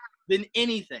more than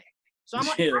anything. So I'm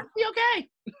like, I'd be okay.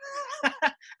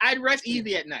 I'd rest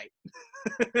easy at night.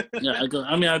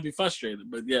 I'd be frustrated,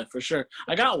 but yeah, for sure.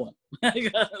 I got one. I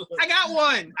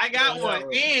got one.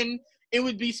 And it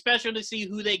would be special to see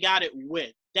who they got it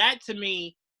with. That, to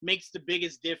me, makes the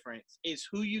biggest difference is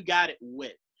who you got it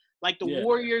with. Like the Yeah.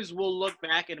 Warriors will look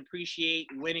back and appreciate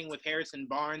winning with Harrison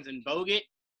Barnes and Bogut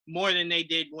more than they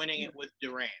did winning it with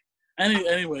Durant.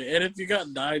 Anyway, and if you got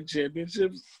 9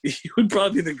 championships, you would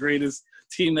probably be the greatest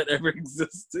team that ever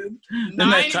existed. in 9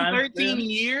 that and time 13 span.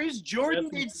 years. Jordan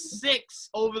did 6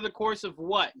 over the course of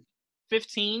what?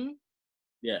 15?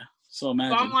 Yeah. So So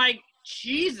imagine. I'm like,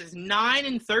 Jesus, 9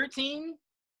 and 13?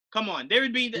 Come on. There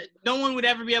would be no one would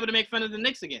ever be able to make fun of the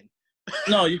Knicks again.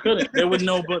 No, you couldn't. They wouldn't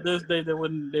know, but they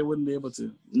wouldn't be able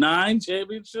to. 9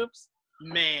 championships?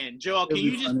 Man, Joel, It'd can be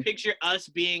you just funny. picture us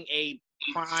being a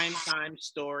prime time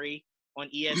story on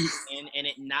ESPN and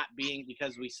it not being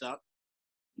because we suck?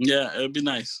 Yeah, it'd be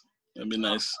nice. It'd be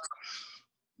nice.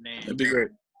 Man, It'd be great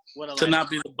what a to life. not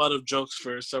be the butt of jokes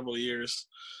for several years.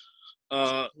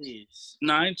 Please.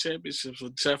 9 championships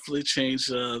would definitely change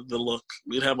the look.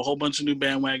 We'd have a whole bunch of new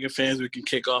bandwagon fans we can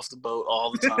kick off the boat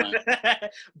all the time.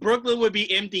 Brooklyn would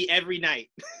be empty every night.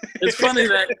 It's funny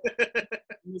that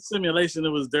in the simulation it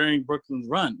was during Brooklyn's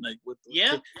run. Like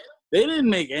Yeah. they didn't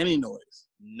make any noise.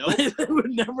 Nope. They were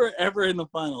never ever in the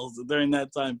finals during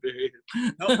that time period.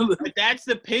 Nope. But that's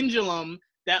the pendulum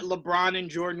that LeBron and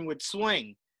Jordan would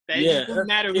swing. That it Yeah, didn't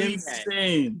matter who you had.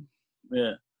 insane.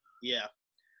 Yeah, Yeah.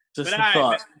 just But a all right,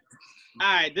 thought.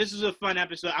 All right, this is a fun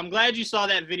episode. I'm glad you saw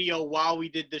that video while we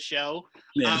did the show.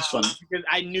 Yeah, it's funny. Because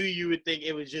I knew you would think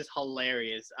it was just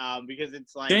hilarious. Because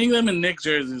it's like Seeing them in Knicks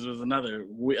jerseys was another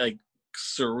like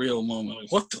surreal moment.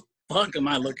 Like, what the fuck am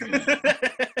I looking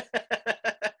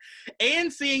at?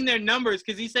 and seeing their numbers,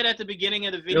 because he said at the beginning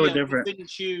of the were video he different. couldn't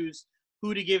choose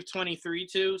who to give 23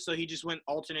 to, so he just went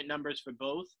alternate numbers for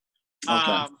both.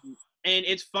 Okay. And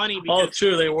it's funny Oh, because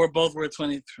true. They both were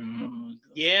 23.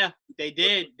 yeah, they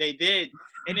did.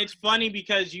 And it's funny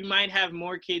because you might have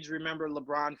more kids remember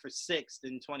LeBron for 6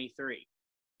 than 23.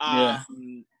 Yeah.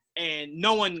 And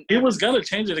no one He was gonna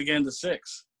change it again to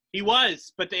 6. He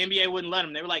was, but the NBA wouldn't let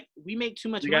him. They were like, "We make too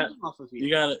much money off of you." You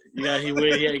gotta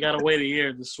wait a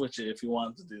year to switch it if you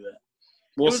wanted to do that.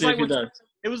 We'll was see like if he does.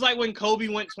 It was like when Kobe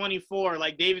went 24.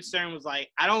 Like David Stern was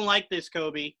like, "I don't like this,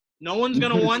 Kobe. No one's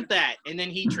gonna want that." And then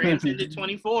he transcended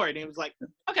 24, and it was like,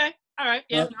 "Okay, all right,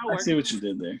 yeah, that'll I work." see what you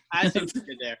did there. I see what you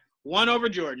did there. 1 over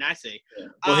Jordan, I see. Yeah.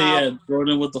 Well, he had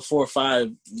Jordan with the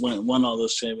 4-5 won all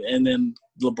those champions, and then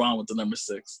LeBron with the number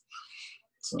 6.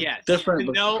 So, Yes. different, To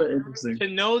but know- interesting. To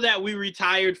know that we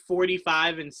retired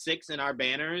 45 and 6 in our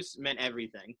banners meant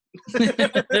everything.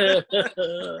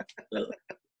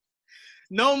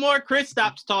 No more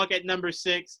Kristaps talk at number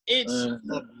 6. It's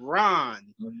LeBron.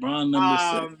 LeBron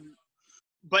number 6.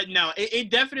 But no, it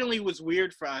definitely was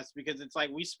weird for us because it's like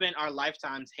we spent our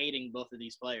lifetimes hating both of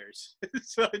these players.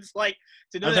 So it's like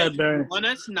to know I've that had very you won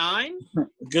us 9,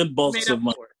 good you bulks made of up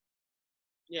money. for it.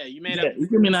 Yeah, you made Yeah, up. you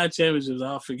give me 9 championships,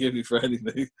 I'll forgive you for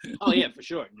anything. Oh yeah, for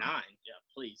sure. 9. Yeah,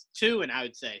 please. 2, and I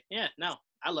would say, yeah, no,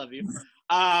 I love you.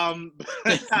 All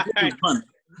right. Fun.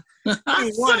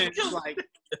 You won it. It's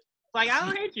like I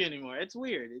don't hate you anymore. It's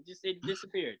weird. It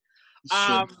disappeared.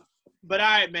 But all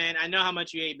right, man. I know how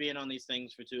much you hate being on these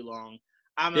things for too long.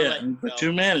 I'm gonna let you but go.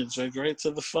 you managed right to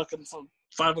the fucking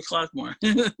 5 o'clock mark.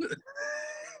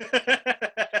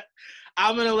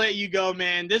 I'm gonna let you go,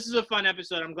 man. This is a fun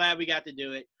episode. I'm glad we got to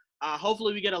do it.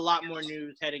 Hopefully, we get a lot more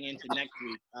news heading into next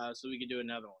week, so we can do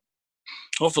another one.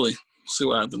 Hopefully, see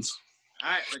what happens.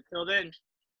 All right. Until then.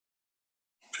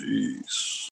 Peace.